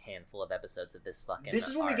like handful of episodes of this fucking. This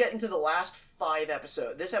is when we get into the last 5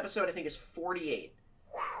 episodes. This episode I think is 48,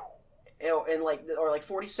 and like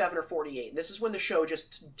 47 or 48. This is when the show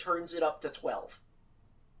just turns it up to 12.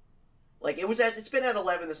 Like it's been at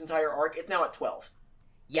 11 this entire arc. It's now at 12.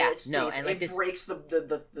 Yeah, it breaks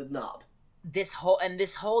the knob. This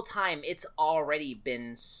whole time, it's already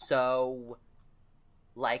been so,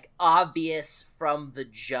 like, obvious from the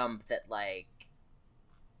jump that, like,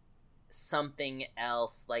 something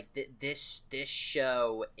else, like, this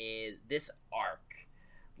show is, this arc,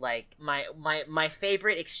 like, my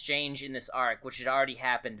favorite exchange in this arc, which had already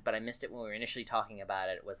happened, but I missed it when we were initially talking about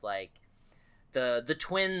it, was, like, the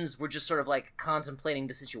twins were just sort of, like, contemplating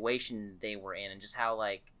the situation they were in, and just how,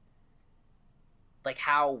 like,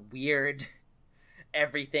 how weird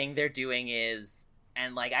everything they're doing is.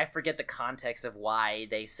 And, like, I forget the context of why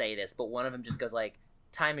they say this, but one of them just goes, like,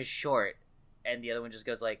 time is short. And the other one just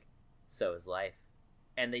goes, like, so is life.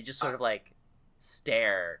 And they just sort of, like,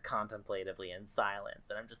 stare contemplatively in silence.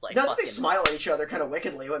 And I'm just like, they smile at each other kind of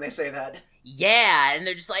wickedly when they say that. Yeah, and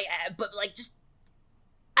they're just like, but, like, just,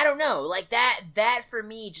 I don't know. Like, that for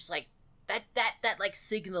me, just, like, that, like,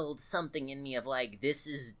 signaled something in me of, like, this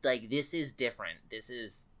is different.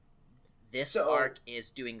 This arc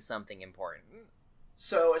is doing something important.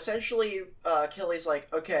 So, essentially, Killy's like,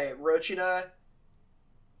 okay, Rochina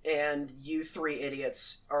and you 3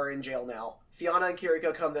 idiots are in jail now. Fiona and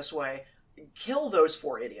Kiriko come this way. Kill those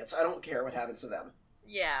 4 idiots. I don't care what happens to them.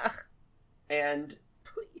 Yeah. And...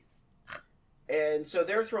 Please. And so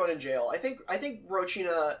they're thrown in jail. I think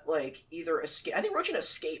Rochina, like, either escape... I think Rochina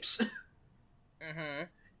escapes. Mm-hmm.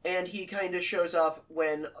 And he kind of shows up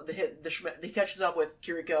when he catches up with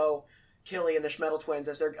Kiriko, Killy, and the Schmeddle twins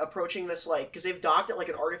as they're approaching this, like, because they've docked at, like,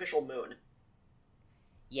 an artificial moon.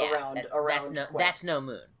 Yeah, around that's no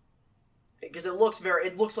moon. Because it looks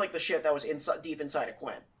like the ship that was deep inside of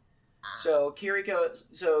Quint. So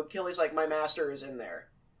Killy's like, my master is in there.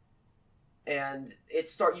 And you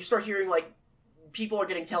start hearing, like, people are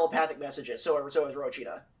getting telepathic messages, so is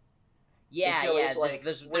Rochina. Yeah, like,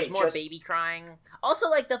 there's more baby crying. Also,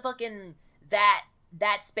 like, the fucking, that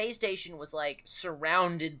space station was, like,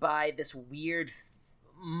 surrounded by this weird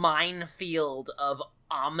minefield of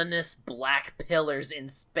ominous black pillars in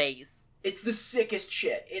space. It's the sickest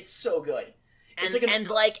shit. It's so good. And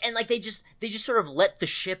they just sort of let the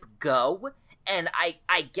ship go, and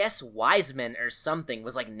I guess Wiseman or something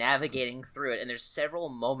was, like, navigating through it, and there's several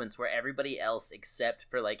moments where everybody else except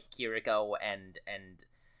for, like, Kiriko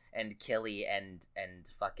and Killy and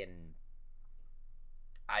fucking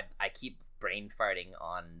I keep brain farting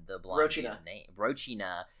on the blonde dude's name.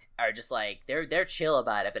 Rochina are just like they're chill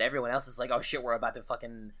about it, but everyone else is like, oh shit, we're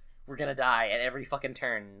gonna die at every fucking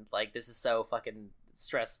turn. Like, this is so fucking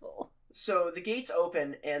stressful. So the gates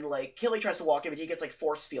open and, like, Killy tries to walk in, but he gets, like,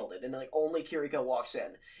 force fielded, and, like, only Kiriko walks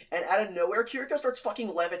in. And out of nowhere, Kiriko starts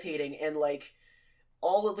fucking levitating, and, like,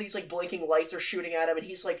 all of these, like, blinking lights are shooting at him, and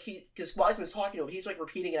he's like, because Wiseman's talking to him, he's, like,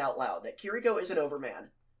 repeating it out loud, that Kiriko is an Overman.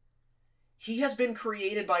 He has been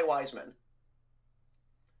created by Wiseman.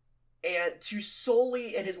 And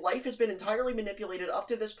his life has been entirely manipulated up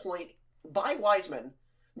to this point by Wiseman,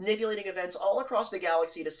 manipulating events all across the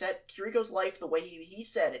galaxy to set Kiriko's life the way he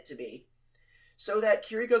said it to be, so that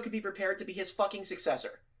Kiriko could be prepared to be his fucking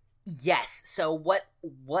successor. Yes, so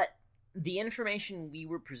what the information we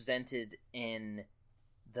were presented in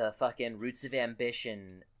the fucking Roots of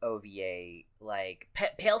Ambition OVA, like,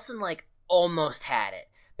 Paleson, like, almost had it.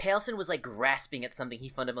 Paleson was, like, grasping at something he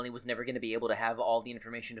fundamentally was never going to be able to have all the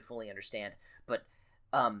information to fully understand, but,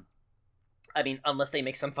 I mean, unless they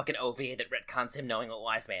make some fucking OVA that retcons him knowing what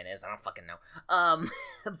Wiseman is, I don't fucking know.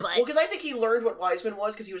 But... Well, because I think he learned what Wiseman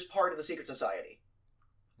was because he was part of the Secret Society.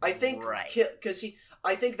 I think... Right.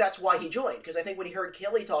 I think that's why he joined, because I think when he heard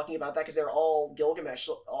Killy talking about that, because they're all Gilgamesh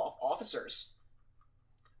officers...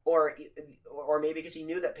 Or maybe because he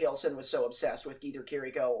knew that Paleson was so obsessed with either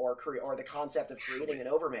Kiriko or the concept of creating an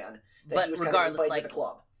Overman that he was kind of invited to the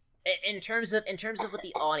club. In terms of what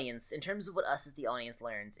the audience, in terms of what us as the audience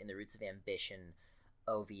learns in the Roots of Ambition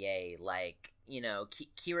OVA, like, you know,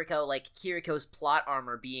 Kiriko, like, Kiriko's plot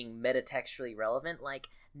armor being metatextually relevant, like,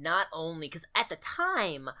 not only, because at the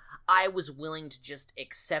time, I was willing to just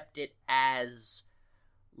accept it as,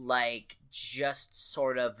 like, just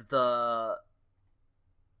sort of the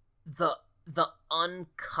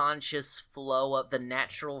unconscious flow of the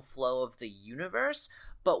natural flow of the universe.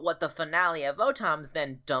 But what the finale of Votoms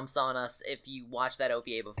then dumps on us, if you watch that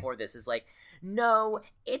OVA before this, is like, no,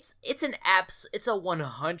 it's a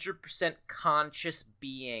 100% conscious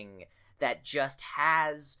being that just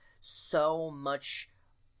has so much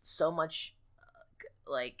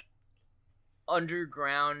like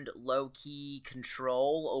underground low-key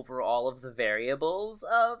control over all of the variables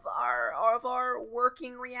of our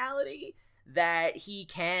working reality that he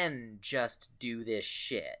can just do this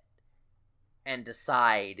shit and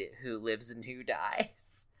decide who lives and who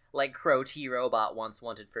dies, like Crow T-Robot once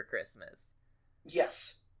wanted for Christmas.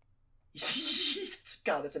 Yes.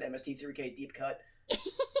 God, that's an MST3K deep cut.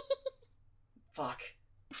 Fuck.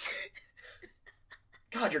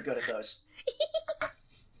 God, you're good at those.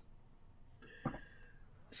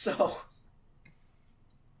 So,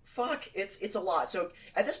 fuck, it's a lot. So,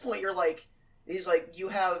 at this point, you're like, he's like,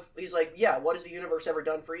 yeah, what has the universe ever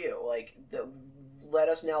done for you? Like, let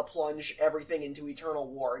us now plunge everything into eternal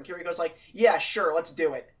war. And Kiriko's like, yeah, sure, let's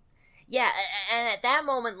do it. Yeah, and at that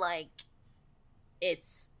moment, like,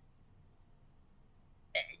 it's,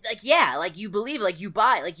 like, yeah, like, you believe, like, you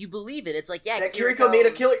buy, like, you believe it. It's like, yeah, that Kiriko made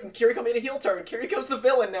a heel turn. Kiriko's the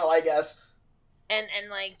villain now, I guess. And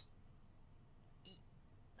like,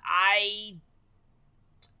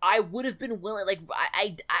 I would have been willing, like,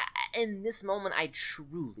 I in this moment, I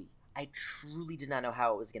truly did not know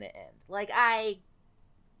how it was going to end. Like, I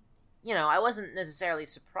wasn't necessarily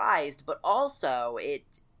surprised, but also,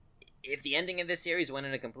 if the ending of this series went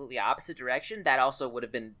in a completely opposite direction, that also would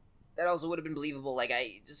have been believable. Like,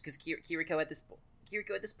 just because Kiriko at this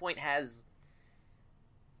point has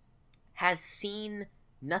seen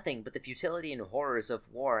nothing but the futility and horrors of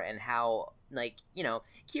war, and how, like, you know,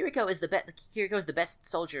 Kiriko is the best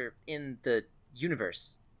soldier in the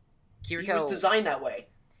universe. He was designed that way.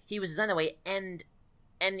 And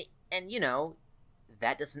you know,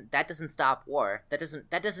 that doesn't stop war. That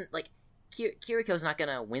doesn't like, Kiriko's not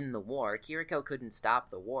gonna win the war. Kiriko couldn't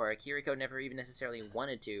stop the war. Kiriko never even necessarily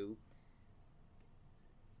wanted to.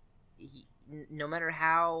 No matter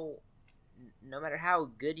how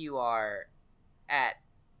good you are at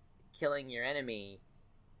killing your enemy,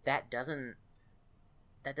 that doesn't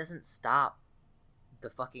stop the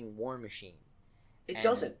fucking war machine. It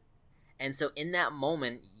doesn't. And so in that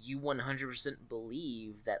moment, you 100%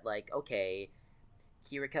 believe that, like, okay,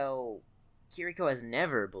 Kiriko has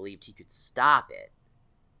never believed he could stop it,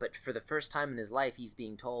 but for the first time in his life, he's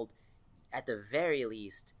being told, at the very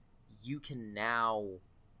least, you can now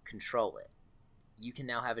control it. You can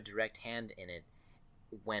now have a direct hand in it,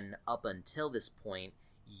 when up until this point,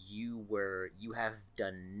 you have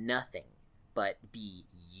done nothing but be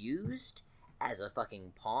used as a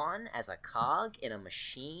fucking pawn, as a cog in a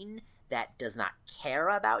machine that does not care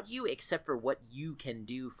about you except for what you can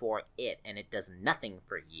do for it, and it does nothing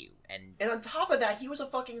for you. And on top of that, he was a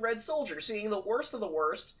fucking Red Soldier, seeing the worst of the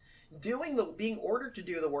worst, being ordered to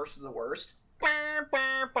do the worst of the worst. I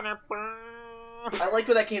liked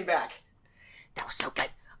when that came back. That was so good.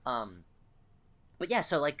 But yeah,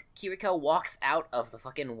 so, like, Kiriko walks out of the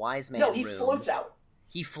fucking wise man room. No, he floats out.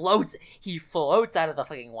 He floats out of the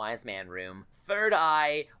fucking wise man room, third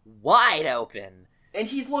eye wide open. And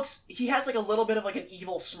he has, like, a little bit of, like, an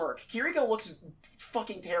evil smirk. Kiriko looks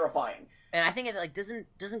fucking terrifying. And I think it, like, doesn't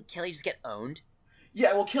Killy just get owned?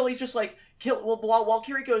 Yeah, well, Killy's just like, while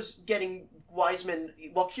Kiriko's getting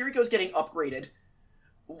upgraded,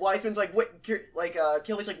 Wiseman's like, wait,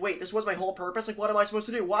 Killy's like, wait, this was my whole purpose? Like, what am I supposed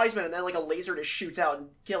to do? Wiseman, and then, like, a laser just shoots out, and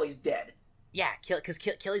Killy's dead. Yeah, because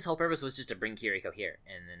Killy's whole purpose was just to bring Kiriko here,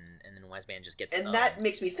 and then Wiseman just gets... And that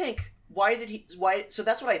makes me think, so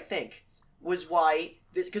that's what I think, was why,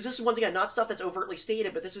 because this is, once again, not stuff that's overtly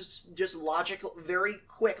stated, but this is just very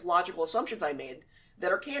quick logical assumptions I made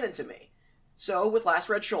that are canon to me. So, with Last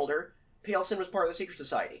Red Shoulder, Paleson was part of the Secret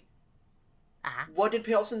Society. Uh-huh. What did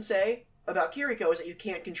Paleson say about Kiriko is that you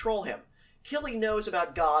can't control him. Killy knows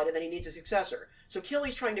about God, and then he needs a successor. So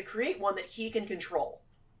Killy's trying to create one that he can control.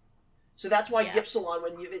 So that's why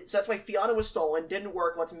Ypsilon, so that's why Fiona was stolen, didn't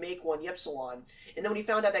work, let's make one Ypsilon. And then when he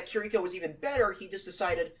found out that Kiriko was even better, he just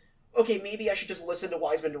decided, okay, maybe I should just listen to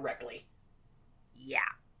Wiseman directly. Yeah.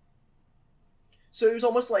 So it was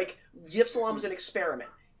almost like Ypsilon was an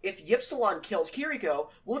experiment. If Ypsilon kills Kiriko,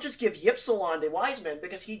 we'll just give Ypsilon to Wiseman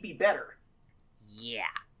because he'd be better. Yeah.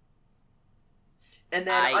 And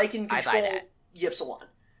then I can control... I buy that. Ypsilon.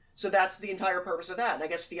 So that's the entire purpose of that. And I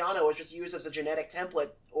guess Fiana was just used as the genetic template,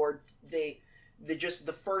 or the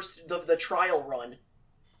trial run.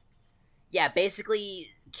 Yeah,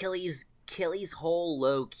 basically, Killy's whole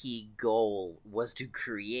low-key goal was to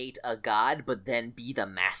create a god, but then be the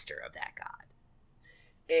master of that god.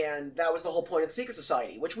 And that was the whole point of the Secret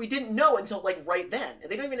Society, which we didn't know until, like, right then. And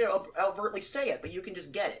they don't even overtly say it, but you can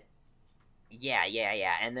just get it. Yeah.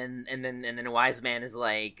 And then Wise Man is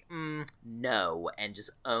like, no, and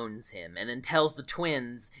just owns him, and then tells the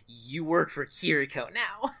twins, you work for Kiriko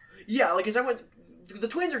now. Yeah, like, because the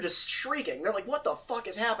twins are just shrieking. They're like, what the fuck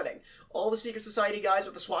is happening? All the Secret Society guys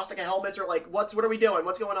with the swastika helmets are like, what are we doing?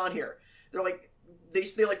 What's going on here? They're like, they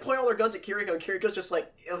like point all their guns at Kiriko, and Kiriko's just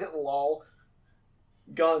like, lol.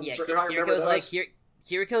 Guns. Yeah,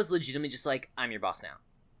 Kiriko's legitimately just like, I'm your boss now.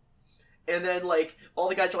 And then, like, all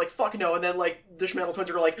the guys are like, fuck no, and then, like, the Schmeddle twins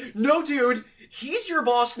are like, no, dude, he's your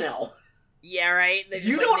boss now. Yeah, right?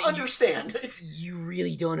 You don't understand. You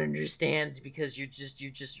really don't understand, because you're just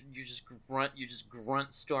grunt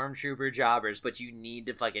stormtrooper jobbers, but you need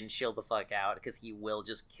to fucking chill the fuck out, because he will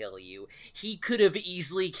just kill you. He could have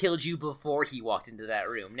easily killed you before he walked into that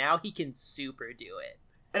room. Now he can super do it.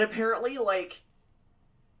 And apparently, like,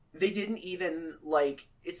 they didn't even, like,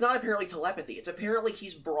 it's not apparently telepathy. It's apparently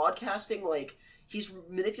he's broadcasting, like, he's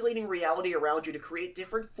manipulating reality around you to create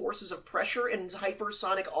different forces of pressure and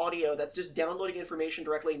hypersonic audio that's just downloading information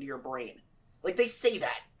directly into your brain. Like, they say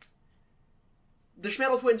that. The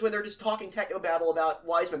Schmeddle twins, when they're just talking technobabble about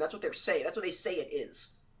Wiseman, that's what they're saying. That's what they say it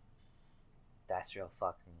is. That's real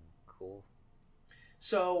fucking cool.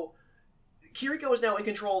 So, Kiriko is now in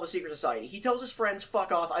control of the Secret Society. He tells his friends,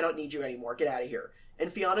 fuck off, I don't need you anymore, get out of here.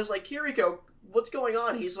 And Fiana's like, Kiriko, what's going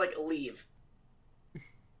on? He's like, leave.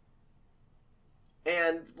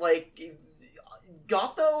 And, like,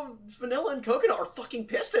 Gotho, Vanilla, and Coconut are fucking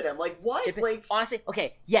pissed at him. Like, what? Like, honestly,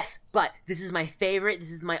 okay, yes, but this is my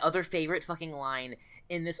other favorite fucking line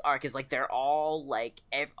in this arc, is, like, they're all, like,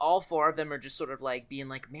 all four of them are just sort of, like, being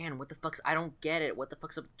like, man, what the fuck's, I don't get it, what the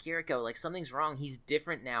fuck's up with Kiriko? Like, something's wrong, he's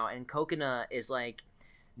different now. And Coconut is like,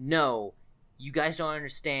 no, you guys don't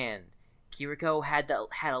understand. Kiriko had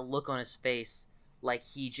a look on his face like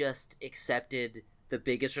he just accepted the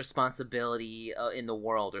biggest responsibility in the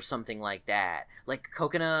world, or something like that. Like,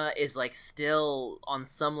 Coconut is, like, still on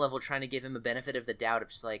some level trying to give him a benefit of the doubt of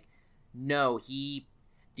just like, no,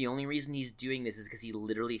 the only reason he's doing this is because he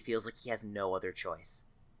literally feels like he has no other choice.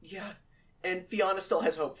 Yeah, and Fiana still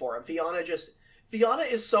has hope for him. Fiana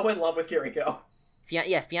is so in love with Kiriko.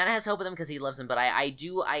 Fiana has hope with him because he loves him, but I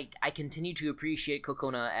continue to appreciate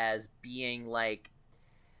Kokona as being, like,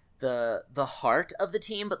 the heart of the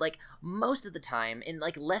team, but, like, most of the time, in,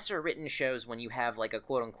 like, lesser written shows, when you have, like, a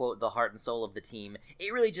quote-unquote the heart and soul of the team,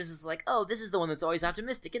 it really just is like, oh, this is the one that's always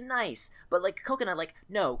optimistic and nice. But, like, Coconut, like,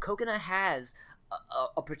 no, Coconut has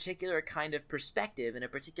a particular kind of perspective and a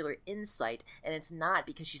particular insight, and it's not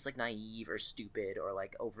because she's, like, naive or stupid or,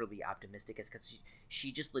 like, overly optimistic. It's because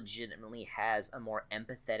she just legitimately has a more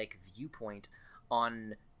empathetic viewpoint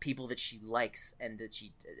on people that she likes, and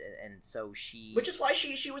so she, which is why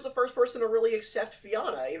she was the first person to really accept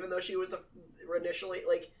Fiana, even though she was initially,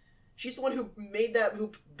 like, she's the one who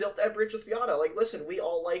built that bridge with Fiana. Like, listen, we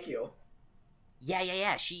all like you.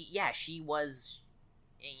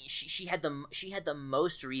 She had the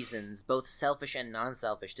most reasons, both selfish and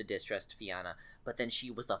non-selfish, to distrust Fiana, but then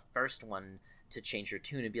she was the first one to change her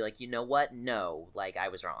tune and be like, you know what? No, like, I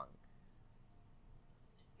was wrong.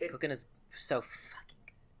 Coconut is so fucking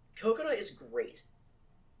good. Coconut is great.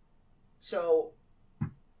 So,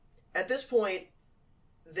 at this point,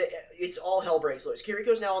 it's all hell breaks loose.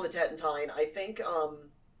 Kiriko's now on the Tettantine. I think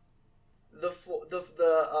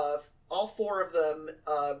all four of them,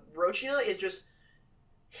 Rochina is just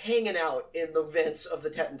hanging out in the vents of the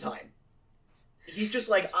Tettantine. He's just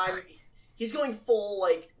like, he's going full,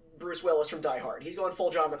 like, Bruce Willis from Die Hard. He's going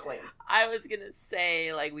full John McClane. I was gonna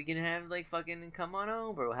say, like, we can have, like, fucking come on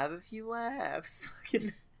over, we'll have a few laughs.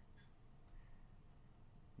 Fucking...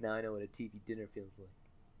 Now I know what a TV dinner feels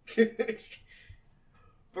like.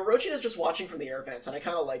 But Rochin is just watching from the air vents, and I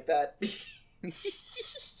kind of like that. This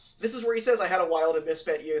is where he says, I had a wild and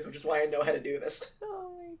misspent youth, which is why I know how to do this.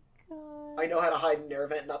 Oh my god. I know how to hide in an air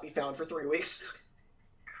vent and not be found for 3 weeks.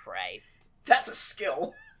 Christ. That's a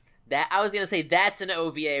skill. That, I was gonna say, that's an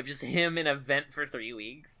OVA of just him in a vent for 3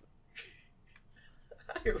 weeks.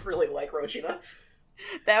 I really like Rochina.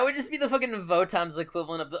 That would just be the fucking Votom's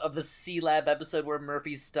equivalent of the C-Lab episode where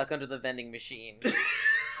Murphy's stuck under the vending machine.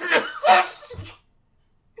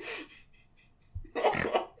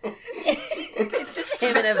 It's just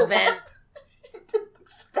him in a vent. I didn't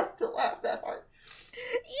expect to laugh that hard.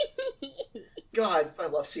 God, I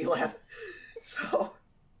love C-Lab. So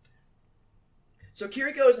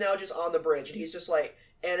Kiriko is now just on the bridge, and he's just like,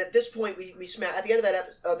 and at this point, we smash, at the end of that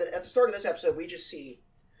episode, at the start of this episode, we just see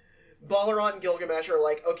Balaran and Gilgamesh are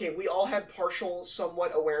like, okay, we all had partial,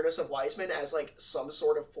 somewhat awareness of Wiseman as, like, some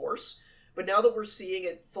sort of force, but now that we're seeing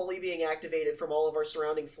it fully being activated from all of our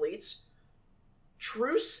surrounding fleets,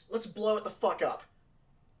 truce, let's blow it the fuck up.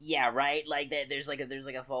 Yeah, right? Like, there's like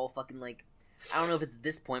a whole fucking, like, I don't know if it's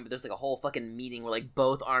this point, but there's, like, a whole fucking meeting where, like,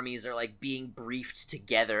 both armies are, like, being briefed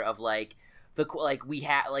together of, like, we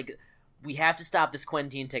have to stop this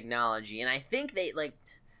Quentine technology, and I think they, like,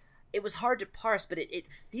 it was hard to parse, but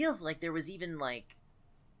it feels like there was even, like,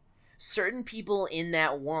 certain people in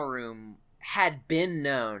that war room had been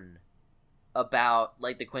known about,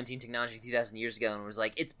 like, the Quentine technology 2,000 years ago, and was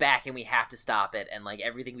like, it's back, and we have to stop it, and, like,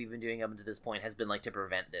 everything we've been doing up until this point has been, like, to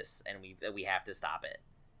prevent this, and we have to stop it.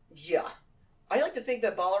 Yeah. I like to think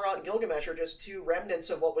that Balaran and Gilgamesh are just two remnants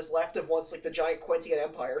of what was left of once, like, the giant Quentine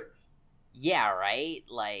Empire. Yeah, right?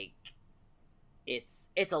 Like, it's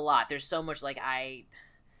a lot. There's so much, like,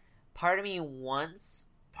 part of me wants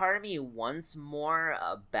more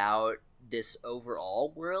about this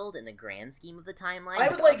overall world in the grand scheme of the timeline. I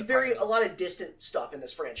would like a lot of distant stuff in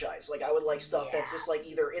this franchise. Like, I would like stuff that's just, like,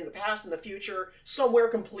 either in the past, in the future, somewhere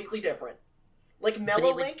completely different. Like,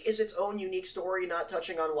 Mellowlink is its own unique story, not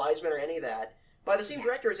touching on Wiseman or any of that, by the same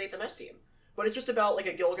director as 8th MS Team. But it's just about, like,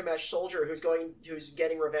 a Gilgamesh soldier who's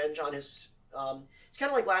getting revenge on his, it's kind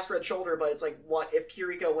of like Last Red Shoulder, but it's like, what if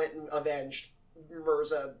Kiriko went and avenged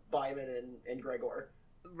Mirza, Byman, and Gregor?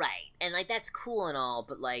 Right, and, like, that's cool and all,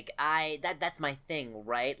 but, like, that's my thing,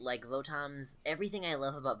 right? Like, Votoms, everything I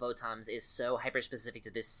love about Votoms is so hyper-specific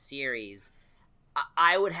to this series.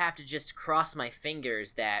 I would have to just cross my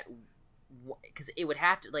fingers that, because it would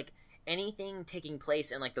have to, like, anything taking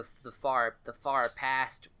place in, like, the far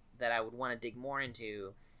past that I would want to dig more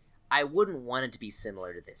into, I wouldn't want it to be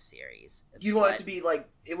similar to this series. You'd want it to be, like,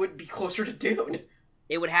 it would be closer to Dune.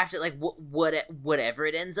 It would have to, like, whatever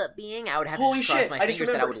it ends up being, I would have to just cross my fingers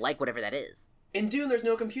that I would like whatever that is. In Dune, there's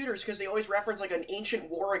no computers, because they always reference, like, an ancient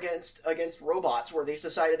war against robots, where they've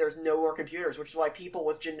decided there's no more computers, which is why people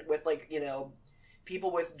with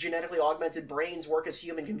genetically augmented brains work as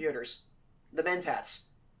human computers. The Mentats.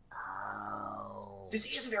 Oh. This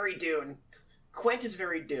is very Dune. Quent is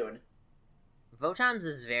very Dune. Votoms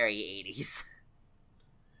is very 80s.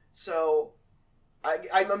 So, I'm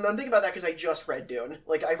thinking about that because I just read Dune.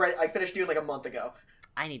 Like, I finished Dune like a month ago.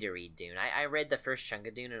 I need to read Dune. I read the first chunk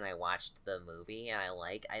of Dune and I watched the movie, and I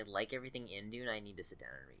like everything in Dune. I need to sit down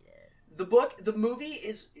and read it. The movie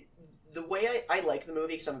is... The way I like the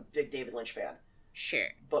movie, because I'm a big David Lynch fan. Sure.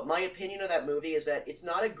 But my opinion of that movie is that it's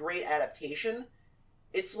not a great adaptation.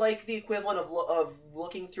 It's like the equivalent of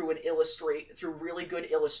looking through through really good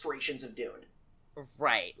illustrations of Dune.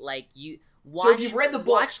 Right, like you watch. So if you've read the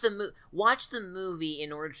book, watch the movie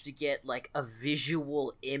in order to get like a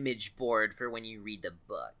visual image board for when you read the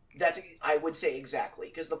book. I would say exactly,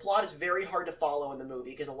 because the plot is very hard to follow in the movie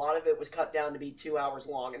because a lot of it was cut down to be 2 hours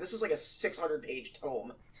long, and this is like a 600-page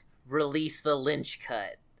tome. Release the Lynch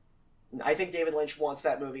cut. I think David Lynch wants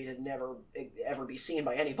that movie to never ever be seen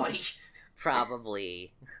by anybody.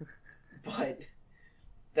 Probably. But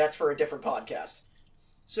that's for a different podcast.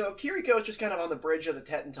 So Kiriko is just kind of on the bridge of the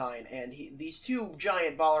Tettantine, and these two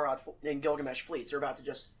giant Balaran and Gilgamesh fleets are about to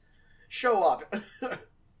just show up.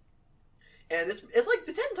 And it's like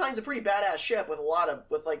the Tettantine's a pretty badass ship with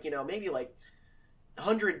maybe like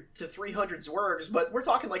 100 to 300 Zwergs, but we're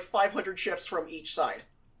talking like 500 ships from each side.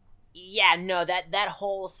 Yeah, no, that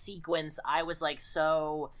whole sequence, I was like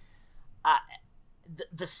so...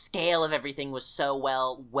 the scale of everything was so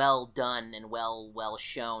well done and well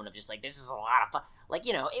shown, of just like, this is a lot of fun. Like,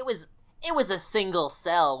 you know, it was a single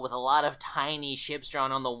cell with a lot of tiny ships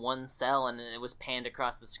drawn on the one cell, and it was panned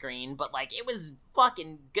across the screen, but like, it was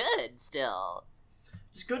fucking good still.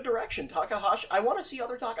 It's good direction. Takahashi, I want to see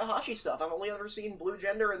other Takahashi stuff. I've only ever seen Blue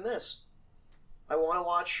Gender in this. I want to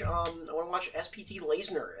watch SPT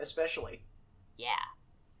Lasner, especially. Yeah.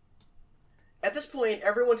 At this point,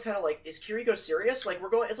 everyone's kind of like, is Kiriko serious? Like,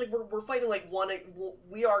 we're fighting like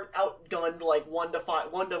we are outgunned like 1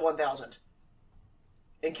 to 1,000.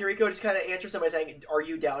 And Kiriko just kind of answers them by saying, are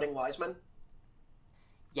you doubting Wiseman?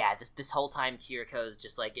 Yeah, this whole time Kiriko's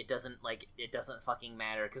just like, it doesn't fucking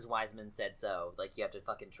matter because Wiseman said so. Like, you have to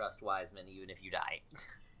fucking trust Wiseman even if you die.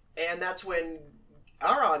 And that's when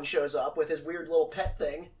Aran shows up with his weird little pet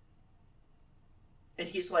thing. And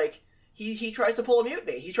he's like, he tries to pull a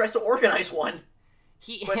mutiny. He tries to organize one.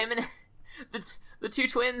 Him and the two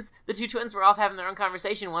twins were off having their own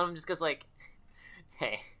conversation. One of them just goes like,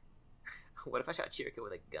 hey, what if I shot Kiriko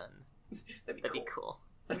with a gun? That'd That'd be cool.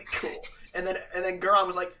 That'd be cool. And then Guran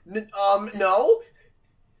was like, no?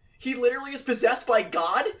 He literally is possessed by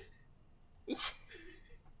God?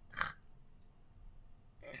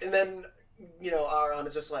 And then, Aaron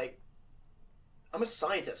is just like, I'm a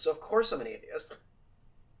scientist, so of course I'm an atheist.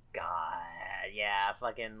 God, yeah,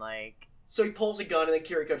 fucking, like... So he pulls a gun, and then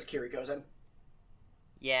Kiriko's him.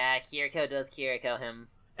 Yeah, Kiriko does Kiriko him.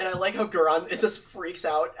 And I like how Guran just freaks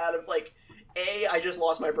out of, like, A, I just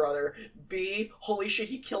lost my brother. B, holy shit,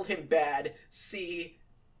 he killed him bad. C,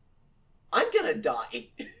 I'm gonna die.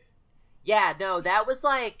 Yeah, no, that was,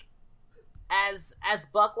 like... As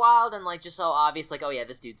buckwild and, like, just so obvious, like, oh yeah,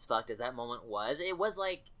 this dude's fucked as that moment was, it was,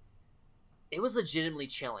 like... It was legitimately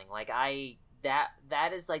chilling. Like,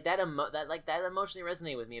 that is, like, that emotionally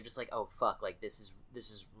resonated with me of just, like, oh, fuck, like, this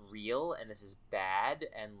is real, and this is bad,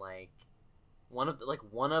 and, like, one of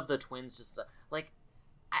the twins just, like,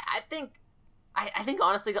 I think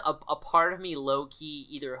honestly a part of me low-key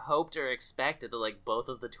either hoped or expected that, like, both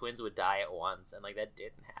of the twins would die at once, and, like, that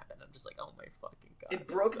didn't happen. I'm just like, oh my fucking god. It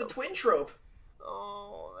broke the twin trope.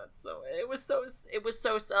 Oh, that's so... It was so...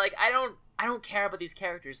 Like, I don't care about these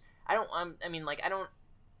characters.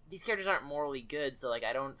 These characters aren't morally good, so, like,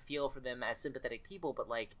 I don't feel for them as sympathetic people, but,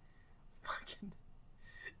 like, fucking...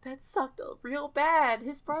 That sucked real bad.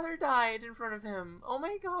 His brother died in front of him. Oh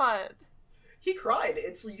my god. He cried.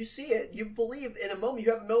 You see it. You believe in a moment.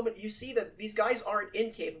 You have a moment. You see that these guys aren't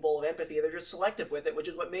incapable of empathy. They're just selective with it, which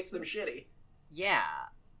is what makes them shitty. Yeah.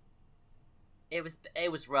 It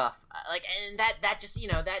was rough. Like, and that just,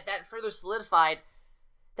 that further solidified...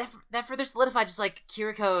 That further solidified just, like,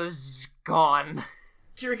 Kiriko's gone.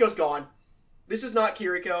 Kiriko's gone. This is not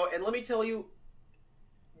Kiriko, and let me tell you,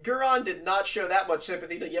 Guran did not show that much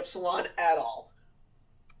sympathy to Ypsilon at all.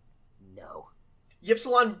 No.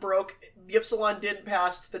 Ypsilon didn't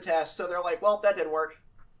pass the test, so they're like, well, that didn't work.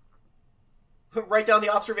 Write down the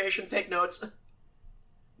observations, take notes.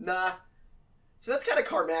 Nah. So that's kind of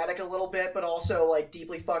karmatic a little bit, but also, like,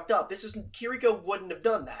 deeply fucked up. Kiriko wouldn't have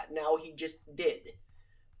done that. Now he just did.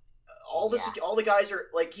 All the guys are,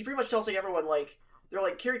 like, he pretty much tells, like, everyone, like, they're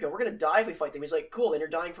like, Kiriko, we're gonna die if we fight them. He's like, cool, then you're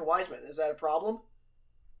dying for Wiseman. Is that a problem?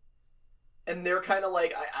 And they're kind of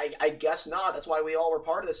like, I guess not. That's why we all were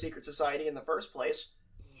part of the secret society in the first place.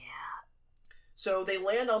 Yeah. So they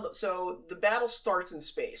land so the battle starts in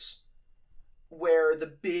space, where the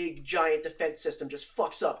big, giant defense system just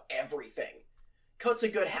fucks up everything. Cuts a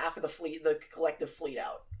good half of the collective fleet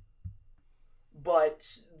out. But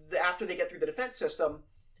after they get through the defense system,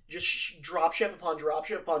 just dropship upon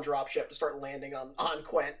dropship upon dropship to start landing on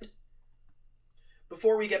Quent.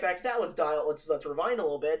 Before we get back to that, let's rewind a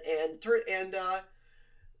little bit, and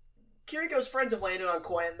Kiriko's friends have landed on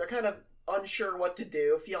Quent. They're kind of unsure what to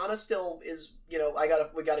do. Fiona still is, we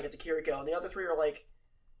gotta get to Kiriko, and the other three are like,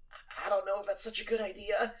 I don't know if that's such a good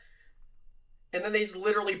idea. And then they just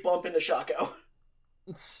literally bump into Shako.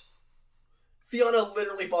 Fiona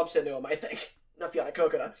literally bumps into him, I think. Not Fiona,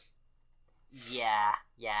 Kokona. Yeah,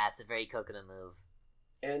 it's a very Kokona move.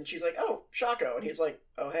 And she's like, oh, Shako. And he's like,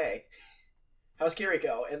 oh, hey. How's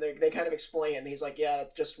Kiriko? And they kind of explain, and he's like, yeah,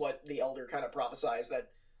 that's just what the Elder kind of prophesies,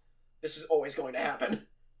 that this is always going to happen.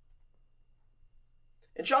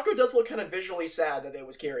 And Shako does look kind of visually sad that it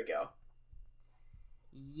was Kiriko.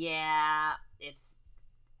 Yeah, it's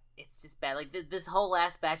just bad. Like, this whole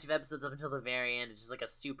last batch of episodes up until the very end is just, like, a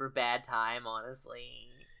super bad time, honestly.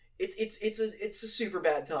 It's a super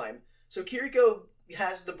bad time. So Kiriko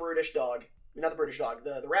has the British dog. Not the British dog,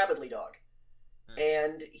 the Rabidly dog.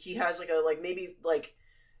 And he has maybe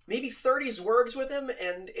 30 Zwergs with him,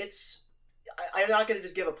 and I'm not going to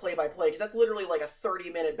just give a play-by-play, because that's literally like a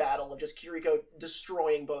 30-minute battle of just Kiriko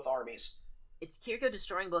destroying both armies. It's Kiriko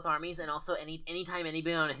destroying both armies, and also anytime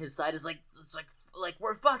anybody on his side is like,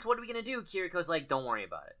 we're fucked, what are we going to do? Kiriko's like, don't worry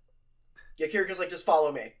about it. Yeah, Kiriko's like, just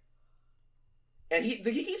follow me. And he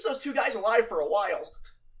keeps those two guys alive for a while.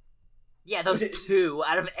 Yeah, those two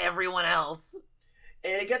out of everyone else.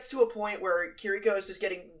 And it gets to a point where Kiriko is just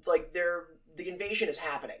getting, like, the invasion is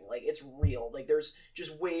happening. Like, it's real. Like, there's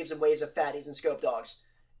just waves and waves of fatties and scope dogs.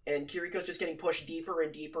 And Kiriko's just getting pushed deeper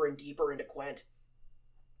and deeper and deeper into Quent.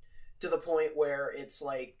 To the point where it's,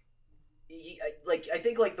 like, I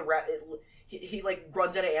think, like, he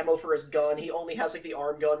runs out of ammo for his gun. He only has, like, the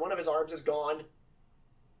arm gun. One of his arms is gone.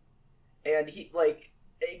 And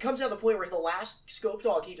it comes down to the point where the last scope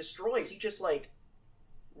dog he destroys, he just, like,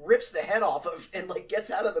 rips the head off of and, like, gets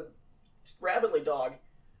out of the Rabidly dog.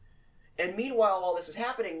 And meanwhile, while this is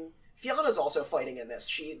happening, Fiona's also fighting in this.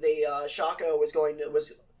 Shako was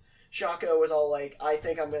all like, I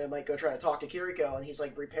think I'm gonna, like, go try to talk to Kiriko, and he's,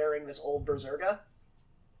 like, repairing this old Berserga.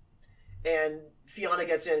 And Fiona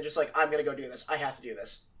gets in and just like, I'm gonna go do this. I have to do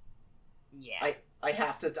this. Yeah. I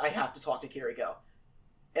have to talk to Kiriko.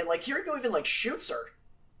 And, like, Kiriko even, like, shoots her.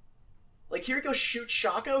 Like, Kiriko shoots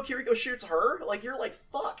Shako, Kiriko shoots her. Like, you're like,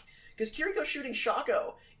 fuck. Because Kiriko shooting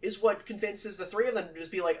Shako is what convinces the three of them to just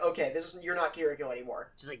be like, okay, you're not Kiriko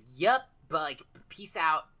anymore. Just like, yep, but, like, peace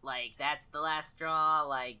out. Like, that's the last straw.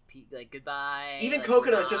 Like, goodbye. Even like,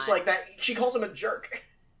 Kokono's just like that. She calls him a jerk.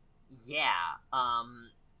 Yeah.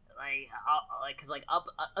 Because, like, up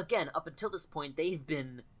until this point, they've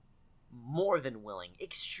been more than willing,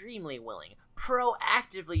 extremely willing,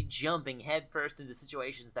 proactively jumping headfirst into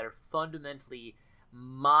situations that are fundamentally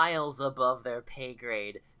miles above their pay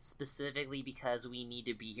grade, specifically because we need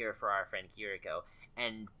to be here for our friend Kiriko.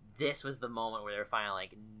 And this was the moment where they're finally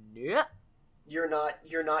like, nope. You're not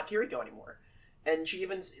Kiriko anymore. And she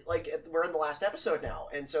even, like, we're in the last episode now,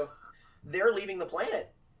 and so they're leaving the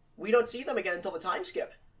planet. We don't see them again until the time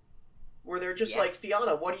skip, where they're just like,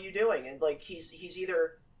 Fiona, what are you doing? And, like, he's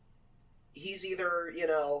either, you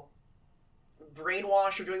know,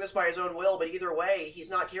 brainwashed or doing this by his own will, but either way, he's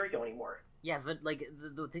not Kiriko anymore. Yeah, but, like,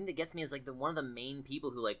 the thing that gets me is, like, one of the main people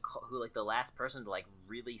who the last person to, like,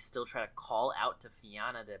 really still try to call out to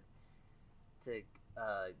Fiona to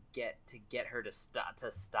get her to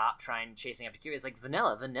stop trying chasing after Kiriko is, like,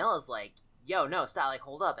 Vanilla. Vanilla's like, yo, no, stop, like,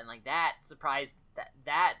 hold up. And, like, that surprised,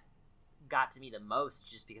 that got to me the most,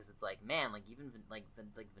 just because it's like, man, like, even, like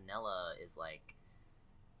Vanilla is, like,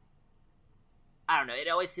 I don't know, it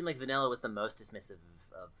always seemed like Vanilla was the most dismissive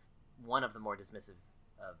of one of the more dismissive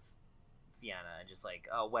of Fiona, and just like,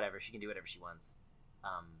 oh, whatever, she can do whatever she wants.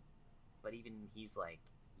 But even he's like,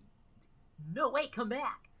 no, wait, come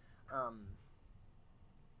back.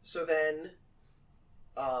 So then,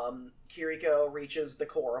 Kiriko reaches the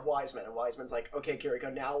core of Wiseman, and Wiseman's like, okay,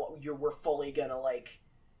 Kiriko, now we're fully gonna, like,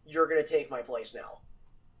 you're gonna take my place now.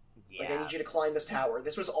 Yeah. Like, I need you to climb this tower.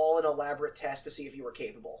 This was all an elaborate test to see if you were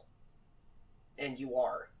capable. And you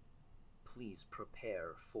are. Please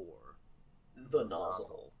prepare for the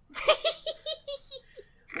nozzle.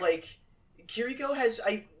 Like, Kiriko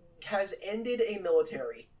has ended a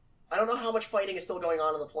military. I don't know how much fighting is still going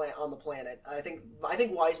on the planet. I think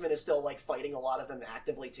Wiseman is still, like, fighting a lot of them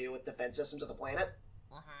actively too with defense systems of the planet.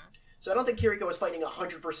 Uh-huh. So I don't think Kiriko is fighting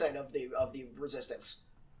 100% of the resistance.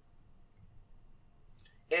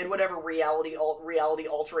 And whatever reality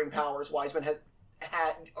altering powers Wiseman had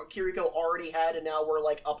Kiriko already had, and now we're,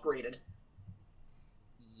 like, upgraded.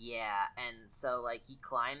 Yeah, and so, like, he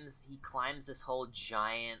climbs this whole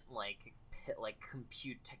giant, like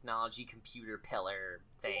computer pillar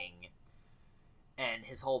thing, and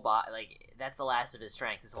his whole body, like, that's the last of his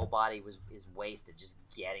strength. His whole body is wasted just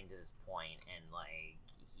getting to this point, and, like,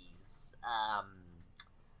 he's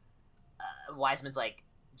Wiseman's like,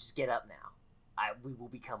 just get up now. We will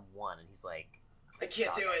become one, and he's like, I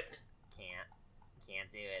can't do it. Can't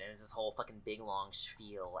do it. And it's this whole fucking big long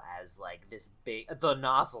spiel as, like, the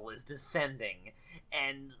nozzle is descending,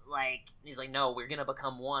 and, like, he's like, no, we're gonna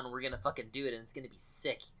become one, we're gonna fucking do it, and it's gonna be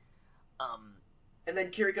sick. And then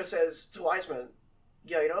Kiriko says to Wiseman,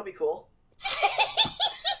 yeah, you know, it'd be cool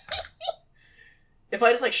if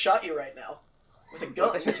I just, like, shot you right now with a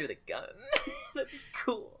gun. If I shot you with a gun. That'd be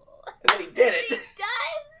cool. And then he did it. He does.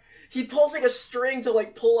 He pulls, like, a string to,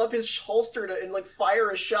 like, pull up his holster and, like, fire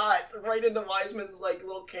a shot right into Wiseman's, like,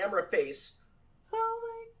 little camera face. Oh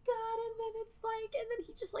my god, and then it's like, and then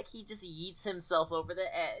he just yeets himself over the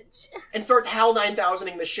edge. And starts HAL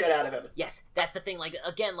 9000ing the shit out of him. Yes, that's the thing, like,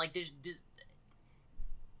 again, like,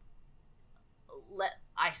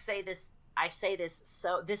 I say this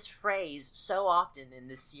this phrase so often in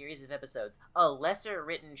this series of episodes. A lesser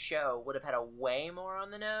written show would have had a way more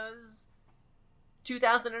on the nose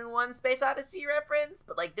 2001 Space Odyssey reference,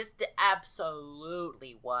 but, like, this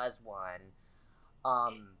absolutely was one.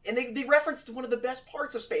 And they referenced one of the best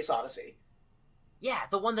parts of Space Odyssey. Yeah,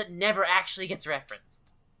 the one that never actually gets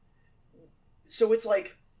referenced. So it's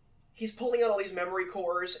like, he's pulling out all these memory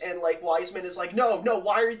cores, and, like, Wiseman is like, no,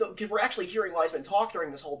 why are you... Because we're actually hearing Wiseman talk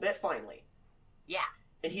during this whole bit, finally. Yeah.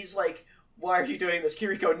 And he's like, why are you doing this?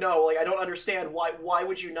 Kiriko, no, like, I don't understand. Why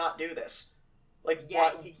would you not do this? Like,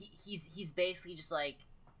 yeah, he's basically just like...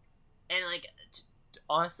 And, like,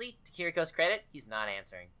 honestly, to Kiriko's credit, he's not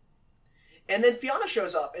answering. And then Fiona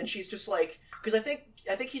shows up, and she's just like... Because I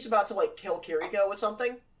think he's about to, like, kill Kiriko with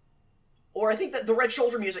something. Or I think that the Red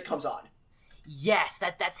Shoulder music comes on. Yes,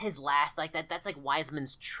 that's his last, like, that's like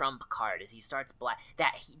Wiseman's trump card, as he starts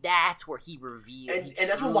that's where he reveals, and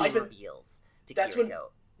that's when Wiseman reveals to Kiriko.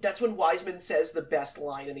 That's when Wiseman says the best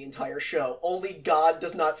line in the entire show. Only God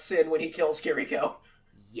does not sin when he kills Kiriko.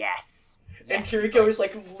 Yes. And Kiriko is,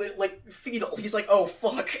 like fetal. He's like, oh,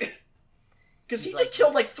 fuck. Because he he's just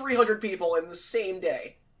killed like 300 people in the same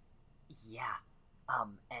day. Yeah.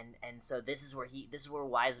 And so this is where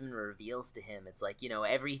Wiseman reveals to him, it's like, you know,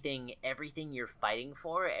 everything you're fighting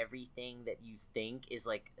for, everything that you think is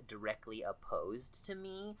like directly opposed to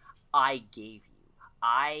me, I gave you.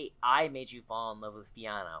 I made you fall in love with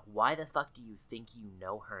Fianna. Why the fuck do you think you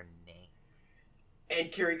know her name? And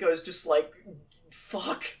Kiriko's just like,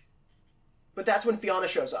 fuck. But that's when Fianna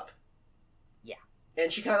shows up. Yeah. And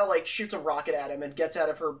she kind of like shoots a rocket at him and gets out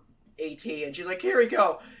of her AT, and she's like,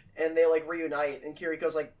 Kiriko! And they like reunite, and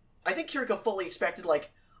Kiriko's like, I think Kiriko fully expected,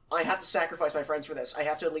 like, I have to sacrifice my friends for this. I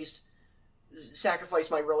have to at least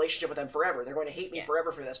sacrifice my relationship with them forever. They're going to hate me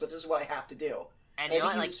forever for this, but this is what I have to do. And I you know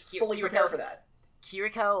think what? he was fully prepared for that.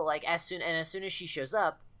 Kiriko, like, as soon as she shows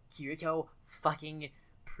up, Kiriko fucking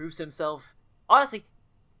proves himself. Honestly,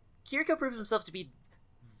 Kiriko proves himself to be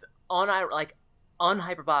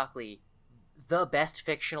unhyperbolically the best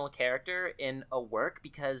fictional character in a work,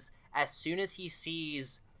 because as soon as he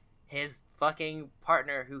sees his fucking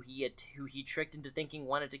partner who he tricked into thinking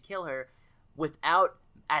wanted to kill her,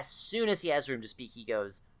 as soon as he has room to speak, he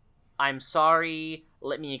goes, I'm sorry,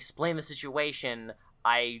 let me explain the situation.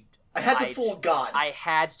 I had to fool God. I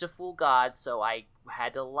had to fool God, so I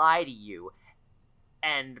had to lie to you.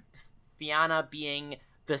 And Fianna, being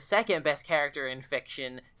the second best character in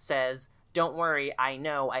fiction, says, don't worry, I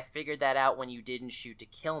know, I figured that out when you didn't shoot to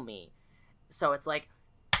kill me. So it's like,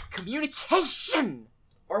 communication!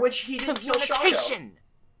 Or when he didn't kill Shako.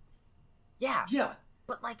 Yeah. Yeah.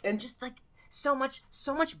 But like, and just like, so much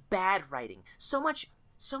bad writing. So much,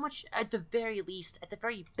 at the very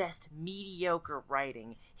best, mediocre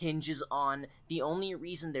writing hinges on the only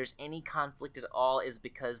reason there's any conflict at all is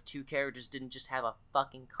because two characters didn't just have a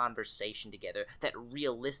fucking conversation together that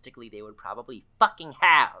realistically they would probably fucking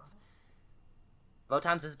have.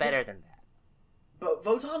 Votoms is better than that. But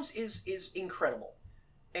Votoms is incredible.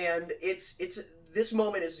 And it's this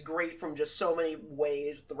moment is great from just so many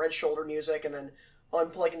ways. The Red Shoulder music, and then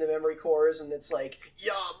unplugging the memory cores, and it's like,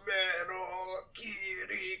 Yamero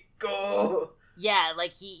Kiriko. Yeah,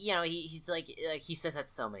 like he's like he says that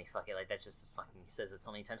so many fucking, like, that's just fucking, he says it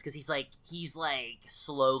so many times because he's like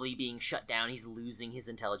slowly being shut down. He's losing his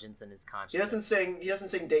intelligence and his consciousness. He doesn't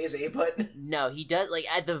sing Daisy, but no, he does. Like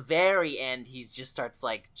at the very end, he's just starts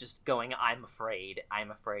like just going, I'm afraid,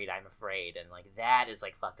 and like that is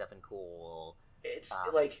like fucked up and cool. It's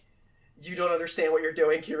like, you don't understand what you're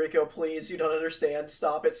doing, Kiriko. Please, you don't understand.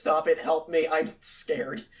 Stop it. Help me. I'm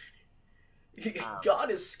scared. God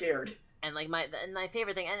is scared. And like my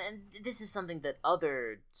favorite thing, and this is something that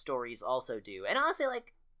other stories also do, and honestly,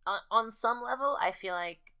 like on some level, I feel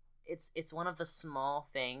like it's one of the small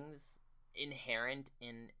things inherent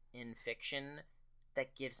in fiction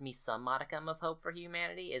that gives me some modicum of hope for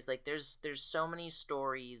humanity. Is like there's so many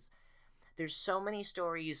stories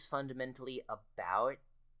fundamentally about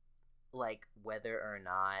like whether or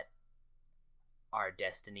not our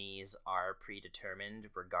destinies are predetermined,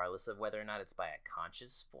 regardless of whether or not it's by a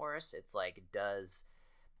conscious force. It's like, does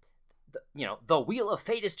the wheel of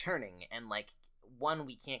fate is turning, and like, one,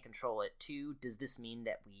 we can't control it. Two, does this mean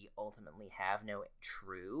that we ultimately have no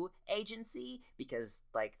true agency? Because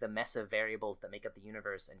like the mess of variables that make up the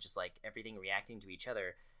universe and just like everything reacting to each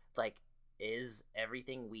other, like, is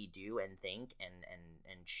everything we do and think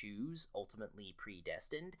and choose ultimately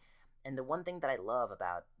predestined? And the one thing that I love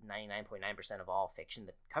about 99.9% of all fiction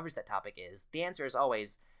that covers that topic is the answer is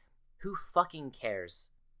always, who fucking cares?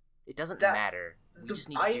 It doesn't matter. We just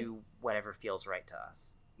need to do whatever feels right to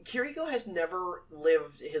us. Kiriko has never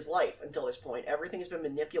lived his life until this point. Everything has been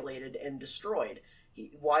manipulated and destroyed.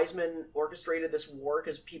 Wiseman orchestrated this war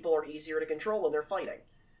because people are easier to control when they're fighting.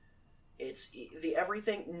 It's the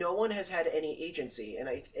everything. No one has had any agency, and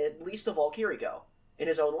at least of all Kiriko, in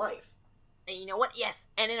his own life. And you know what? Yes,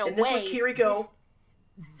 and in a way, this was Kiriko.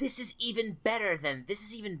 This is even better than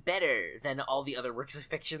all the other works of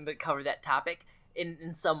fiction that cover that topic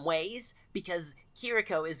in some ways, because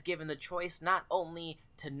Kiriko is given the choice not only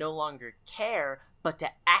to no longer care, but to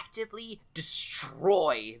actively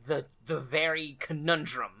destroy the very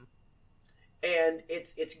conundrum. And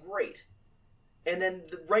it's great. And then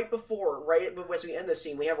right as we end this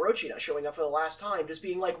scene, we have Rochina showing up for the last time, just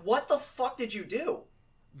being like, "What the fuck did you do?"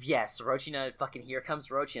 Yes, Rochina, fucking here comes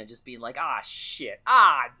Rochina, just being like, shit,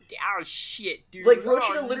 dude. Like,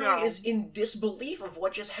 Rochina literally is in disbelief of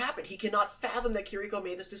what just happened. He cannot fathom that Kiriko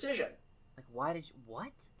made this decision. Like, why did you,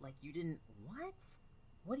 what? Like, you didn't, what?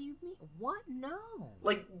 What do you mean? What? No.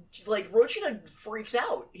 Like Rochina freaks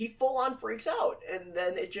out. He full-on freaks out, and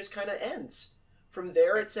then it just kind of ends. From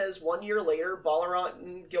there, it says 1 year later, Ballarant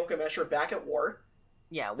and Gilgamesh are back at war.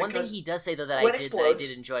 Yeah, one thing he does say, though, that I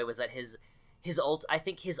did enjoy was that I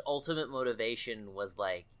think his ultimate motivation was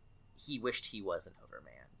like he wished he wasn't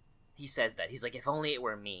Overman. He says that he's like, if only it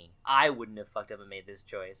were me, I wouldn't have fucked up and made this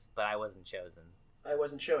choice, but I wasn't chosen. I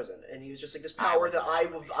wasn't chosen, and he was just like, this power that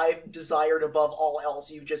I've desired above all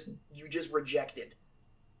else, you just rejected.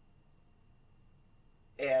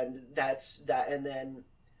 And that's that. And then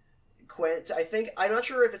Quint, I'm not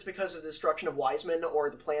sure if it's because of the destruction of Wiseman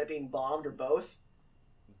or the planet being bombed or both.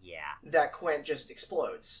 Yeah. That Quint just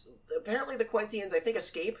explodes. Apparently the Quentians, I think,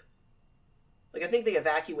 escape. Like, I think they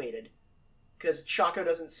evacuated. Because Shako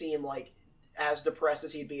doesn't seem, like, as depressed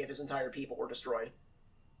as he'd be if his entire people were destroyed.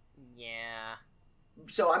 Yeah.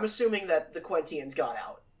 So I'm assuming that the Quentians got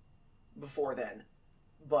out before then.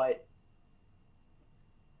 But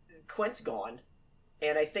Quint's gone.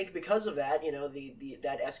 And I think because of that, you know,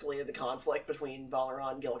 that escalated the conflict between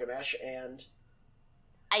Balaran, Gilgamesh, and...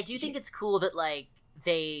 I do think it's cool that, like,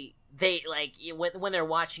 they like, when they're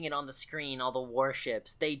watching it on the screen, all the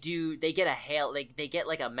warships, they get a hail, they get,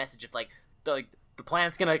 like, a message of, like, the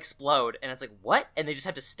planet's gonna explode, and it's like, what? And they just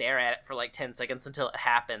have to stare at it for, like, 10 seconds until it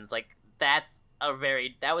happens. Like, that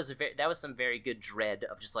was some very good dread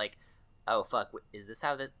of just, like, oh, fuck, is this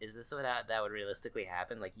what that would realistically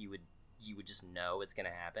happen? Like, you would just know it's gonna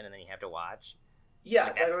happen, and then you have to watch. Yeah,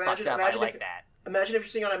 like, that's fucked up. I like that. Imagine if you're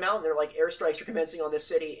sitting on a mountain, they're like, airstrikes are commencing on this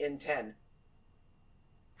city in 10.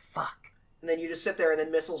 Fuck. And then you just sit there, and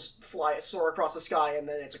then missiles soar across the sky, and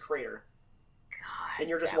then it's a crater. God. And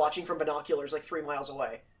you're just watching from binoculars like 3 miles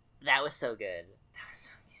away. That was so good.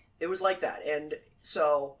 It was like that. And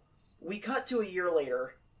so we cut to a year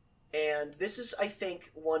later, and this is, I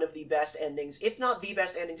think, one of the best endings, if not the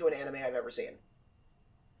best ending to an anime I've ever seen.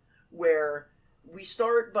 Where we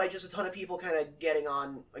start by just a ton of people kind of getting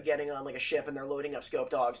on like a ship, and they're loading up scope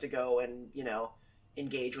dogs to go and, you know,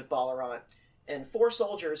 engage with Balaran. And 4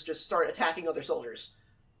 soldiers just start attacking other soldiers.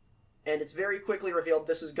 And it's very quickly revealed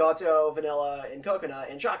this is Gato, Vanilla, and Coconut,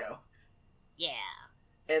 and Shako. Yeah.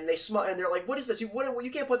 And they're like, what is this? You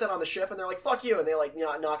can't put that on the ship. And they're like, fuck you. And they, like,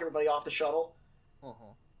 knock everybody off the shuttle.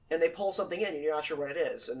 Uh-huh. And they pull something in, and you're not sure what it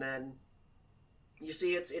is. And then you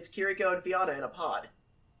see it's Kiriko and Fiona in a pod.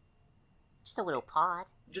 Just a little pod.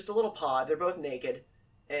 Just a little pod. They're both naked.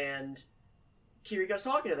 And Kiriko's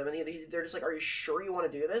talking to them, and they're just like, are you sure you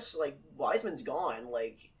want to do this? Like, Wiseman's gone.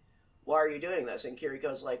 Like, why are you doing this? And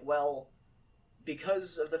Kiriko's like, well,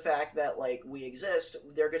 because of the fact that, like, we exist,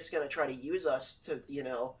 they're just going to try to use us to, you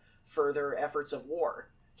know, further efforts of war.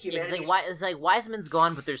 It's like Wiseman's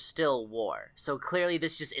gone, but there's still war. So clearly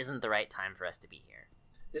this just isn't the right time for us to be here.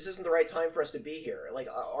 This isn't the right time for us to be here. Like,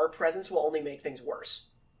 our presence will only make things worse.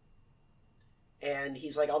 And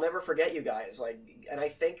he's like, I'll never forget you guys. Like, and I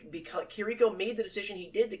think because Kiriko made the decision he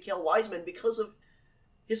did to kill Wiseman because of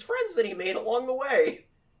his friends that he made along the way.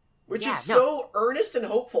 Which is so earnest and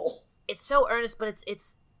hopeful. It's so earnest, but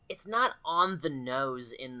it's not on the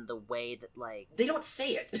nose in the way that, like, they don't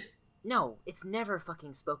say it. No, it's never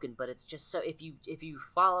fucking spoken, but it's just so, if you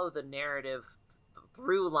follow the narrative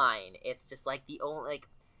through line, it's just like the only, like,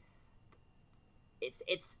 it's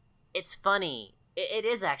funny. It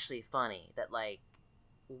is actually funny that, like,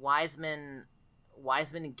 Wiseman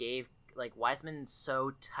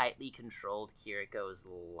so tightly controlled Kiriko's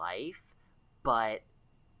life, but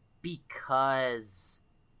because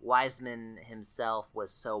Wiseman himself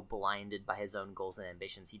was so blinded by his own goals and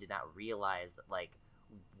ambitions, he did not realize that, like,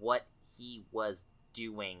 what he was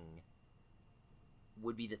doing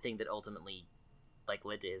would be the thing that ultimately, like,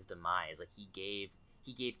 led to his demise. Like, he gave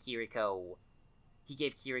Kiriko,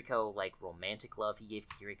 like, romantic love. He gave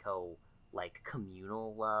Kiriko, like,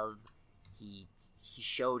 communal love. He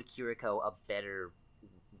showed Kiriko a better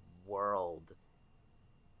world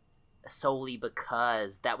solely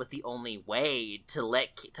because that was the only way to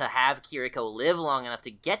have Kiriko live long enough to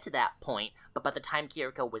get to that point. But by the time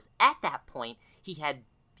Kiriko was at that point, he had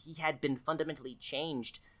been fundamentally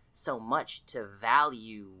changed so much to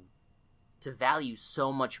value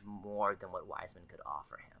so much more than what Wiseman could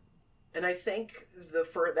offer him. And I think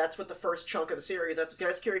that's what the first chunk of the series, that's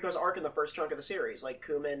Kiriko's arc in the first chunk of the series, like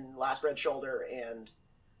Kumin, Last Red Shoulder, and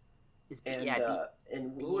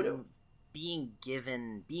Wudu. Being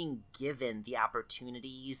given the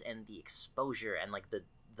opportunities and the exposure and, like,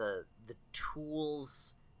 the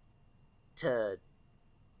tools to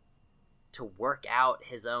work out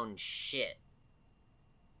his own shit.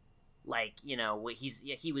 Like, you know,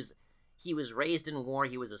 he was raised in war.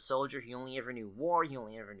 He was a soldier. He only ever knew war. He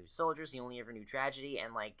only ever knew soldiers. He only ever knew tragedy.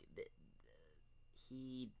 And, like,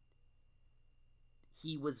 he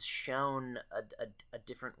was shown a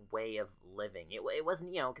different way of living. It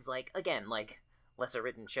wasn't, you know, because, like, again, like, lesser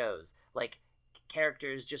written shows, like,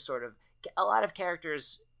 characters just sort of, a lot of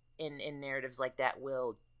characters in narratives like that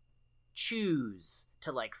will choose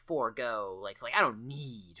to like forego like I don't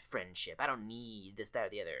need friendship, I don't need this, that, or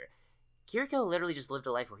the other. Kiriko literally just lived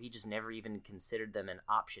a life where he just never even considered them an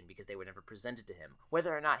option because they were never presented to him.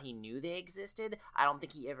 Whether or not he knew they existed, I don't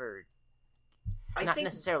think he ever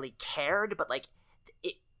necessarily cared, but like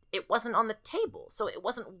it wasn't on the table, so it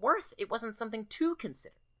wasn't something to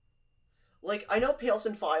consider. Like, I know Pales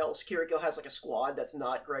and Files, Kiriko has like a squad that's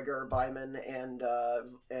not Gregor, Byman,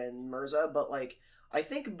 and Mirza, but like I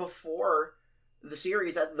think before the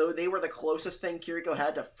series, that though they were the closest thing Kiriko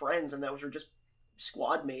had to friends, and those were just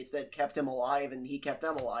squad mates that kept him alive, and he kept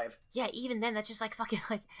them alive. Yeah, even then, that's just like fucking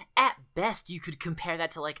like at best you could compare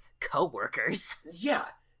that to like coworkers. Yeah,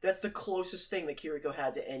 that's the closest thing that Kiriko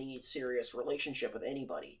had to any serious relationship with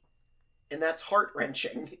anybody, and that's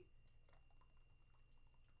heart-wrenching.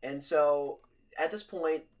 And so at this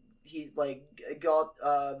point, he like got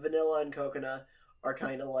Vanilla and Kokona are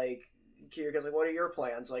kind of like, Kiriko's like, what are your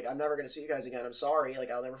plans? Like, I'm never gonna see you guys again. I'm sorry. Like,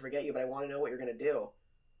 I'll never forget you, but I want to know what you're gonna do.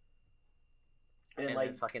 And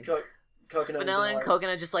like fucking Kokona Vanilla and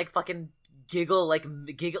Kokona just like fucking giggle.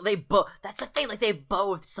 They both. That's the thing. Like they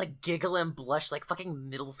both just like giggle and blush like fucking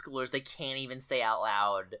middle schoolers. They can't even say out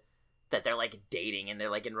loud that they're like dating and they're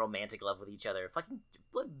like in romantic love with each other. Fucking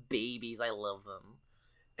what babies! I love them.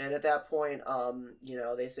 And at that point,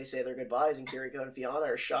 they say their goodbyes, and Kiriko and Fiona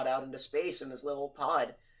are shot out into space in this little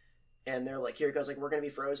pod. And they're like, Kiriko's like, we're gonna be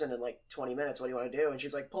frozen in like 20 minutes. What do you want to do? And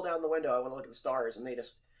she's like, pull down the window. I want to look at the stars. And they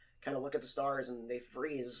just kind of look at the stars and they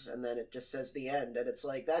freeze. And then it just says the end. And it's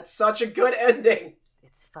like, that's such a good ending.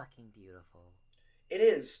 It's fucking beautiful. It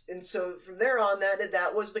is. And so from there on,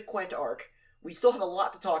 that was the Quent arc. We still have a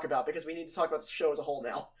lot to talk about because we need to talk about the show as a whole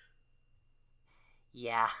now.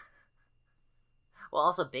 Yeah. Well,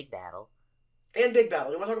 also Big Battle. And Big Battle.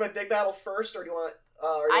 Do you want to talk about Big Battle first, or do you want?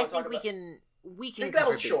 I think we can Big cover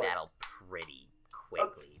Battle's Big short. Battle pretty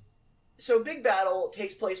quickly. So Big Battle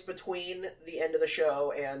takes place between the end of the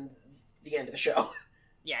show and the end of the show.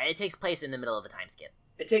 Yeah, it takes place in the middle of the time skip.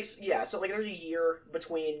 It takes, so like there's a year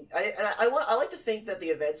between. I like to think that the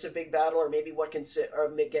events of Big Battle, or maybe what can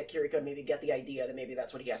get Kiriko, maybe get the idea that maybe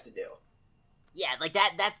that's what he has to do. Yeah, like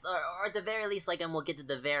that's or at the very least, like, and we'll get to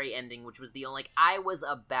the very ending, which was the only, like, I was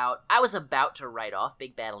about to write off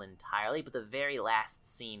Big Battle entirely, but the very last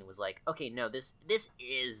scene was like, okay, no, this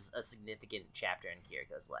is a significant chapter in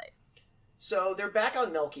Kiriko's life. So they're back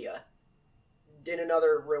on Melkia, in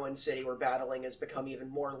another ruined city where battling has become even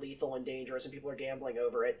more lethal and dangerous, and people are gambling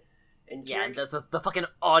over it. And yeah, and the fucking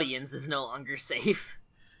audience is no longer safe.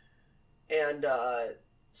 And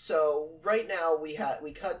so right now we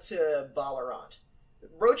cut to Balarant.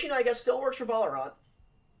 Rochin, I guess, still works for Balarant.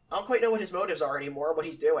 I don't quite know what his motives are anymore, what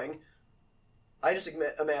he's doing. I just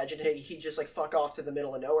imagine he'd just like fuck off to the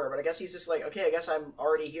middle of nowhere, but I guess he's just like, okay, I guess I'm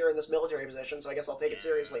already here in this military position, so I guess I'll take it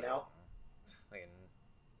seriously now.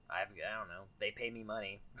 I don't know. They pay me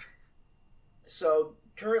money. So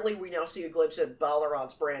currently we now see a glimpse at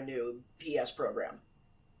Balarant's brand new PS program.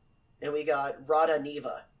 And we got Radha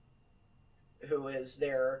Neva, who is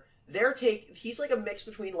he's like a mix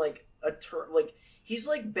between like he's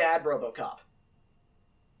like bad RoboCop.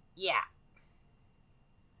 Yeah.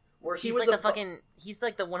 Where he's like he's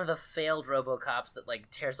like the one of the failed RoboCops that like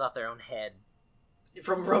tears off their own head.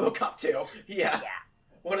 From RoboCop 2. Yeah.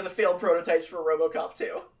 One of the failed prototypes for RoboCop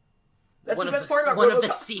 2. That's the best part about RoboCop. One of the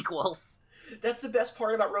sequels. That's the best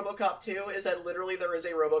part about RoboCop 2 is that literally there is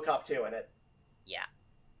a RoboCop 2 in it. Yeah.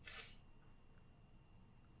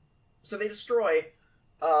 So they destroy,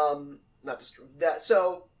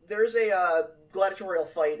 so there's a gladiatorial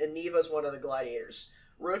fight, and Neva's one of the gladiators.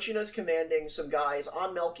 Rochina's commanding some guys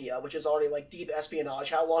on Melkia, which is already like deep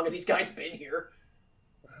espionage. How long have these guys been here?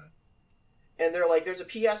 And they're like, there's a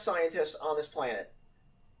PS scientist on this planet,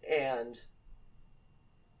 and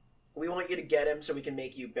we want you to get him so we can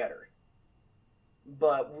make you better.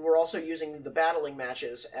 But we're also using the battling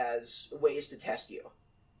matches as ways to test you.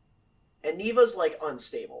 And Neva's like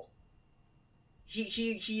unstable.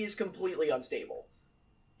 He is completely unstable.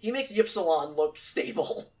 He makes Ypsilon look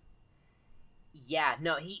stable. Yeah,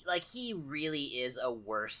 no, he really is a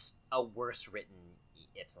worse written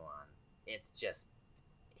Ypsilon. It's just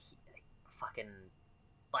fucking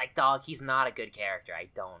like, dog, he's not a good character. I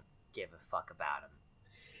don't give a fuck about him.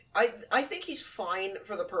 I think he's fine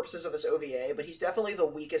for the purposes of this OVA, but he's definitely the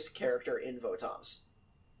weakest character in Votoms.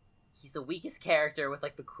 He's the weakest character with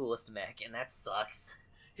like the coolest mech, and that sucks.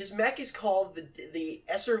 His mech is called the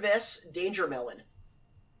Esserves Danger Melon.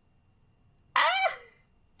 Ah!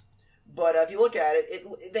 But if you look at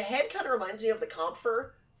it, the head kind of reminds me of the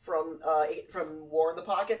Kampfer from War in the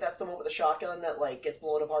Pocket. That's the one with the shotgun that like gets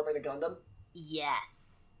blown apart by the Gundam.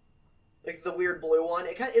 Yes. Like the weird blue one.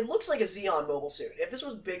 It looks like a Xeon mobile suit. If this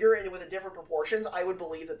was bigger and with a different proportions, I would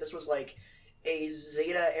believe that this was like a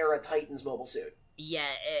Zeta era Titans mobile suit. Yeah,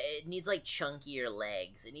 it needs like chunkier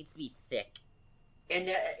legs. It needs to be thick.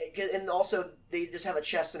 And also they just have a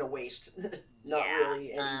chest and a waist, not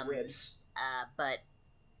really any ribs. But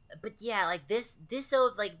yeah, like this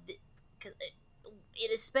so like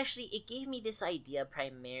it especially it gave me this idea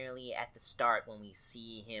primarily at the start when we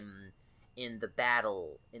see him in the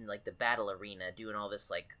battle arena doing all this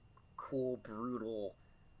like cool brutal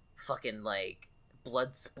fucking like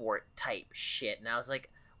blood sport type shit, and I was like,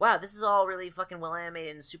 wow, this is all really fucking well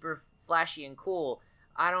animated and super flashy and cool.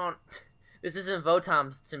 This isn't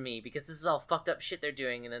Votoms to me, because this is all fucked up shit they're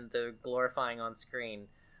doing and then they're glorifying on screen.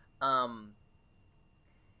 And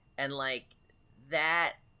like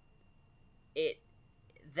that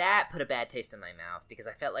put a bad taste in my mouth, because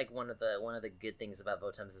I felt like one of the good things about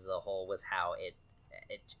Votoms as a whole was how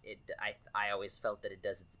I always felt that it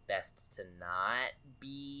does its best to not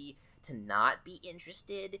be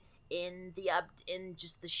interested in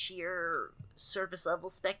just the sheer surface level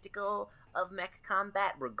spectacle of mech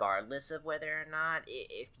combat, regardless of whether or not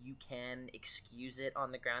if you can excuse it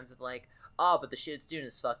on the grounds of like, oh, but the shit it's doing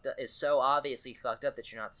is fucked up, is so obviously fucked up that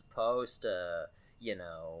you're not supposed to,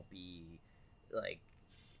 be like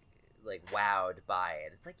wowed by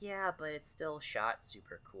it. It's like, yeah, but it's still shot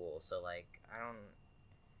super cool. So like,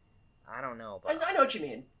 I don't know. But I know what you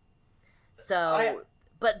mean. So,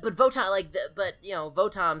 but Votom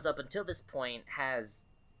Votoms up until this point has,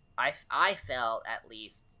 I felt at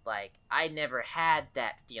least like I never had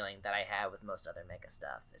that feeling that I had with most other mecha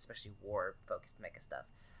stuff, especially war focused mecha stuff.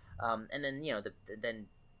 And then then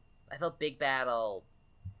I felt Big Battle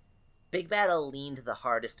leaned the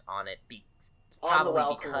hardest on it,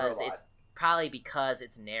 probably because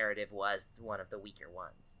its narrative was one of the weaker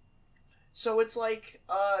ones. So it's like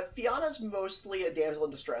Fianna's mostly a damsel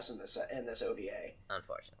in distress in this OVA.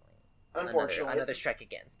 Unfortunately, another strike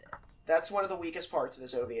against it. That's one of the weakest parts of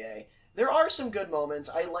this OVA. There are some good moments.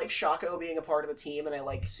 I like Shako being a part of the team, and I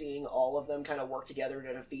like seeing all of them kind of work together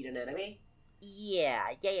to defeat an enemy. Yeah.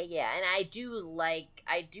 And I do like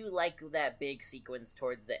that big sequence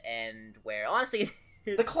towards the end where, honestly,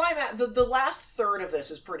 the climax, the last third of this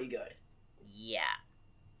is pretty good. Yeah.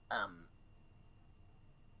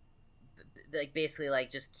 Like basically like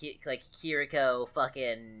just like Kiriko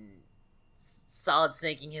fucking solid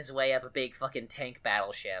snaking his way up a big fucking tank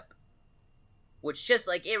battleship, which just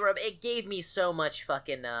like it gave me so much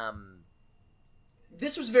fucking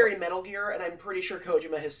This was very Metal Gear, and I'm pretty sure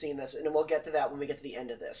Kojima has seen this, and we'll get to that when we get to the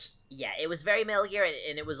end of this. Yeah, it was very Metal Gear,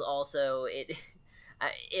 and it was also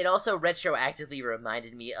it also retroactively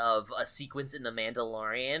reminded me of a sequence in The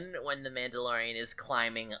Mandalorian when the Mandalorian is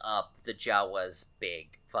climbing up the Jawa's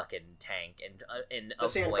big fucking tank and the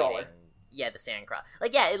sandcrawler. Yeah, the sandcrawler.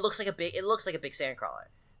 Like, yeah, it looks like a big sandcrawler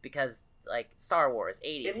because like Star Wars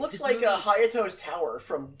 80. It looks like a Hayato's tower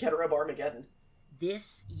from Getter Up Armageddon.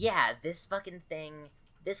 This fucking thing,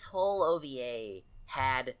 this whole OVA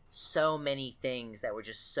had so many things that were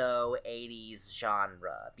just so 80s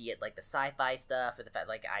genre, be it like the sci-fi stuff or the fact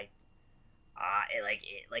like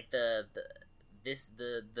the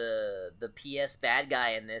PS bad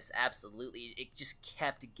guy in this, absolutely, it just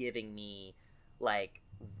kept giving me like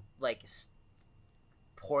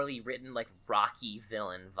poorly written like Rocky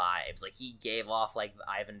villain vibes. Like he gave off like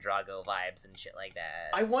Ivan Drago vibes and shit like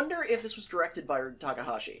that. I wonder if this was directed by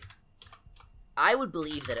Takahashi. I would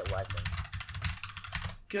believe that it wasn't.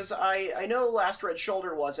 Because I know Last Red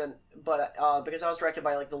Shoulder wasn't, but because that was directed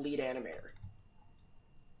by like the lead animator.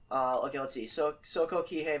 Okay, let's see. Soko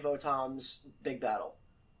Kihei Votom's Big Battle.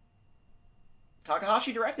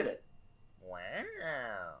 Takahashi directed it.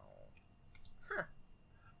 Wow.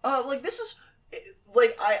 Like this is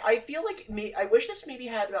like I feel like I wish this maybe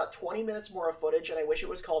had about 20 minutes more of footage, and I wish it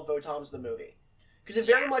was called Votoms the Movie, because it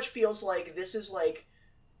very much feels like this is like,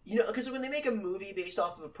 because when they make a movie based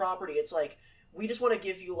off of a property, it's like we just want to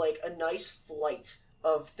give you like a nice flight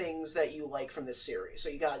of things that you like from this series. So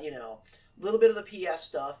you got a little bit of the PS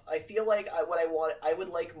stuff. I feel like I would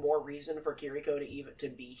like more reason for Kiriko to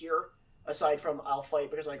be here, aside from I'll fight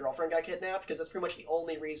because my girlfriend got kidnapped, because that's pretty much the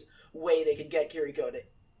only way they could get Kiriko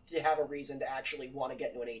to have a reason to actually want to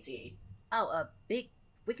get into an AT. Oh, big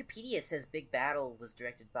Wikipedia says Big Battle was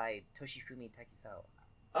directed by Toshifumi Takisawa.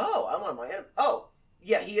 Oh, I'm on my oh.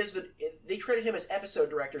 Yeah, he is they traded him as episode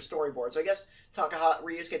director, storyboard. So I guess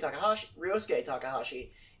Ryosuke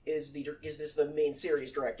Takahashi is the main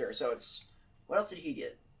series director. So it's, what else did he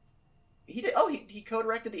get? He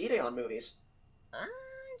co-directed the Ideon movies.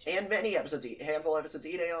 And many episodes, handful of episodes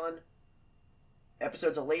of Ideon,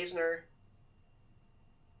 episodes of Leisner,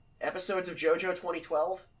 episodes of JoJo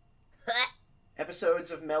 2012,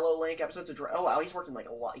 episodes of Mellow Link, episodes of oh wow, he's worked in like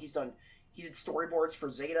a lot. He did storyboards for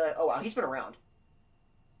Zeta. Oh wow, he's been around.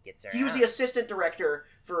 He was the assistant director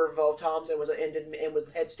for Votoms and was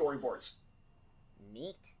head storyboards.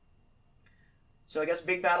 Neat. So I guess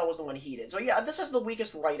Big Battel was the one he did. So yeah, this has the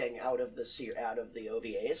weakest writing out of the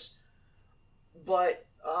OVAs. But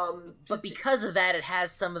because of that, it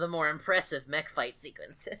has some of the more impressive mech fight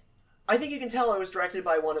sequences. I think you can tell it was directed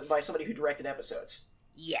by somebody who directed episodes.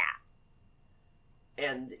 Yeah.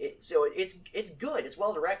 And it's good. It's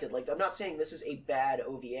well directed. Like, I'm not saying this is a bad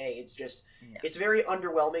OVA. It's just It's very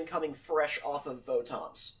underwhelming coming fresh off of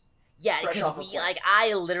Votoms. Yeah, because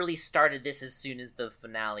I literally started this as soon as the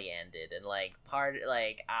finale ended, and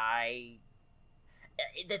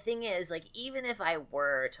the thing is, like, even if I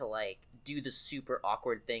were to like do the super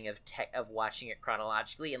awkward thing of watching it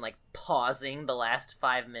chronologically and like pausing the last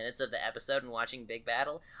 5 minutes of the episode and watching Big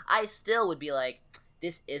Battel, I still would be like,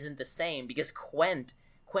 this isn't the same, because Quent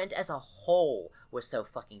as a whole was so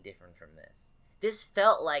fucking different from this. This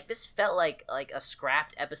felt like a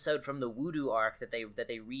scrapped episode from the Voodoo arc that they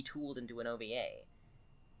retooled into an OVA.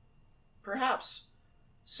 Perhaps.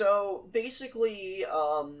 So basically,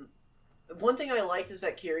 one thing I liked is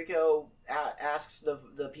that Kiriko asks the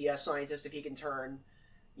PS scientist if he can turn,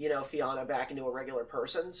 Fiona back into a regular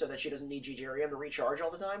person so that she doesn't need Gigerium to recharge all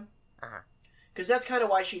the time. Uh-huh. Because that's kind of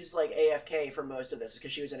why she's like AFK for most of this,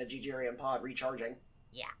 because she was in a Gigerium pod recharging.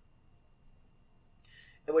 Yeah.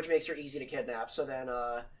 Which makes her easy to kidnap. So then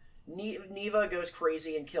Neva goes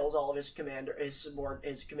crazy and kills all of his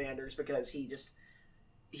commanders because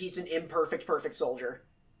he's an imperfect perfect soldier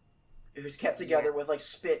who's kept together with like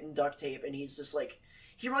spit and duct tape, and he's just like,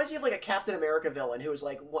 he reminds me of like a Captain America villain who was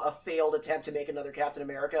like a failed attempt to make another Captain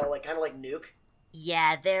America, like kind of like Nuke.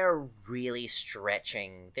 Yeah, they're really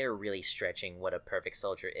stretching what a perfect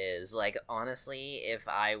soldier is. Like, honestly, if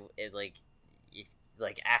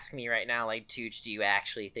ask me right now, like, Tooch, do you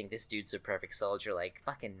actually think this dude's a perfect soldier? Like,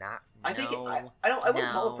 fucking not. I think I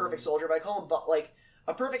wouldn't call him a perfect soldier, but I call him like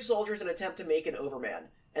a perfect soldier is an attempt to make an Overman,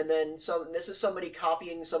 and then this is somebody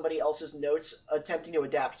copying somebody else's notes, attempting to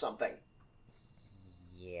adapt something.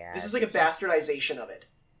 Yeah, this is like a bastardization of it.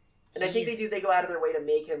 And I think they go out of their way to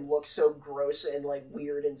make him look so gross and like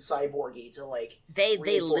weird and cyborgy to like they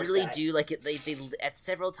literally do like they at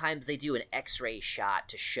several times they do an X-ray shot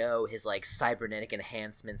to show his like cybernetic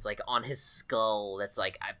enhancements like on his skull that's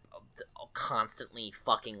like constantly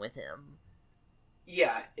fucking with him.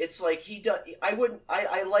 Yeah, it's like he does.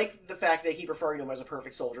 I like the fact they keep referring to him as a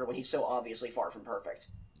perfect soldier when he's so obviously far from perfect.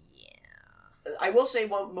 I will say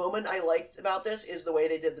one moment I liked about this is the way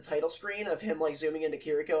they did the title screen of him like zooming into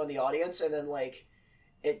Kiriko in the audience and then like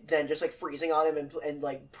it then just like freezing on him and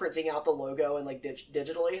like printing out the logo and like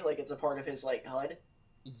digitally like it's a part of his like HUD.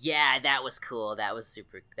 Yeah, that was cool. That was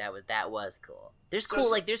super. That was cool. There's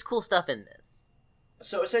cool stuff in this.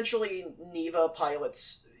 So essentially, Neva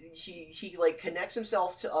pilots. He like connects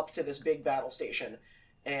himself up to this big battle station,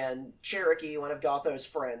 and Cherokee, one of Gotho's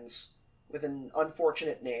friends, with an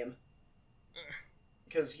unfortunate name.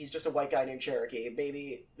 Because he's just a white guy named Cherokee.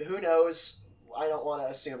 Maybe, who knows? I don't want to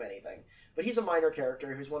assume anything. But he's a minor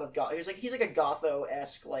character who's one of he's like a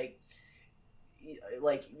Gotho-esque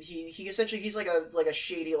he essentially he's like a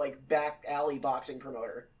shady like back alley boxing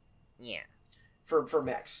promoter. Yeah. For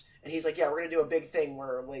mechs, and he's like, yeah, we're gonna do a big thing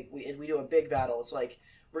where like we do a big battle. It's like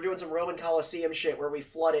we're doing some Roman Colosseum shit where we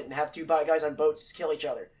flood it and have two guys on boats just kill each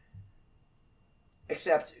other.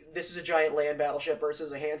 Except this is a giant land battleship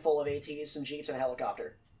versus a handful of ATs, some jeeps, and a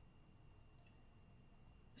helicopter.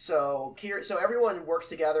 So everyone works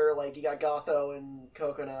together. Like you got Gotho and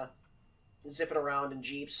Kokona zipping around in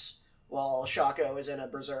jeeps, while Shako is in a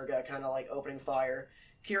Berserga, kind of like opening fire.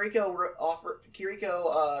 Kiriko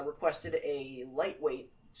requested a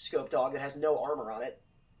lightweight scope dog that has no armor on it.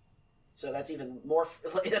 So that's even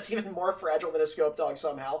more fragile than a scope dog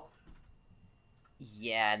somehow.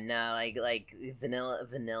 Yeah, no, like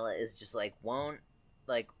vanilla is just like won't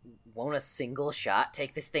a single shot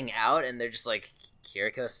take this thing out, and they're just like,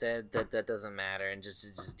 Kiriko said that doesn't matter, and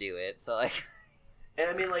just do it. So like, and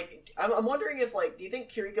I mean like I'm wondering if like, do you think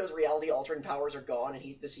Kiriko's reality altering powers are gone, and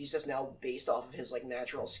he's just now based off of his like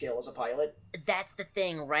natural skill as a pilot? That's the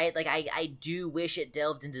thing, right? Like I do wish it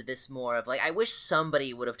delved into this more of like, I wish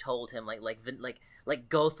somebody would have told him like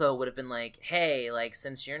Gotho would have been like, hey, like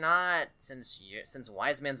since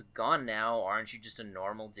Wise Man's gone now, aren't you just a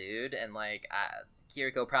normal dude? And like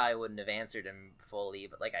Kiriko probably wouldn't have answered him fully,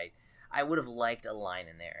 but like I would have liked a line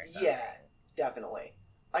in there or something. Yeah, definitely.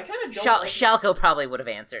 I kind of don't Shalko probably would have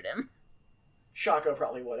answered him. Shako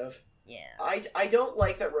probably would have. Yeah. I don't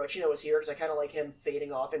like that Rochino was here because I kind of like him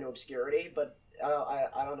fading off into obscurity, but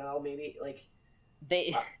I don't know, maybe like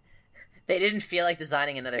They they didn't feel like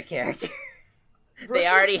designing another character. They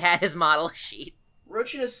Rochino's- already had his model sheet.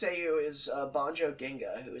 Rochino Seiyu is Banjo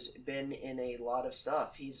Ginga, who's been in a lot of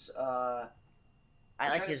stuff. He's I like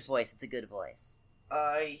trying to his voice. It's a good voice.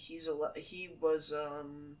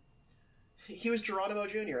 he was Geronimo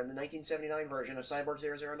Jr. in the 1979 version of Cyborg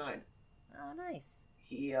 009. Oh, nice.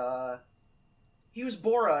 He was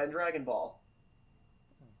Bora in Dragon Ball.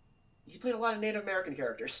 He played a lot of Native American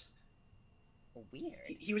characters. Weird.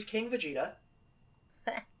 He was King Vegeta.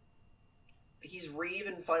 He's Reeve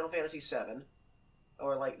in Final Fantasy VII,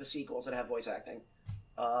 or like the sequels that have voice acting.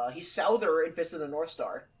 He's Souther in Fist of the North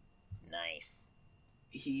Star. Nice.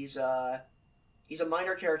 He's a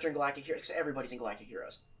minor character in Galactic Heroes. Everybody's in Galactic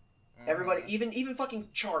Heroes. Everybody, even fucking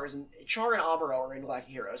Char and Amuro are in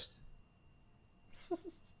Galactic Heroes.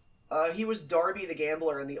 He was Darby the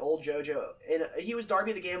Gambler in the old JoJo. He was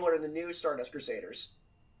Darby the Gambler in the new Stardust Crusaders.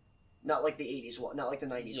 Not like the 80s one, not like the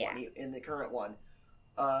 90s one, in the current one.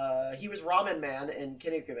 He was Ramen Man in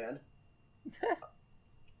Kinnikuman.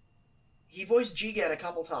 He voiced Jigen a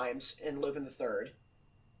couple times in Lupin the Third.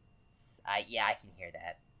 I can hear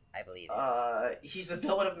that. I believe it. He's the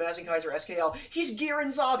villain of Mazinger Kaiser SKL. He's Giran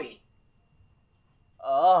Zabi.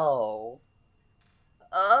 Oh.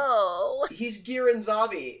 He's Giran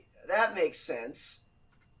Zabi. That makes sense.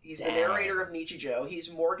 He's Damn. the narrator of Nichijou.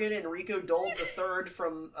 He's Morgan Enrico Dole III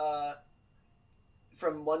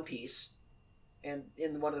from One Piece. And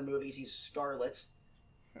in one of the movies, he's Scarlet.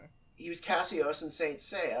 He was Cassios in Saint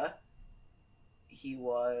Seiya. He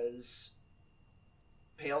was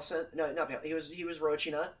not Pale. He was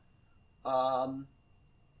Rochina. Oh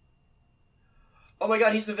my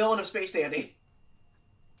god, he's the villain of Space Dandy.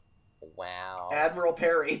 Wow. Admiral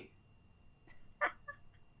Perry.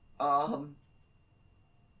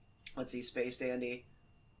 Let's see, Space Dandy.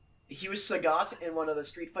 He was Sagat in one of the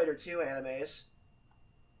Street Fighter II animes.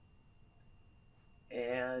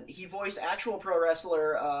 And he voiced actual pro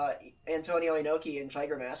wrestler Antonio Inoki in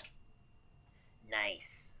Tiger Mask.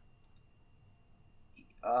 Nice.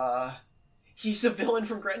 He's a villain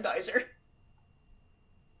from Grendizer.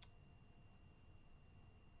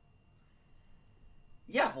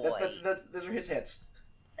 Yeah, that's those are his hits.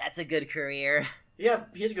 That's a good career. Yeah,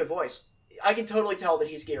 he has a good voice. I can totally tell that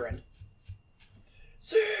he's Giran.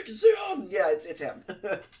 Sig Zion! Yeah, it's him.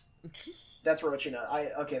 That's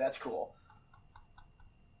Rochina. Okay, that's cool.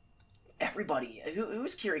 Everybody, who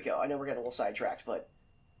is Kiriko? I know we're getting a little sidetracked, but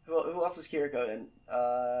who else is Kiriko in?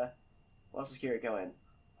 Who else is Kiriko in?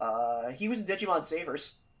 He was in Digimon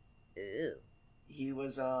Savers. Ew. He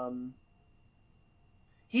was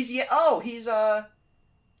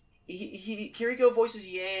Kiriko voices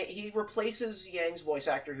Yang. He replaces Yang's voice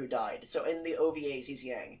actor who died. So in the OVAs, he's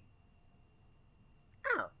Yang.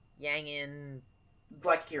 Oh, Yang in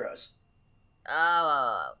Black Heroes.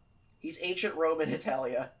 Oh. He's ancient Rome in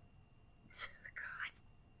Italia.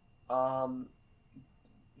 God.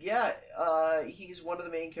 He's one of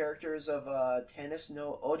the main characters of Tennis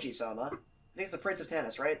no Oji-sama. I think it's the Prince of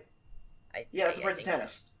Tennis, right? That's the Prince of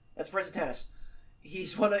Tennis. So. That's the Prince of Tennis.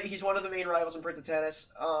 He's one of the main rivals in Prince of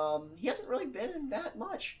Tennis. He hasn't really been in that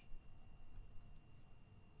much.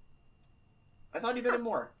 I thought he'd been in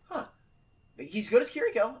more. Huh. He's good as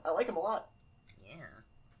Kiriko. I like him a lot. Yeah.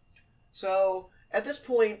 So, at this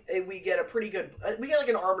point, we get a pretty good... we get like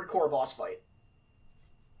an Armored Core boss fight.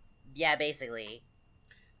 Yeah, basically.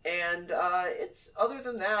 And it's other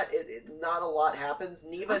than that, not a lot happens.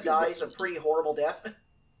 Neva Honestly, dies a pretty horrible death.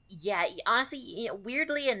 Yeah, honestly,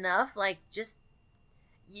 weirdly enough, like, just...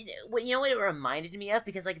 You know what it reminded me of?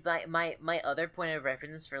 Because, like, my other point of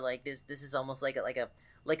reference for, like, this is almost like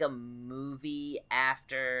a movie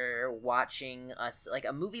after watching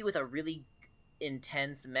a movie with a really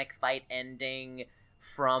intense mech fight ending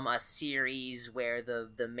from a series where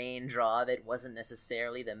the main draw of it wasn't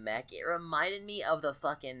necessarily the mech. It reminded me of the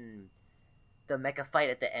mecha fight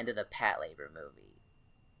at the end of the Patlabor movie.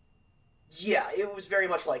 Yeah, it was very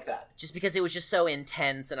much like that. Just because it was just so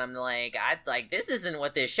intense, and I'm like, this isn't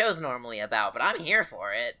what this show's normally about, but I'm here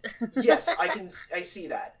for it. Yes, I see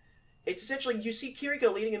that. It's essentially, you see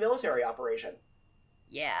Kiriko leading a military operation.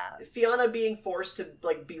 Yeah. Fiona being forced to,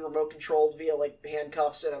 like, be remote controlled via, like,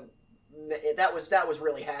 handcuffs and that was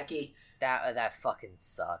really hacky. That fucking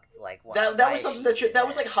sucked. Like, what? That was something that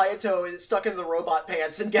was like Hayato stuck in the robot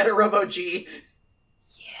pants and get a Robo G.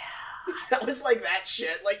 Yeah. That was like that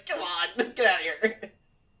shit. Like, come on, get out of here.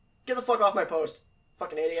 Get the fuck off my post,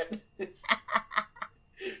 fucking idiot.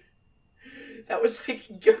 That was like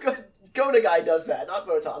Go Nagai does that, not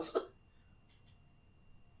Votoms.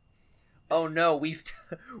 oh no,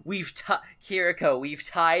 Kiriko, we've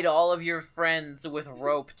tied all of your friends with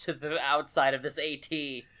rope to the outside of this AT.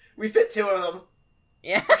 We fit 2 of them.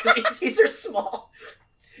 Yeah. ATs are small.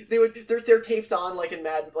 They're taped on like in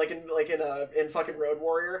in fucking Road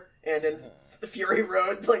Warrior and in Fury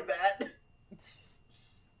Road like that.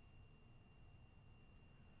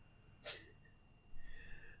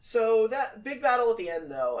 So that big battle at the end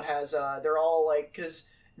though has they're all like, because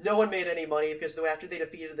no one made any money because after they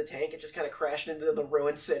defeated the tank, it just kind of crashed into the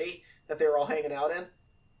ruined city that they were all hanging out in.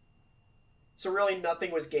 So really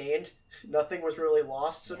nothing was gained. Nothing was really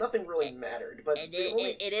lost, so nothing really mattered. But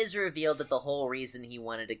it is revealed that the whole reason he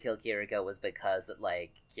wanted to kill Kiriko was because that,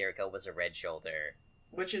 like, Kiriko was a Red Shoulder.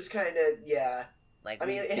 Which is kind of, yeah. Like, I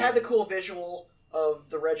mean, it had the cool visual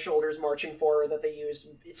of the Red Shoulders marching forward that they used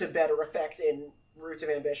to better effect in Roots of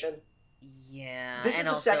Ambition. Yeah. This is the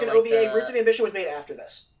also, second like, OVA. Roots of Ambition was made after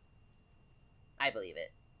this. I believe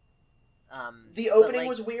it. The opening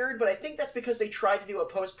was weird, but I think that's because they tried to do a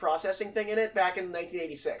post-processing thing in it back in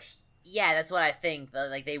 1986. Yeah, that's what I think.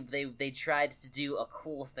 Like, they tried to do a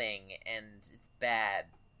cool thing, and it's bad.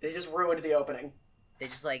 They just ruined the opening. They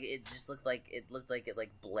just, like, it looked like it,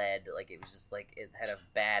 like, bled. Like, it was just, like, it had a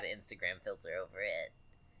bad Instagram filter over it.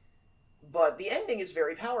 But the ending is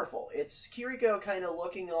very powerful. It's Kiriko kind of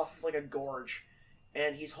looking off of, like, a gorge,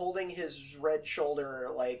 and he's holding his red shoulder,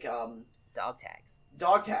 like, Dog tags,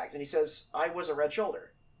 and he says, I was a Red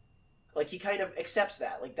Shoulder. Like, he kind of accepts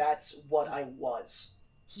that. Like, that's what I was.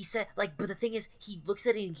 He said, like, but the thing is, he looks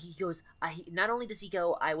at it and he goes, not only does he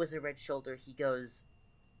go, I was a Red Shoulder, he goes,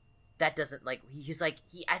 that doesn't, like, he's like,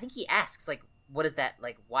 I think he asks, like, what is that,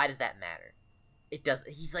 like, why does that matter? It does,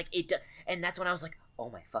 he's like, it does, and that's when I was like, oh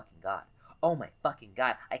my fucking god,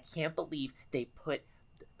 I can't believe they put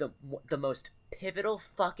the most pivotal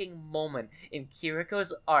fucking moment in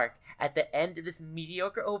Kiriko's arc at the end of this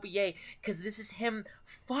mediocre OVA, because this is him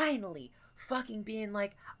finally fucking being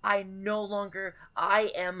like, I am no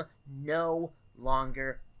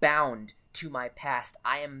longer bound to my past.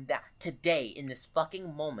 I am that today, in this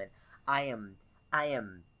fucking moment, I am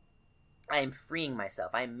freeing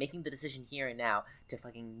myself. I am making the decision here and now to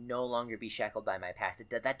fucking no longer be shackled by my past.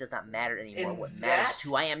 That does not matter anymore. And what matters is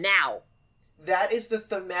who I am now. That is the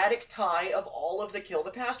thematic tie of all of the Kill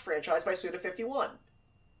the Past franchise by Suda51.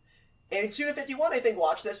 And Suda51, I think,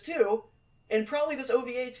 watched this too, and probably this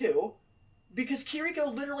OVA too, because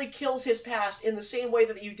Kiriko literally kills his past in the same way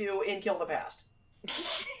that you do in Kill the Past.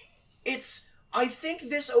 I think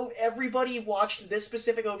everybody watched this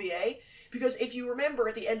specific OVA, because if you remember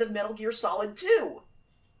at the end of Metal Gear Solid 2,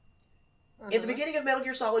 in the beginning of Metal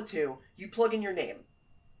Gear Solid 2, you plug in your name.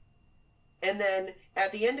 And then,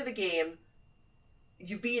 at the end of the game,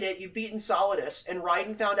 you've beaten Solidus, and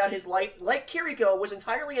Raiden found out his life, like Kiriko, was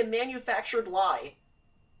entirely a manufactured lie.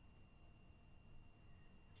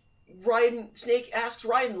 Snake asks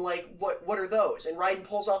Raiden, like, what are those? And Raiden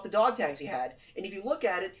pulls off the dog tags he had, and if you look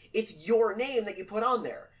at it, it's your name that you put on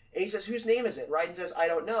there. And he says, whose name is it? Raiden says, I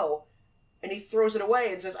don't know. And he throws it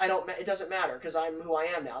away and says, it doesn't matter, because I'm who I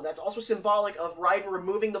am now. That's also symbolic of Raiden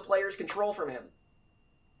removing the player's control from him.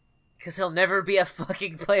 Because he'll never be a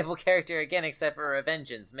fucking playable character again except for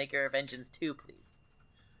Revengeance. Make a Revengeance 2, please.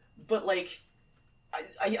 But, like,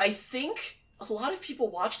 I think a lot of people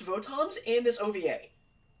watched Votoms and this OVA.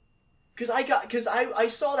 Because I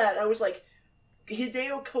saw that and I was like,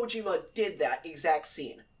 Hideo Kojima did that exact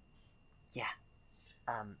scene. Yeah.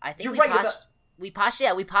 I think You're we right we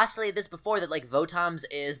postulated this before, that like Votoms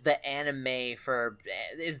is the anime for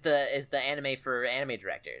anime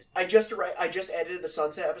directors. I just edited the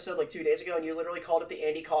Sunset episode like 2 days ago, and you literally called it the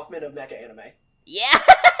Andy Kaufman of mecha anime. Yeah.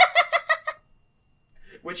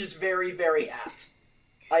 Which is very, very apt.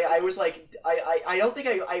 I was like, I don't think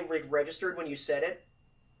I registered when you said it,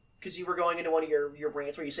 because you were going into one of your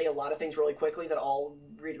rants where you say a lot of things really quickly that all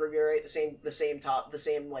reiterate the same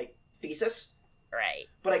like thesis. Right.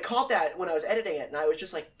 But I caught that when I was editing it, and I was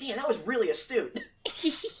just like, damn, that was really astute.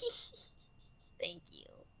 Thank you.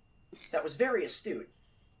 That was very astute.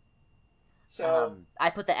 So I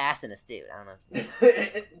put the ass in astute. I don't know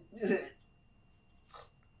if you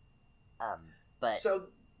but so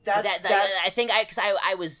that's I think because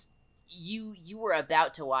I was you were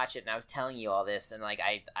about to watch it, and I was telling you all this, and like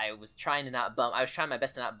I was trying my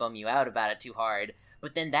best to not bum you out about it too hard,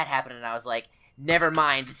 but then that happened, and I was like, never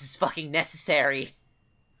mind, this is fucking necessary.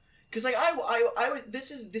 Because like this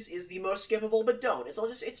is the most skippable, but don't.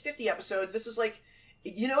 It's 50 episodes. This is like,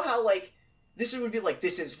 you know how like this would be like,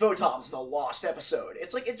 this is Votoms the lost episode.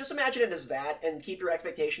 It's like, just imagine it as that and keep your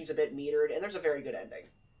expectations a bit metered, and there's a very good ending.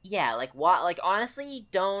 Yeah, like honestly,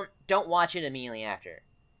 don't watch it immediately after.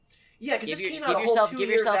 Yeah, because this came out give a whole yourself- 2 give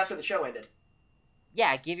years yourself- after the show ended.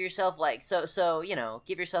 Yeah, give yourself like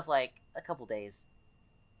give yourself like a couple days.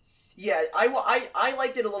 Yeah, I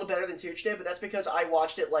liked it a little better than Tooch did, but that's because I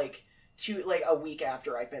watched it like a week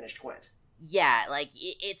after I finished Quint. Yeah, like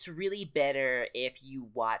it's really better if you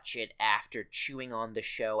watch it after chewing on the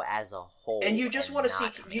show as a whole. And you just want to see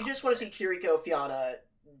not Kiriko, Fiona,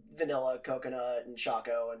 Vanilla, Coconut, and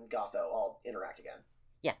Shaco and Gotho all interact again.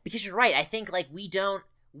 Yeah, because you're right. I think like we don't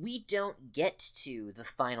get to the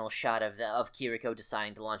final shot of Kiriko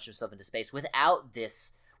deciding to launch himself into space without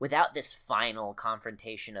this final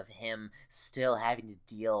confrontation of him still having to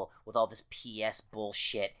deal with all this PS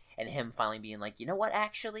bullshit and him finally being like, you know what,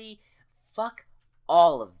 actually, fuck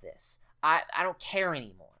all of this. I don't care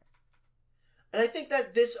anymore. And I think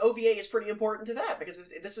that this OVA is pretty important to that, because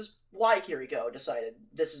this is why Kiriko decided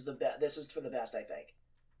this is for the best, I think.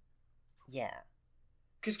 Yeah.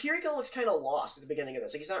 Because Kiriko looks kind of lost at the beginning of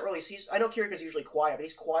this. Like, he's not really... I know Kiriko's usually quiet, but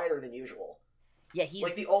he's quieter than usual. Yeah, he's...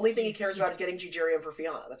 Like, the only thing he cares about is getting Jijirium for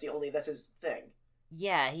Fiona. That's his thing.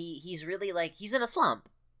 Yeah, he's really, like, he's in a slump.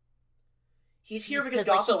 He's here because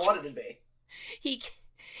Gotho wanted to be.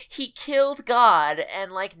 He killed God,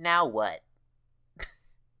 and, like, now what?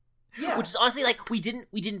 Yeah. Which is honestly, like, we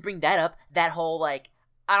didn't bring that up. That whole, like,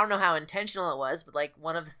 I don't know how intentional it was, but, like,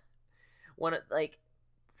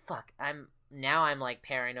 fuck, I'm like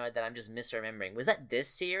paranoid that I'm just misremembering. Was that this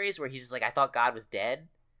series where he's just like, I thought God was dead?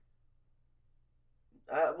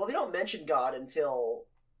 Well, they don't mention God until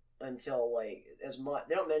like as much.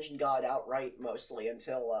 They don't mention God outright mostly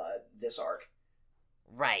until this arc.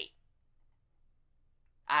 Right.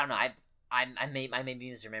 I don't know. I may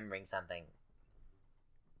be misremembering something.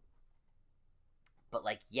 But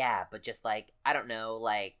like, yeah, but just like, I don't know,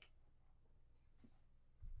 like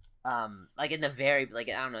in the very, like,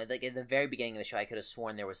 I don't know, like in the very beginning of the show, I could have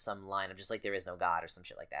sworn there was some line of just like, there is no God or some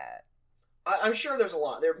shit like that. I'm sure there's a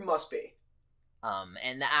lot. There must be.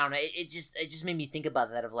 And I don't know, it just made me think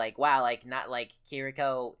about that of like, wow, like, not like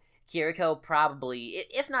Kiriko probably,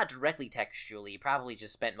 if not directly textually, probably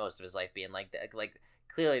just spent most of his life being like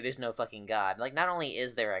clearly there's no fucking God. Like, not only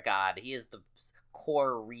is there a God, he is the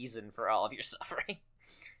core reason for all of your suffering.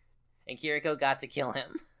 And Kiriko got to kill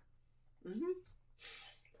him. Mm-hmm.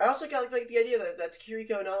 I also got like the idea that that's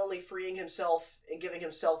Kiriko not only freeing himself and giving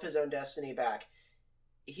himself his own destiny back,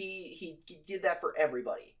 he did that for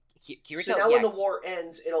everybody. Kiriko, so now when the war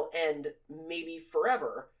ends, it'll end maybe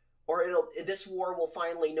forever, or this war will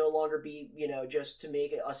finally no longer be, just to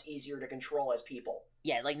make us easier to control as people.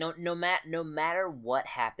 Yeah, like no matter what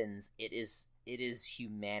happens, it is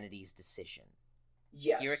humanity's decision.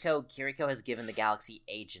 Yes. Kiriko has given the galaxy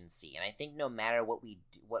agency, and I think no matter what we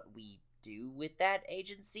do with that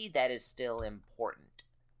agency, that is still important.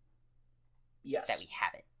 Yes. That we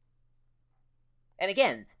have it. And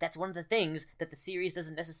again, that's one of the things that the series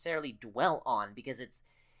doesn't necessarily dwell on, because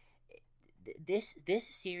this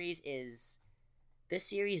series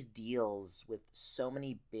deals with so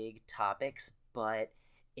many big topics, but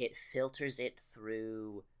it filters it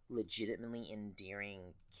through legitimately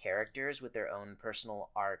endearing characters with their own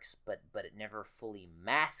personal arcs, but it never fully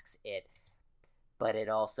masks it. But it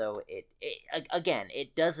also,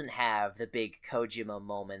 it doesn't have the big Kojima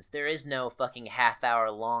moments. There is no fucking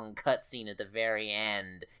half-hour long cutscene at the very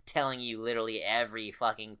end telling you literally every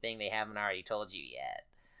fucking thing they haven't already told you yet.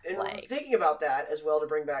 And thinking about that as well, to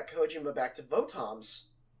bring back Kojima back to Votoms,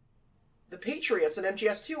 the Patriots in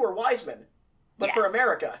MGS2 are Wiseman, but for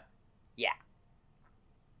America. Yeah.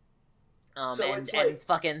 So and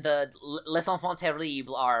fucking the Les Enfants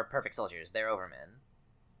Terribles are perfect soldiers. They're Overmen.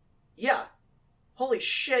 Yeah. Holy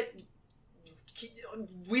shit.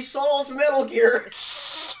 We solved Metal Gear.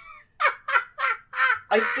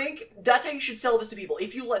 I think that's how you should sell this to people.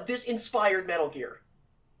 If you let this inspired Metal Gear.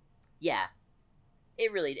 Yeah.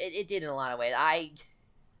 It really, it did in a lot of ways. I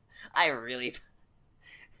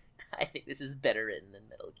think this is better written than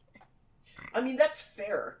Metal Gear. I mean, that's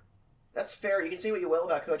fair. That's fair. You can say what you will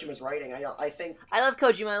about Kojima's writing. I think I love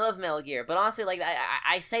Kojima. I love Metal Gear. But honestly, like,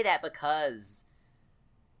 I say that because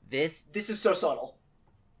this is so subtle.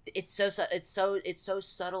 It's so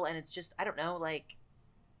subtle, and it's just, I don't know, like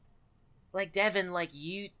Devin,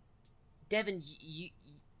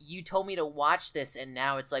 you told me to watch this, and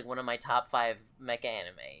now it's like one of my top 5 mecha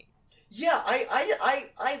anime. Yeah,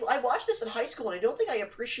 I watched this in high school, and I don't think I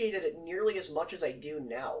appreciated it nearly as much as I do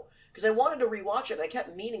now. Because I wanted to rewatch it, and I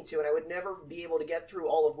kept meaning to, and I would never be able to get through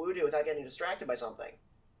all of Voodoo without getting distracted by something.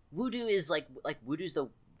 Voodoo is like Voodoo's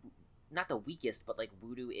not the weakest, but like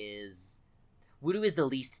Voodoo is the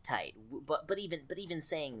least tight. But even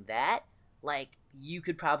saying that, like, you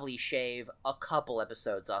could probably shave a couple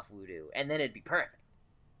episodes off Voodoo, and then it'd be perfect.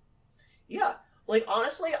 Yeah. Like,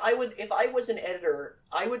 honestly, I would, if I was an editor,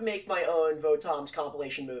 I would make my own Votoms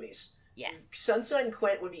compilation movies. Yes. Sansa and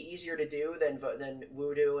Quent would be easier to do than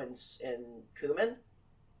Wudu and Kumin.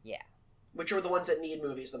 Yeah. Which are the ones that need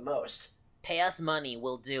movies the most. Pay us money,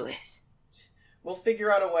 we'll do it. We'll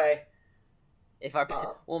figure out a way. If our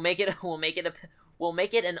we'll make it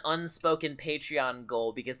an unspoken Patreon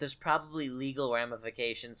goal, because there's probably legal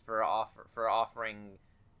ramifications for offering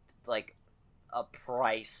like a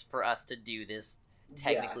price for us to do this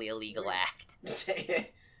technically illegal act.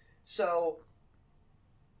 So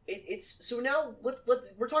it's so now let's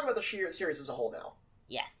we're talking about the series as a whole now.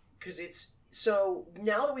 Yes. Because it's so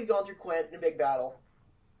now that we've gone through Quent in a big battle,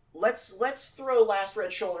 let's throw Last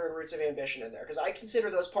Red Shoulder and Roots of Ambition in there, because I consider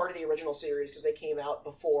those part of the original series because they came out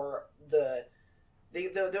before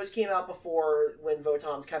those came out before when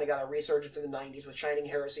Votoms kind of got a resurgence in the 90s with Shining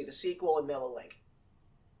Heresy, the sequel, and Mellow Link.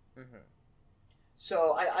 Mm-hmm.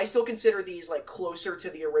 So I still consider these like closer to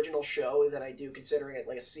the original show than I do considering it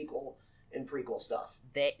like a sequel and prequel stuff.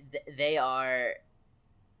 They are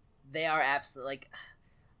absolutely, like,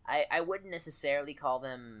 I wouldn't necessarily call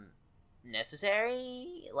them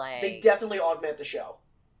necessary. Like, they definitely augment the show.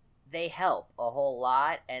 They help a whole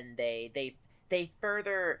lot, and they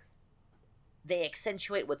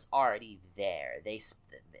accentuate what's already there. It's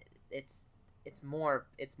more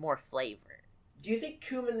flavor. Do you think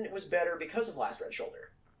Kumin was better because of Last Red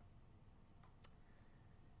Shoulder?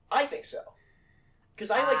 I think so. Because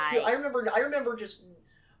I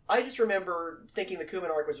just remember thinking the Kumin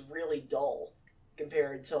arc was really dull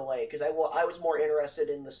compared to, like, because I was more interested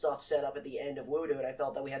in the stuff set up at the end of Wudu, and I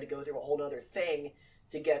felt that we had to go through a whole other thing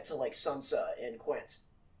to get to, like, Sansa and Quent.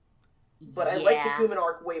 But I liked the Kumin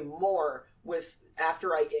arc way more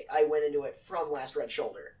after I went into it from Last Red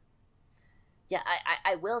Shoulder. Yeah,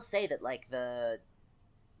 I will say that, like, the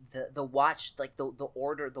watch, like,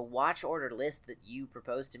 the watch order list that you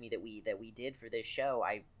proposed to me that we did for this show,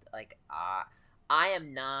 I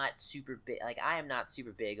am not super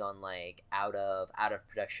big on, like, out of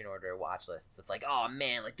production order watch lists of, like, oh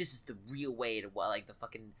man, like, this is the real way to, like,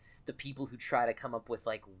 the people who try to come up with,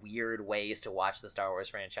 like, weird ways to watch the Star Wars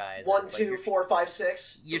franchise. 1, 2, 4, 5,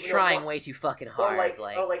 6. You're trying way too fucking hard.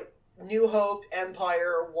 Or like New Hope,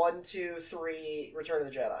 Empire, 1, 2, 3, Return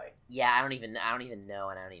of the Jedi. Yeah, I don't even know,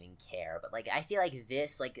 and I don't even care. But, like, I feel like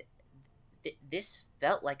this, like, this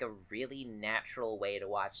felt like a really natural way to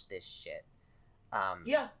watch this shit.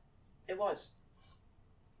 Yeah, it was.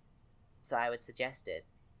 So I would suggest it.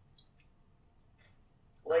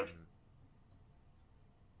 Like,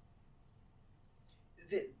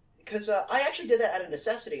 because I actually did that out of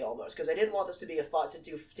necessity almost, because I didn't want this to be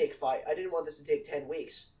I didn't want this to take 10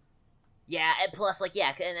 weeks. Yeah, and plus, like,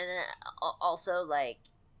 yeah, and also, like,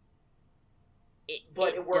 it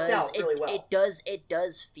worked out really well. It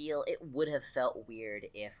does feel, it would have felt weird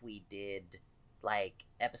if we did, like,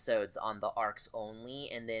 episodes on the arcs only,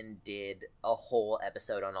 and then did a whole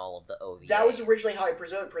episode on all of the OVAs. That was originally how I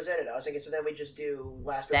presented it. I was thinking, so then we just do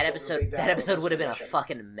Last Red Shoulder. That episode would have been a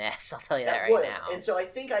fucking mess, I'll tell you that right now. And so I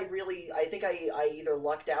think I either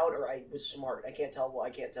lucked out or I was smart. I can't tell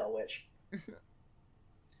which.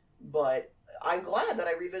 But I'm glad that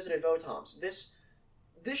I revisited Votoms. This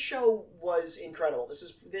show was incredible. This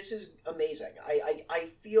is amazing. I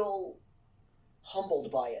feel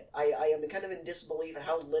humbled by it. I am kind of in disbelief at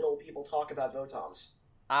how little people talk about Votoms.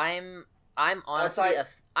 I'm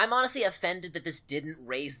honestly offended that this didn't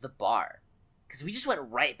raise the bar, because we just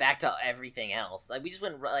went right back to everything else. Like, we just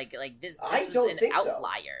went like this. I was don't an think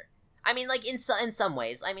outlier. So. I mean, like, in some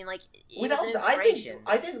ways. I mean, like, without was an inspiration.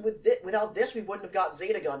 I think without this, we wouldn't have got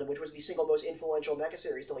Zeta Gundam, which was the single most influential mecha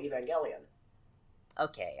series till Evangelion.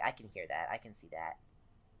 Okay, I can hear that. I can see that.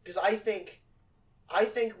 Because I think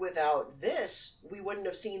without this, we wouldn't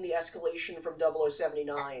have seen the escalation from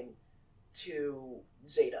 0079 to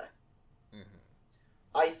Zeta. Mm-hmm.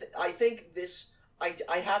 I think this. I'm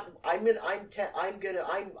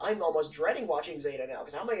almost dreading watching Zeta now,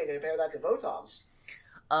 because how am I going to compare that to Votoms?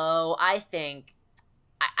 Oh, I think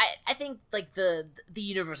like the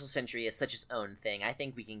Universal Century is such its own thing. I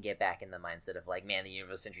think we can get back in the mindset of, like, man, the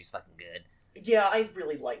Universal Century's fucking good. Yeah, I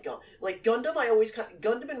really like Gundam.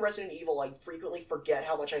 Gundam and Resident Evil, I frequently forget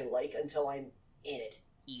how much I like until I'm in it.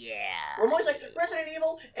 Yeah. I'm always like, Resident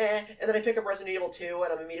Evil, and then I pick up Resident Evil 2,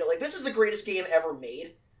 and I'm immediately like, this is the greatest game ever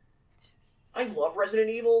made. I love Resident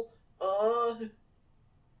Evil. I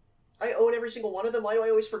own every single one of them. Why do I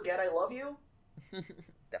always forget I love you?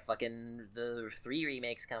 The 3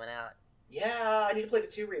 remake's coming out. Yeah, I need to play the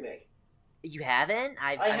 2 remake. You haven't?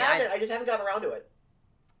 I haven't. I just haven't gotten around to it.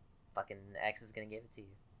 Fucking X is gonna give it to you.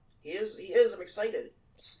 He is. I'm excited.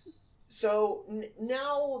 So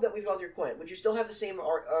now that we've gone through Quint, would you still have the same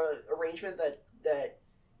arrangement that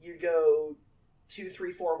you'd go 2,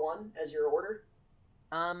 3, 4, 1 as your order?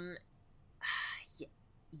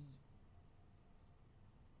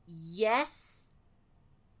 Yes.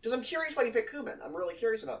 Because I'm curious why you picked Kuman. I'm really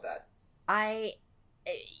curious about that. I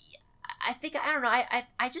think, I don't know,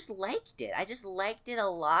 I just liked it. I just liked it a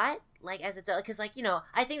lot, like, as it's, because, like, you know,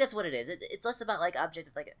 I think that's what it is. It's less about, like,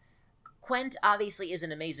 objective, like, Quint obviously is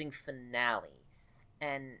an amazing finale,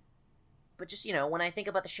 but just, you know, when I think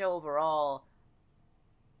about the show overall...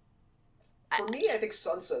 For me, I think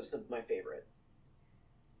Sansa's my favorite.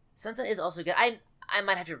 Sansa is also good. I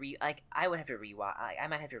might have to I would have to rewatch. I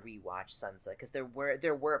might have to rewatch Sansa because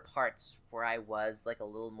there were parts where I was like a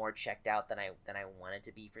little more checked out than I wanted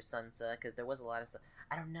to be for Sansa, because there was a lot of stuff.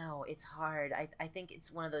 I don't know. It's hard. I think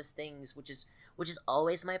it's one of those things which is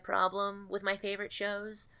always my problem with my favorite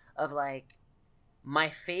shows, of like, my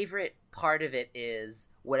favorite part of it is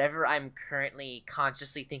whatever I'm currently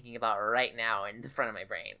consciously thinking about right now in the front of my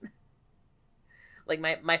brain. Like,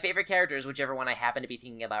 my favorite character is whichever one I happen to be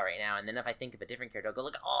thinking about right now, and then if I think of a different character, I'll go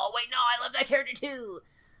like, oh, wait, no, I love that character too!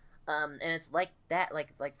 And it's like that,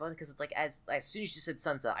 like because it's like, as soon as you said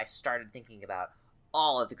Sansa, I started thinking about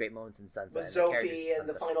all of the great moments in Sansa. With Sophie and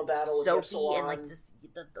the final battle with Sophie Epsilon. and, like, just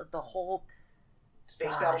the whole...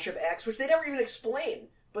 Space Battleship X, which they never even explain,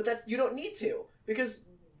 but you don't need to, because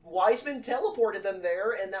Wiseman teleported them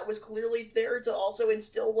there, and that was clearly there to also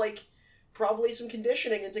instill, like, probably some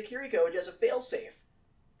conditioning into Kiriko as a failsafe.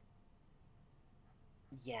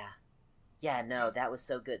 Yeah, no, that was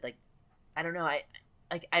so good. Like, I don't know, I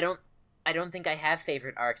don't think I have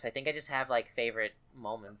favorite arcs. I think I just have, like, favorite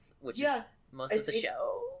moments, which is most of the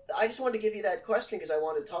show. I just wanted to give you that question because I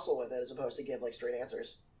wanted to tussle with it as opposed to give, like, straight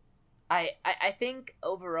answers. I think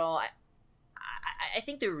overall, I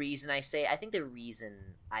think the reason I say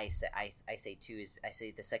two is, I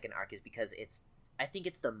say the second arc is because I think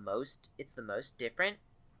it's the most different.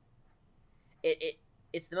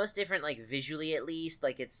 It's the most different, like, visually at least.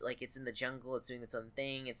 Like, it's in the jungle, it's doing its own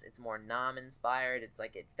thing. It's more Nam inspired. It's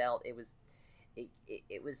like, it was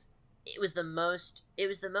the most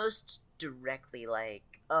directly like,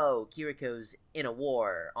 oh, Kiriko's in a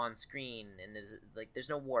war on screen, and there's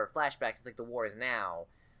no war flashbacks. It's like the war is now,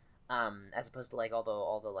 as opposed to like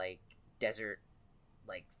all the like desert,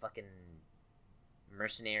 like, fucking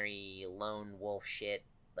mercenary lone wolf shit,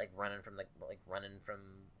 like running from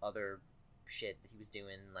other shit that he was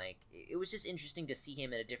doing. Like, it was just interesting to see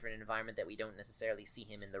him in a different environment that we don't necessarily see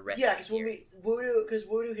him in the rest of the series. Voodoo,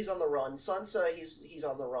 he's on the run. Sansa, he's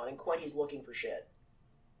on the run, and Quint, he's looking for shit.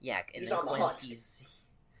 Yeah, and he's then on the hunt.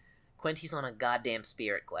 Quint, he's on a goddamn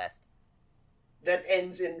spirit quest that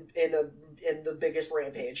ends in the biggest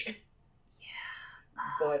rampage. Yeah.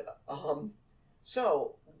 But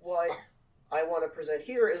so what I want to present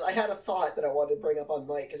here is, I had a thought that I wanted to bring up on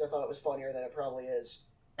mic because I thought it was funnier than it probably is.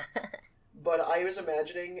 But I was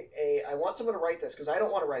imagining I want someone to write this, because I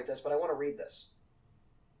don't want to write this, but I want to read this.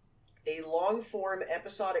 A long-form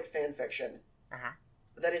episodic fan fiction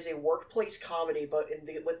that is a workplace comedy, but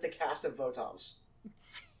with the cast of Votams.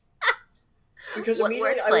 Because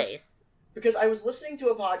immediately because I was listening to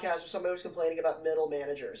a podcast where somebody was complaining about middle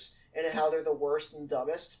managers and how they're the worst and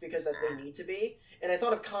dumbest because that's what they need to be, and I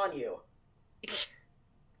thought of Kanyu.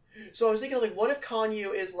 So I was thinking, like, what if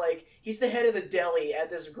Kanyu is, like, he's the head of the deli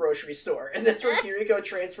at this grocery store, and that's where Kiriko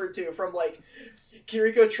transferred from, like,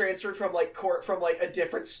 a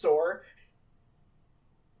different store.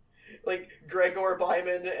 Like, Gregor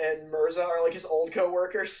Byman and Mirza are, like, his old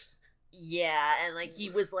co-workers. Yeah, and, like, he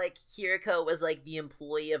was, like, Kiriko was, like, the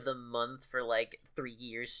employee of the month for, like, 3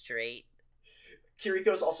 years straight.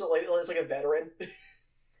 Kiriko's also, like, a veteran.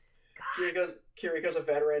 Kiriko's a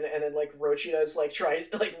veteran, and then, like, Rochina's, like,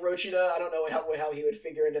 Rochina, I don't know how he would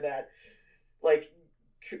figure into that. Like,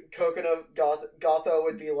 Kokona Gotho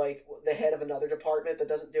would be, like, the head of another department that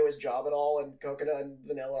doesn't do his job at all, and Kokona and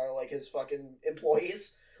Vanilla are, like, his fucking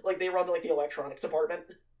employees. Like, they run, like, the electronics department.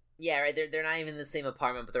 Yeah, right, they're not even in the same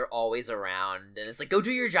apartment, but they're always around, and it's like, go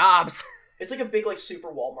do your jobs! It's like a big, like, super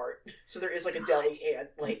Walmart. So there is, like, a deli and,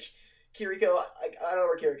 like, Kiriko, I don't know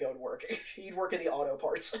where Kiriko would work. He'd work in the auto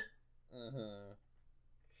parts. Mm-hmm.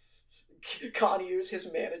 Kanyu's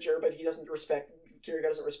his manager, but Kiriko doesn't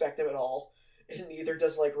respect him at all. And neither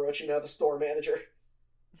does, like, Rochina, the store manager.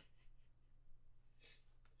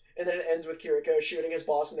 And then it ends with Kiriko shooting his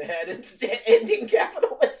boss in the head and ending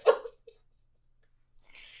capitalism.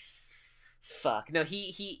 Fuck. No,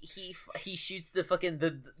 he shoots the fucking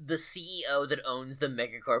the CEO that owns the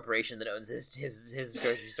mega corporation that owns his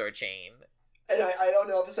grocery store chain. And I don't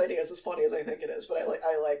know if this idea is as funny as I think it is, but I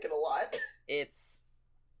like it a lot.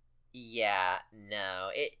 Yeah,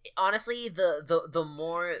 no. Honestly, the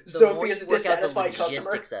more Sophie you is a work out the dissatisfied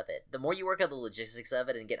logistics of it, the more you work out the logistics of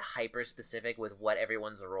it and get hyper specific with what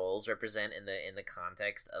everyone's roles represent in the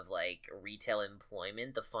context of like retail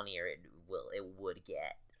employment, the funnier it would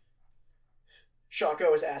get.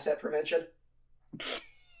 Shako is asset prevention.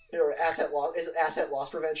 Or asset loss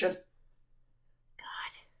prevention.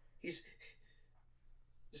 God. He's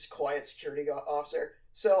this quiet security officer.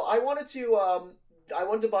 So I wanted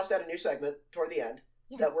to bust out a new segment toward the end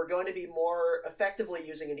that we're going to be more effectively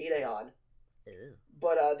using an Ideon. Ooh.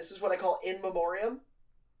 But this is what I call in memoriam.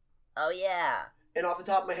 Oh yeah. And off the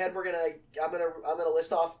top of my head, I'm gonna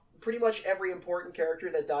list off pretty much every important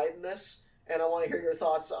character that died in this, and I want to hear your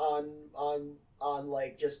thoughts on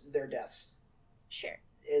like just their deaths. Sure.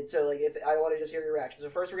 And so like if I want to just hear your reaction. So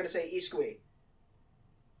first we're gonna say Iskui.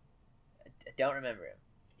 I don't remember him.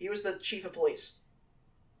 He was the chief of police.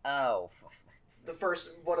 Oh. The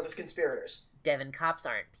first one of the conspirators. Devon cops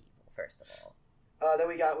aren't people, first of all. Then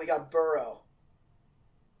we got Burrow,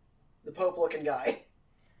 the Pope-looking guy.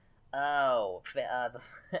 Oh,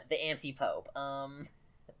 the anti-Pope. The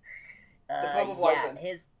Pope of Wiseman.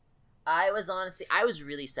 I was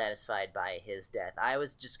really satisfied by his death. I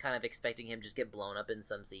was just kind of expecting him to just get blown up in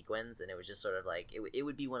some sequence, and it was just sort of like it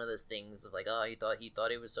would be one of those things of like, oh, he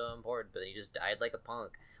thought he was so important, but then he just died like a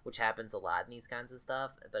punk, which happens a lot in these kinds of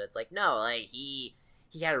stuff. But it's like, no, like he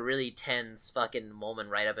had a really tense fucking moment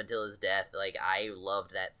right up until his death. Like I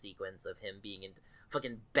loved that sequence of him being in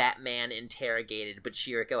fucking Batman interrogated, but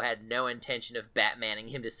Shiriko had no intention of Batmaning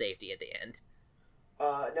him to safety at the end.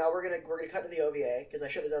 Now we're gonna cut to the OVA because I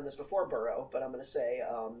should have done this before Burrow, but I'm gonna say,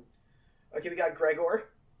 okay, we got Gregor.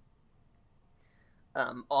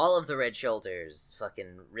 All of the Red Shoulders,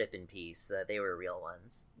 fucking rip in peace. They were real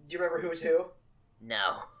ones. Do you remember who's who?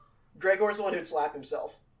 No. Gregor's the one who'd slap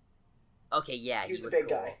himself. Okay, yeah, he was the big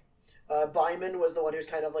cool. guy. Byman was the one who's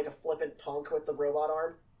kind of like a flippant punk with the robot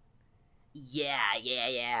arm. Yeah.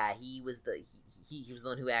 He was the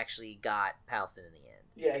one who actually got Palsen in the end.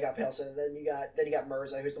 Yeah, he got Palsen, and then you got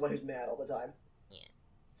Mirza, who's the one who's mad all the time. Yeah.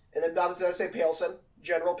 And then I was gonna say Palsen,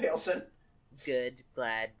 General Palsen. Good,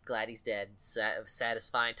 glad he's dead.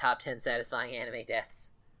 Satisfying, top 10 satisfying anime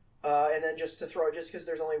deaths. And then just because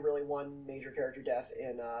there's only really one major character death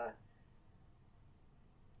and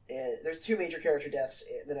there's two major character deaths,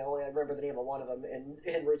 and then I remember the name of one of them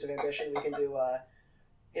in Roots of Ambition. We can do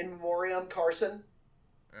In Memoriam Carson,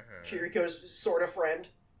 Kiriko's sort of friend,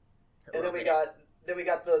 and then we got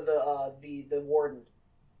the warden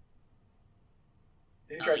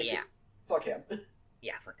who tried to fuck him.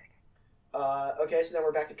 Yeah, fuck that guy. Okay, so now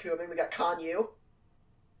we're back to Kumin. We got Kanyu.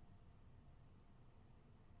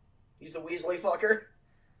 He's the Weasley fucker.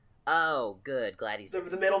 Oh, good. Glad he's dead.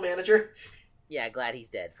 The middle manager. Yeah, glad he's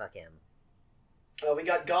dead. Fuck him. We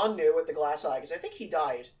got Gannu with the glass eye, because I think he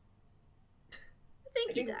died. I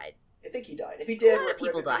think he died. I think he died. If he did, a lot of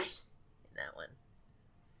people died in that one.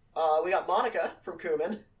 We got Monica from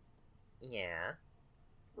Kumin. Yeah.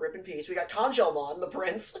 Rip in peace. We got Kanjelmon, the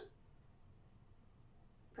prince.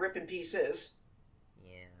 Rip in pieces.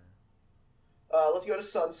 Yeah. Let's go to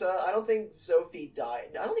Sansa. I don't think Sophie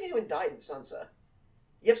died. I don't think anyone died in Sansa.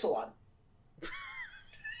 Ypsilon.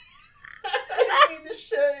 I didn't mean to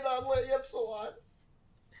shade on Ypsilon.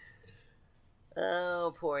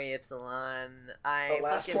 Oh, poor Ypsilon.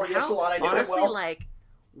 Poor Ypsilon, I knew honestly, it well. like,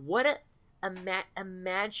 what a...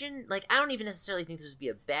 imagine, like, I don't even necessarily think this would be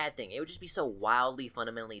a bad thing. It would just be so wildly,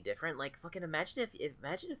 fundamentally different. Like, fucking imagine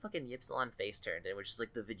if fucking Ypsilon face turned and it was just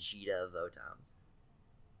like the Vegeta of Votoms.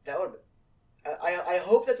 That would. I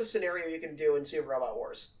hope that's a scenario you can do in Super Robot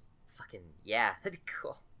Wars. Fucking yeah, that'd be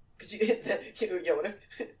cool. Because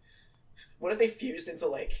what if they fused into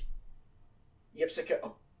like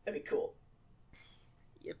Ypsico? That'd be cool.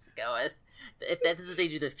 Ypsico. If that's what they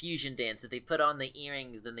do, the fusion dance. If they put on the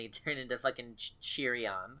earrings, then they turn into fucking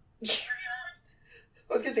Cheerion. Cheerion?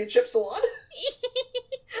 I was gonna say Chipsilon.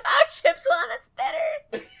 Oh, Chipsilon, that's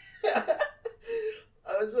better.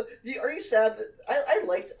 Are you sad that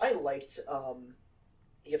I liked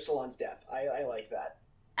Ypsilon's death? I liked that.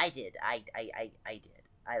 I did. I did.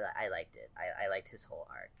 I liked it. I liked his whole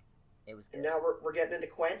arc. It was good. And now we're getting into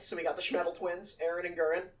Quents, so we got the Schmeddle twins, Aaron and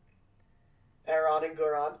Guran. Aaron and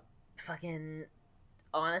Guran. Fucking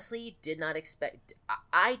honestly did not expect.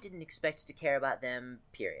 I didn't expect to care about them.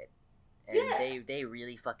 Period. And yeah. they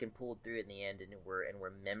really fucking pulled through in the end and were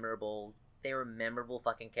memorable. They were memorable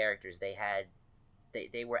fucking characters. They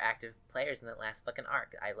were active players in that last fucking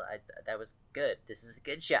arc. I that was good. This is a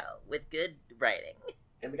good show with good writing.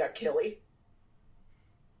 And we got Killy.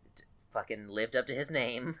 Fucking lived up to his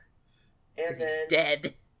name. And then he's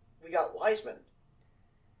dead. We got Wiseman.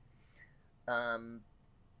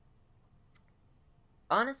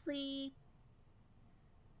 Honestly,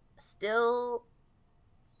 still,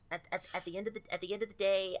 at the end of the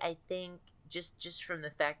day, I think just from the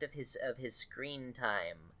fact of his screen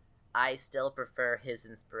time, I still prefer his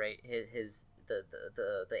the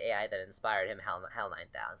AI that inspired him, Hell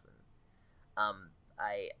 9000.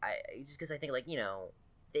 I just because I think, like, you know,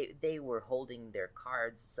 they were holding their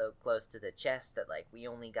cards so close to the chest that, like, we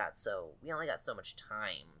only got so much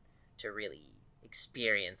time to really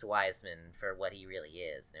experience Wiseman for what he really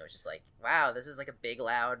is, and it was just like, wow, this is like a big,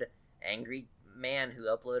 loud, angry man who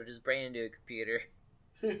uploaded his brain into a computer,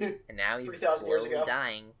 and now he's slowly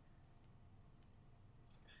dying.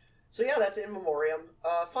 So yeah, that's In Memoriam.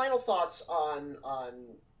 Final thoughts on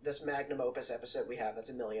this magnum opus episode we have that's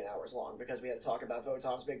 1 million hours long, because we had to talk about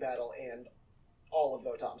Votom's big battle and all of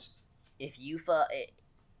Votom's. If you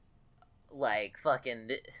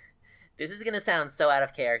this is gonna sound so out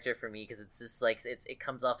of character for me, because it's just like it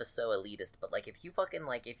comes off as so elitist, but like if you fucking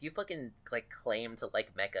claim to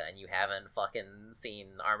like mecha and you haven't fucking seen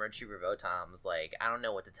Armored Trooper Votom's, like, I don't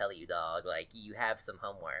know what to tell you, dog. Like, you have some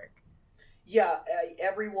homework. Yeah,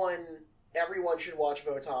 everyone should watch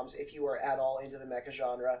Votom's if you are at all into the mecha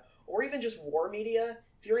genre, or even just war media.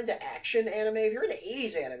 If you're into action anime, if you're into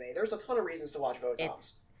 80s anime, there's a ton of reasons to watch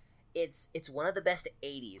Votom's. It's one of the best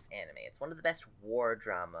 80s anime. It's one of the best war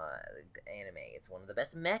drama anime. It's one of the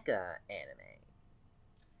best mecha anime.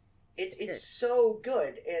 It's so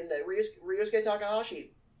good, and Ryosuke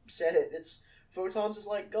Takahashi said it. Votom's is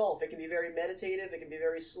like golf. It can be very meditative. It can be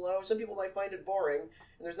very slow. Some people might find it boring, and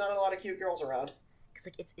there's not a lot of cute girls around. Because,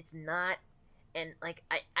 like, it's not... And, like,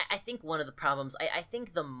 I think one of the problems... I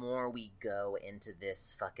think the more we go into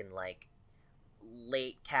this fucking, like,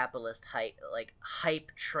 late capitalist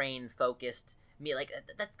hype train focused... Like,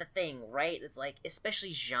 that's the thing, right? It's, like,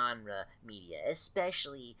 especially genre media,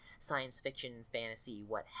 especially science fiction, fantasy,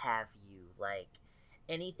 what have you, like...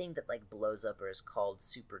 Anything that, like, blows up or is called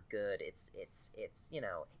super good, it's you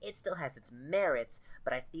know, it still has its merits,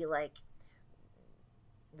 but I feel like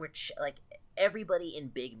everybody in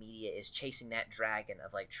big media is chasing that dragon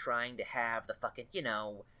of, like, trying to have the fucking, you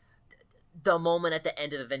know, the moment at the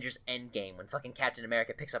end of Avengers Endgame when fucking Captain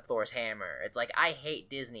America picks up Thor's hammer. It's like, I hate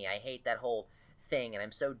Disney, I hate that whole thing, and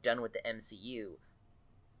I'm so done with the MCU.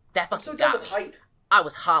 That fucking I'm so got done with me. hype. I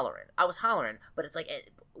was hollering, but it's like,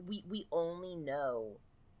 we only know,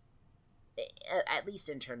 at least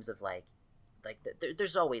in terms of like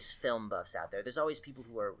there's always film buffs out there. There's always people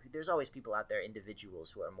out there,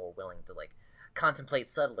 individuals who are more willing to, like, contemplate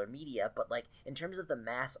subtler media. But, like, in terms of the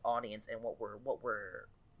mass audience and what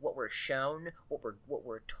we're shown, what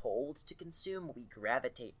we're told to consume, what we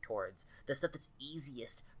gravitate towards, the stuff that's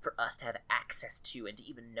easiest for us to have access to and to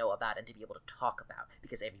even know about and to be able to talk about,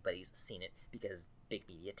 because everybody's seen it, because big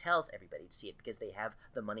media tells everybody to see it, because they have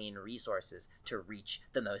the money and resources to reach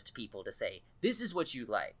the most people to say, this is what you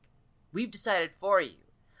like. We've decided for you.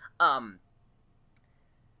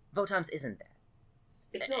 Votom's isn't that.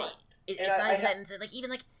 It's not. It's not that. And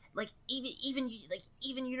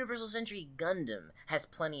even Universal Century Gundam has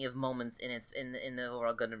plenty of moments in the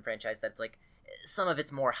overall Gundam franchise that's, like, some of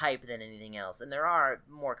it's more hype than anything else, and there are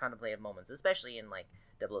more contemplative moments, especially in, like,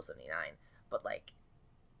 0079. But, like,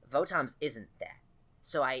 Votom's isn't that.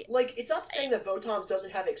 So it's not saying that Votom's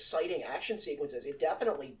doesn't have exciting action sequences. It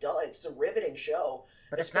definitely does. It's a riveting show,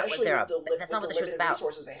 but that's not what that's not what the show's about.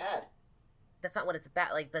 Resources they had. That's not what it's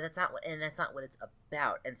about. Like, but that's not what it's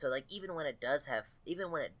about. And so, like, even when it does have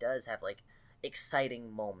like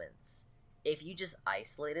exciting moments, if you just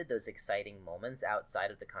isolated those exciting moments outside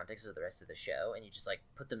of the context of the rest of the show, and you just, like,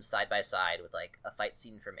 put them side by side with, like, a fight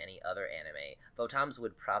scene from any other anime, Votom's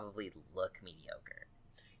would probably look mediocre.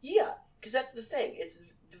 Yeah, because that's the thing. It's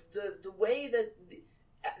the way that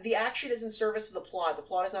the action is in service to the plot. The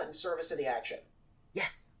plot is not in service to the action.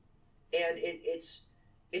 Yes. And it's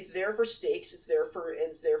there for stakes. It's there for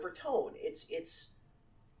tone.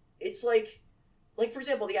 It's like, for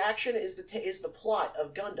example, the action is the plot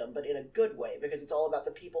of Gundam, but in a good way, because it's all about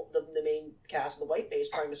the people, the main cast of the white base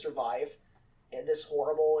trying to survive in this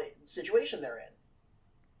horrible situation they're in.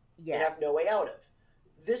 Yeah. And have no way out of.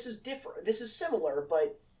 This is different. This is similar,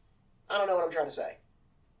 but I don't know what I'm trying to say.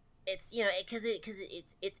 It's, you know, because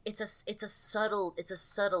it's a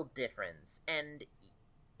subtle difference, and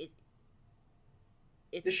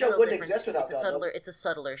the show wouldn't exist without Gundam. It's a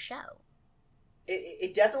subtler show.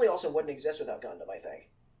 It definitely also wouldn't exist without Gundam, I think.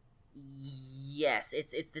 Yes,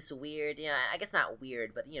 it's this weird, you know, I guess not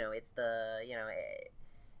weird, but, you know, it's the, you know,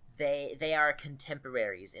 they are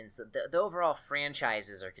contemporaries, and so the overall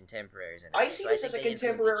franchises are contemporaries. I see this as a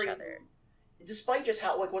contemporary. despite just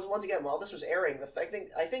how like was once again while this was airing,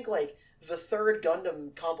 I think like the third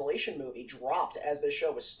Gundam compilation movie dropped as the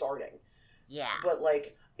show was starting. Yeah. But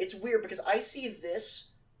like it's weird because I see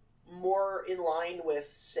this more in line with,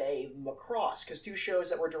 say, Macross, because two shows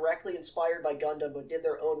that were directly inspired by Gundam but did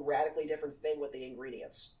their own radically different thing with the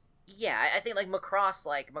ingredients. Yeah, I think like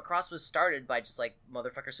Macross was started by just like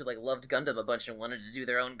motherfuckers who like loved Gundam a bunch and wanted to do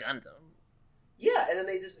their own Gundam. Yeah, and then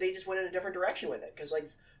they just went in a different direction with it because like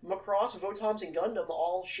Macross, Votoms, and Gundam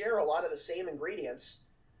all share a lot of the same ingredients,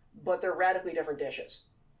 but they're radically different dishes.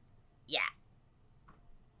 Yeah.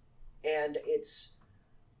 And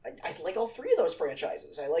I like all three of those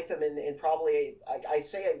franchises. I like them in probably...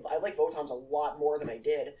 I like Votoms a lot more than I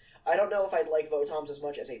did. I don't know if I'd like Votoms as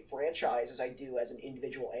much as a franchise as I do as an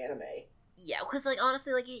individual anime. Yeah, because, like,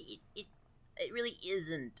 honestly, like, it really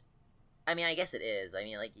isn't... I mean, I guess it is. I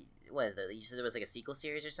mean, like, what is there? You said there was, like, a sequel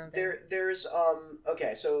series or something? There's,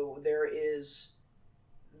 okay, so there is...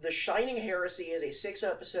 The Shining Heresy is a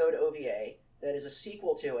 6-episode OVA that is a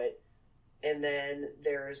sequel to it. And then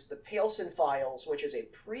there's the Paleson Files, which is a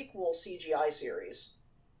prequel CGI series,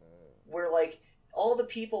 where like all the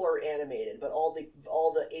people are animated, but all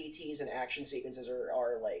the ATs and action sequences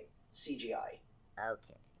are like CGI.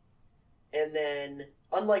 Okay. And then,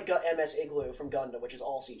 unlike MS Igloo from Gundam, which is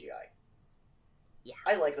all CGI. Yeah.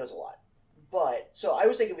 I like those a lot. But, so I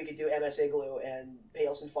was thinking we could do MS Igloo and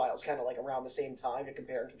Paleson Files kind of like around the same time to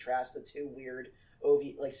compare and contrast the two weird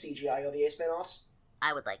CGI OVA spinoffs.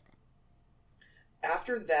 I would like that.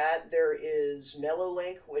 After that, there is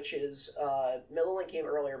Mellowlink, which is... Mellowlink came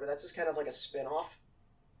earlier, but that's just kind of like a spin-off.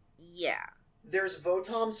 Yeah. There's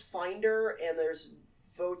Votom's Finder, and there's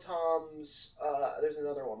Votom's... there's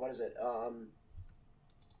another one. What is it?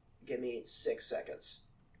 Give me 6 seconds.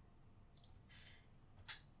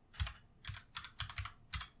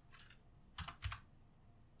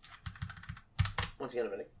 Once again,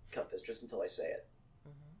 I'm going to cut this just until I say it.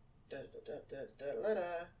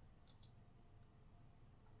 Da-da-da-da-da-da-da.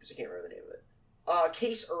 Because I can't remember the name of it.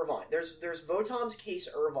 Case Irvine. There's Votom's Case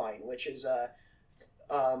Irvine, which is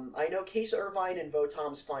I know Case Irvine and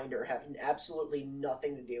Votom's Finder have absolutely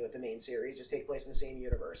nothing to do with the main series, just take place in the same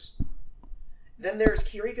universe. Then there's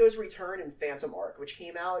Kiriko's Return and Phantom Arc, which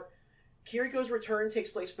came out. Kiriko's Return takes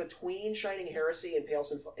place between Shining Heresy and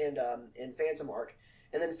Paleson and Phantom Arc,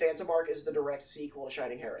 and then Phantom Arc is the direct sequel to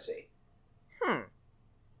Shining Heresy.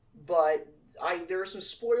 But there are some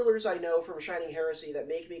spoilers I know from Shining Heresy that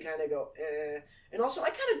make me kind of go, eh. And also, I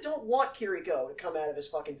kind of don't want Kiriko to come out of his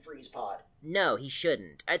fucking freeze pod. No, he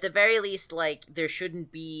shouldn't. At the very least, like, there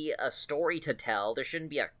shouldn't be a story to tell. There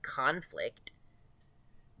shouldn't be a conflict.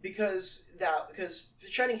 Because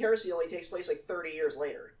Shining Heresy only takes place like 30 years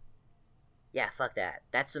later. Yeah, fuck that.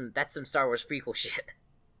 That's some Star Wars prequel shit.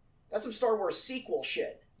 That's some Star Wars sequel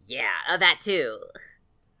shit. Yeah, that too.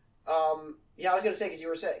 Yeah, I was gonna say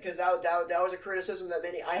because that was a criticism that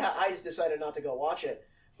I just decided not to go watch it,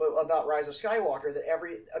 but about Rise of Skywalker that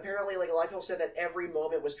apparently like a lot of people said that every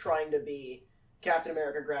moment was trying to be Captain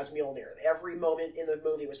America grabs Mjolnir. Every moment in the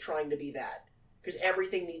movie was trying to be that because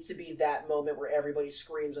everything needs to be that moment where everybody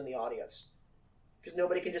screams in the audience because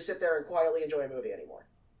nobody can just sit there and quietly enjoy a movie anymore.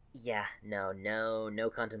 Yeah, no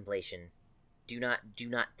contemplation. Do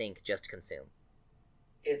not think, just consume.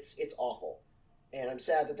 It's awful. And I'm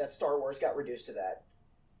sad that Star Wars got reduced to that.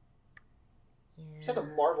 Yeah. I'm sad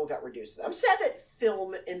that Marvel got reduced to that. I'm sad that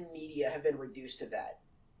film and media have been reduced to that.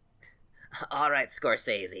 Alright,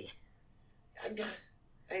 Scorsese.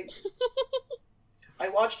 I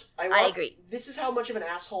watched... I agree. This is how much of an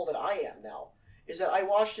asshole that I am now. Is that I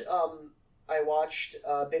watched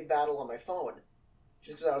Big Battle on my phone.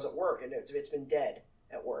 Just because I was at work, and it's been dead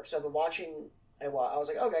at work. So I've been watching... I was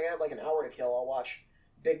like, okay, I got like an hour to kill. I'll watch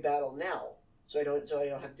Big Battle now. So I don't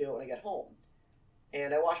have to do it when I get home.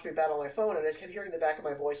 And I watched Big Battle on my phone, and I just kept hearing in the back of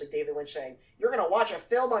my voice like David Lynch saying, "You're gonna watch a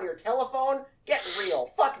film on your telephone? Get real.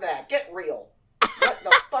 Fuck that. Get real. What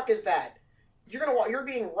the fuck is that? You're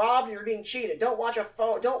being robbed and you're being cheated. Don't watch a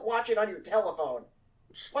phone. Don't watch it on your telephone.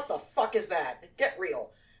 What the fuck is that? Get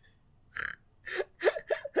real."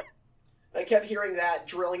 I kept hearing that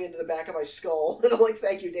drilling into the back of my skull, and I'm like,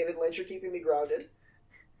 "Thank you, David Lynch. You're keeping me grounded."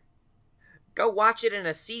 Go watch it in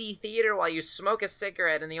a seedy theater while you smoke a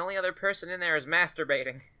cigarette and the only other person in there is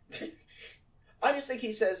masturbating. I just think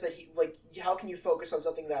he says that how can you focus on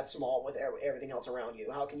something that small with everything else around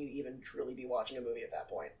you? How can you even truly be watching a movie at that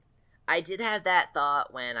point? I did have that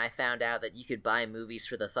thought when I found out that you could buy movies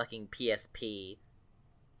for the fucking PSP.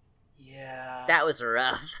 Yeah. That was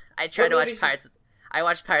rough. I tried to watch I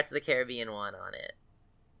watched Pirates of the Caribbean 1 on it.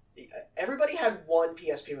 Everybody had one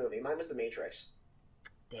PSP movie. Mine was The Matrix.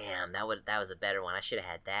 Damn, that was a better one. I should have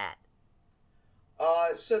had that.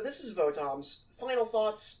 So this is Votom's final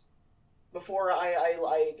thoughts before I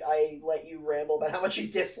let you ramble about how much you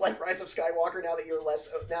dislike Rise of Skywalker now that you're less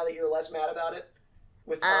mad about it.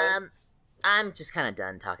 With time. I'm just kind of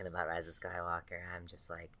done talking about Rise of Skywalker. I'm just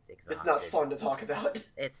like exhausted. It's not fun to talk about.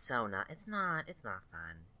 It's so not. It's not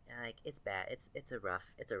fun. Like it's bad. It's a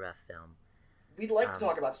rough film. We'd like to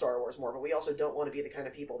talk about Star Wars more, but we also don't want to be the kind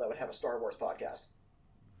of people that would have a Star Wars podcast.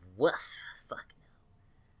 Woof. Fuck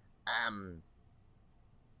no.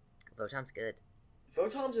 Votom's good.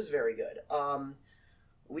 Votom's is very good.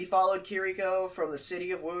 We followed Kiriko from the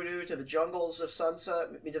city of Wudu to the jungles of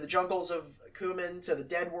Sunset, to the jungles of Kumin, to the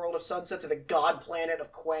dead world of Sunset, to the god planet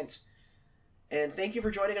of Quent. And thank you for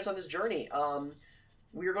joining us on this journey.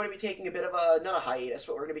 We're going to be taking a bit of a, not a hiatus,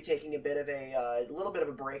 but we're going to be taking a bit of a little bit of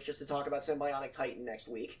a break just to talk about Symbionic Titan next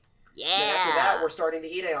week. Yeah! And then after that, we're starting the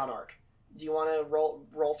Ideon arc. Do you want to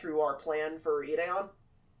roll through our plan for Ideon?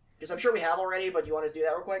 Because I'm sure we have already, but do you want to do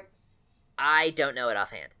that real quick? I don't know it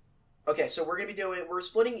offhand. Okay, so we're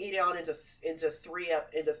splitting Ideon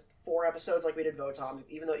into 4 episodes like we did Votom,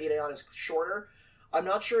 even though Ideon is shorter. I'm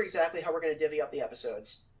not sure exactly how we're going to divvy up the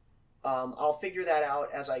episodes. I'll figure that out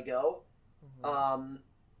as I go. Mm-hmm.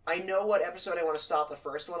 I know what episode I want to stop the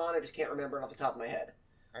first one on, I just can't remember it off the top of my head.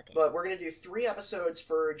 Okay. But we're going to do 3 episodes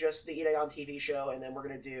for just the Ideon TV show, and then we're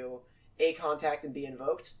going to do A Contact and Be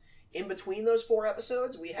Invoked. In between those 4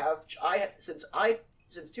 episodes,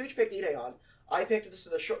 since Tooch picked Ideon, I picked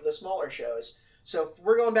the smaller shows. So if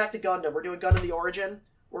we're going back to Gundam. We're doing Gundam The Origin.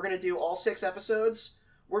 We're going to do all 6 episodes.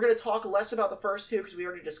 We're going to talk less about the first 2 because we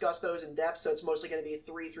already discussed those in depth, so it's mostly going to be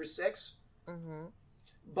 3 through 6. Mm-hmm.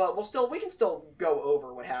 But we can still go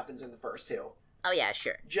over what happens in the first 2. Oh yeah,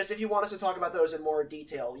 sure. Just if you want us to talk about those in more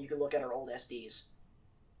detail, you can look at our old SDs.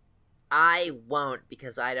 I won't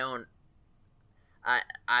because I don't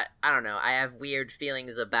know. I have weird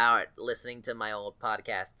feelings about listening to my old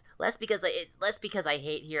podcasts. Less because I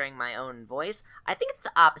hate hearing my own voice. I think it's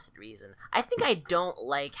the opposite reason. I think I don't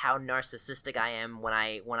like how narcissistic I am when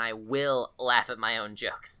I will laugh at my own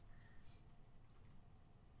jokes.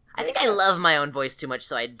 I think I love my own voice too much,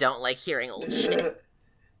 so I don't like hearing old shit.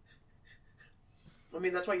 I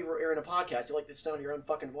mean, that's why you're in a podcast. You like to sound your own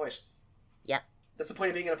fucking voice. Yep. That's the point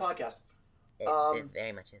of being in a podcast. It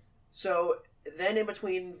very much is. So, then in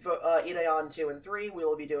between Ideon 2 and 3, we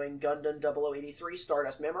will be doing Gundam 0083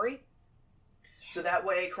 Stardust Memory. Yeah. So that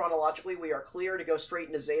way, chronologically, we are clear to go straight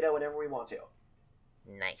into Zeta whenever we want to.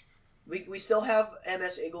 Nice. We still have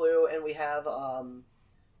MS Igloo, and we have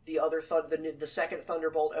the other the second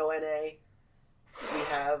Thunderbolt ONA. We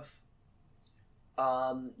have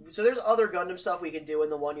so there's other Gundam stuff we can do in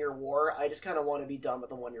the 1 Year War. I just kind of want to be done with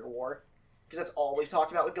the 1 Year War because that's all we've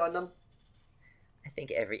talked about with Gundam. I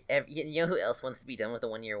think every you know who else wants to be done with the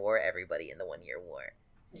 1 Year War? Everybody in the 1 Year War.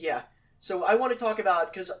 Yeah. So I want to talk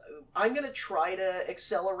about, because I'm going to try to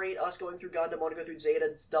accelerate us going through Gundam. I want to go through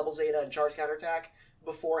Zeta, Double Zeta, and Charge Counterattack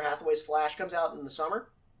before Hathaway's Flash comes out in the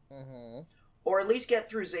summer. Mm-hmm. Or at least get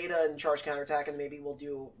through Zeta and Charge Counterattack, and maybe we'll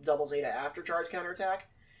do Double Zeta after Charge Counterattack.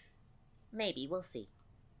 Maybe, we'll see.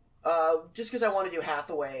 Just because I want to do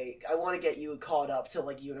Hathaway, I want to get you caught up to,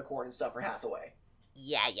 like, Unicorn and stuff for Hathaway.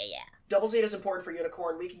 Yeah. Double Zeta is important for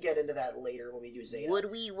Unicorn. We can get into that later when we do Zeta.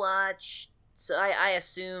 Would we watch... So I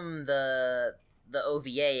assume the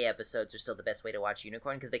OVA episodes are still the best way to watch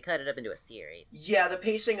Unicorn, because they cut it up into a series. Yeah, the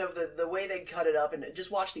pacing of the way they cut it up, and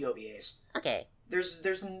just watch the OVAs. Okay.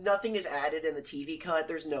 There's nothing is added in the TV cut.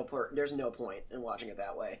 There's no point in watching it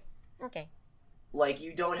that way. Okay. Like,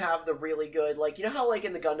 you don't have the really good, like, you know how, like,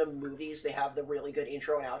 in the Gundam movies, they have the really good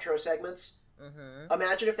intro and outro segments? Mm-hmm.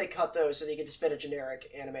 Imagine if they cut those so they could just fit a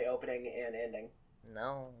generic anime opening and ending.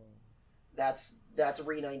 No. That's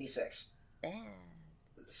Re 96. Bad.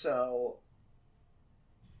 So,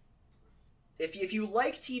 if you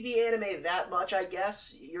like TV anime that much, I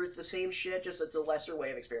guess, it's the same shit, just it's a lesser way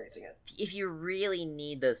of experiencing it. If you really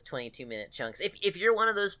need those 22-minute chunks, if you're one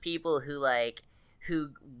of those people who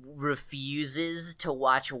refuses to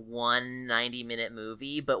watch one 90-minute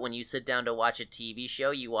movie, but when you sit down to watch a TV show,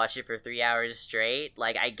 you watch it for 3 hours straight,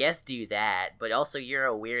 like, I guess do that, but also you're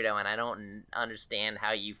a weirdo and I don't understand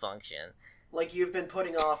how you function. Like, you've been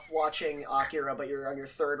putting off watching Akira, but you're on your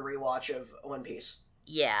 3rd rewatch of One Piece.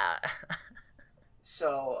 Yeah.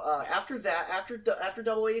 So, after that, after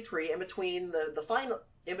 0083, in between the final,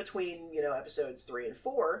 in between, episodes 3 and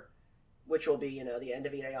 4, which will be, the end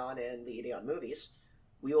of Ideon and the Ideon movies,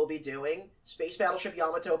 we will be doing Space Battleship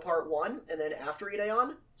Yamato Part 1, and then after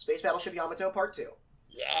Ideon, Space Battleship Yamato Part 2.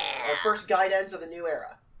 Yeah! Our first guidance of the new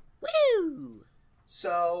era. Woo!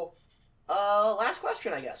 So, last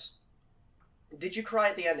question, I guess. Did you cry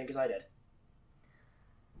at the ending? Because I did.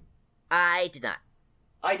 I did not.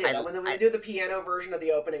 I did. When they do the piano version of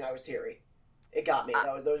the opening, I was teary. It got me.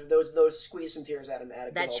 Those squeezed some tears at him.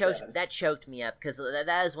 That choked me up because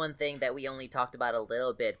that is one thing that we only talked about a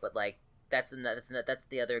little bit, but like that's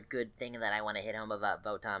the other good thing that I want to hit home about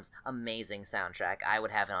Votom's amazing soundtrack. I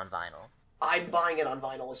would have it on vinyl. I'm buying it on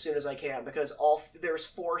vinyl as soon as I can because there's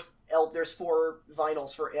four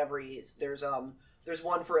vinyls for every. There's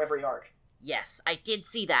one for every arc. Yes, I did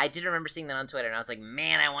see that. I did remember seeing that on Twitter, and I was like,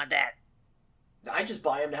 man, I want that. I just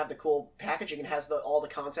buy them to have the cool packaging and has all the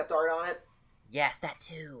concept art on it. Yes, that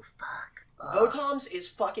too. Fuck. Votom's is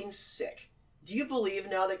fucking sick. Do you believe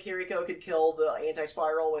now that Kiriko could kill the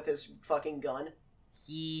anti-spiral with his fucking gun?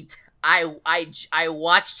 I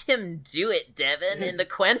watched him do it, Devin, in the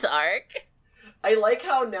Quent arc. I like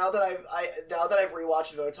how now that I've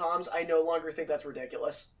rewatched Votom's, I no longer think that's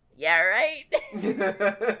ridiculous. Yeah, right?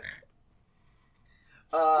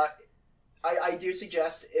 I do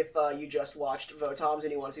suggest if you just watched Votom's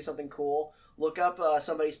and you want to see something cool, look up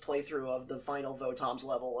somebody's playthrough of the final Votom's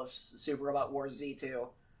level of Super Robot Wars Z2.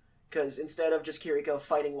 Because instead of just Kiriko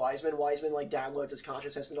fighting Wiseman like downloads his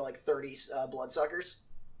consciousness into like 30 bloodsuckers.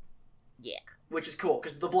 Yeah. Which is cool,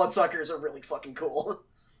 because the bloodsuckers are really fucking cool.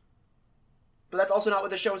 But that's also not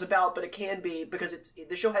what the show is about, but it can be, because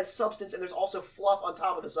the show has substance and there's also fluff on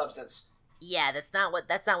top of the substance. Yeah, that's not what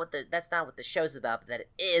the show's about, but that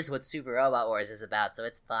is what Super Robot Wars is about, so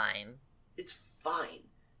it's fine. It's fine.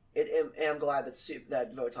 And I'm glad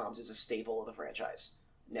that Votom's is a staple of the franchise.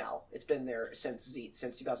 Now, it's been there since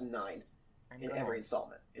 2009 in every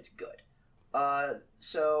installment. It's good.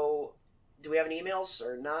 So, do we have any emails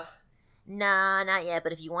or nah? Nah, not yet,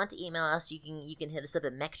 but if you want to email us, you can hit us up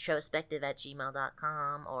at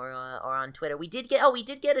mechtrospective@gmail.com or on Twitter. We did get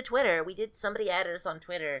a Twitter. Somebody added us on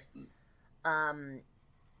Twitter. Let me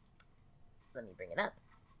bring it up.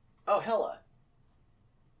 Oh, hella.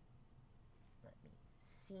 Let me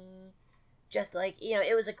see. Just like,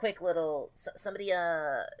 it was a quick little somebody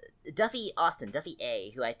Duffy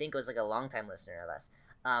A, who I think was like a longtime listener of us.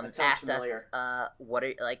 Asked familiar. Us what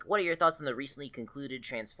are your thoughts on the recently concluded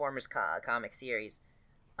Transformers comic series,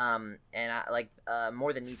 and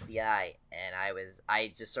More Than Meets the Eye, and I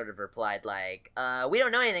just sort of replied like, we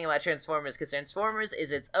don't know anything about Transformers because Transformers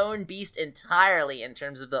is its own beast entirely in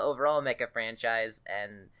terms of the overall mecha franchise,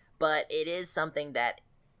 but it is something that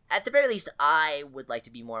at the very least I would like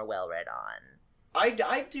to be more well read on. I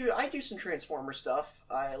do some Transformer stuff.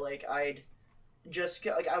 I'm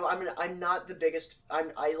not the biggest.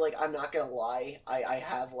 I'm not gonna lie. I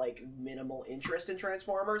have like minimal interest in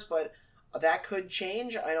Transformers, but that could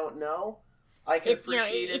change. I don't know. I can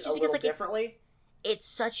appreciate it a little differently. It's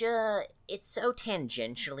so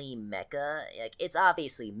tangentially mecha. Like, it's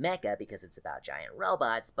obviously mecha because it's about giant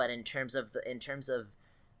robots, but in terms of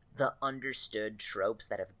the understood tropes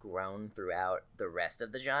that have grown throughout the rest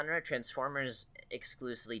of the genre, Transformers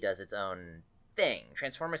exclusively does its own thing.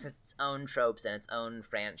 Transformers has its own tropes and its own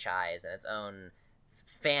franchise and its own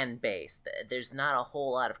fan base. There's not a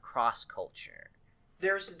whole lot of cross culture.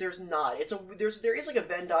 There's not. There is like a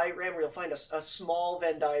Venn diagram where you'll find a small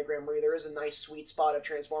Venn diagram where there is a nice sweet spot of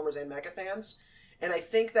Transformers and mecha fans. And I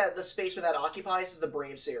think that the space where that occupies is the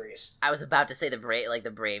Brave series. I was about to say the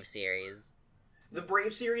Brave series. The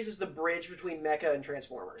Brave series is the bridge between mecha and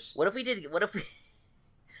Transformers. What if we did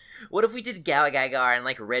Gawa Gaigar and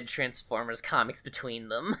like read Transformers comics between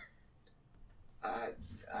them?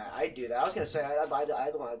 I'd do that. I was gonna say I'd want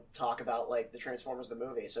to talk about like the Transformers the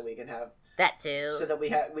movie, so we can have that too. So that we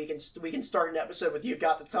can start an episode with You've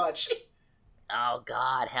Got the Touch. Oh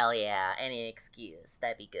God, hell yeah! Any excuse,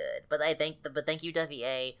 that'd be good. But thank you, Duffy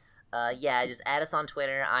A. Just add us on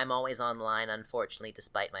Twitter. I'm always online, unfortunately,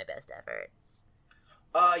 despite my best efforts.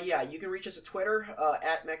 You can reach us at Twitter,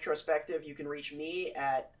 at Mechtrospective. You can reach me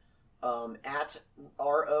at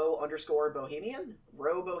 @RO_Bohemian,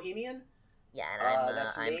 Ro Bohemian. Yeah, and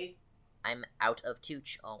that's me. I'm out of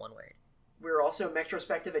Tooch, all one word. We're also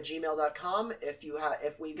mechtrospective@gmail.com.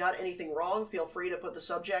 If we got anything wrong, feel free to put the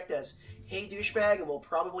subject as "Hey douchebag," and we'll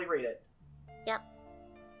probably read it. Yep.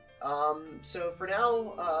 So for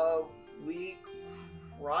now, we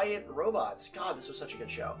cry at robots. God, this was such a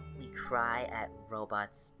good show. We cry at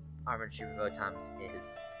robots. Armored Trooper Votom's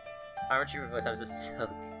is so good.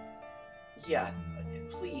 Yeah,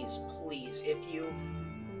 please,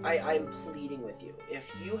 I'm pleading with you.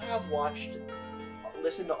 If you have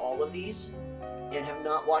listened to all of these, and have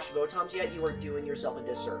not watched Votom's yet, you are doing yourself a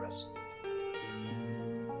disservice.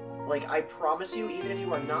 Like, I promise you, even if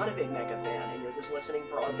you are not a big mecha fan, and you're just listening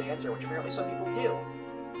for our banter, which apparently some people do,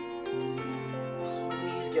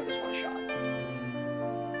 please give this one a shot.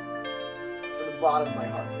 From the bottom of my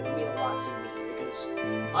heart, it would mean a lot to me, because shows,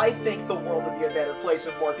 I think the world would be a better place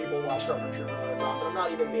if more people watched Starship Troopers more often. I'm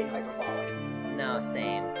not even being hyperbolic. No,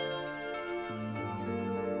 same.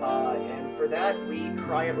 And for that, we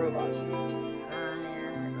cry at robots.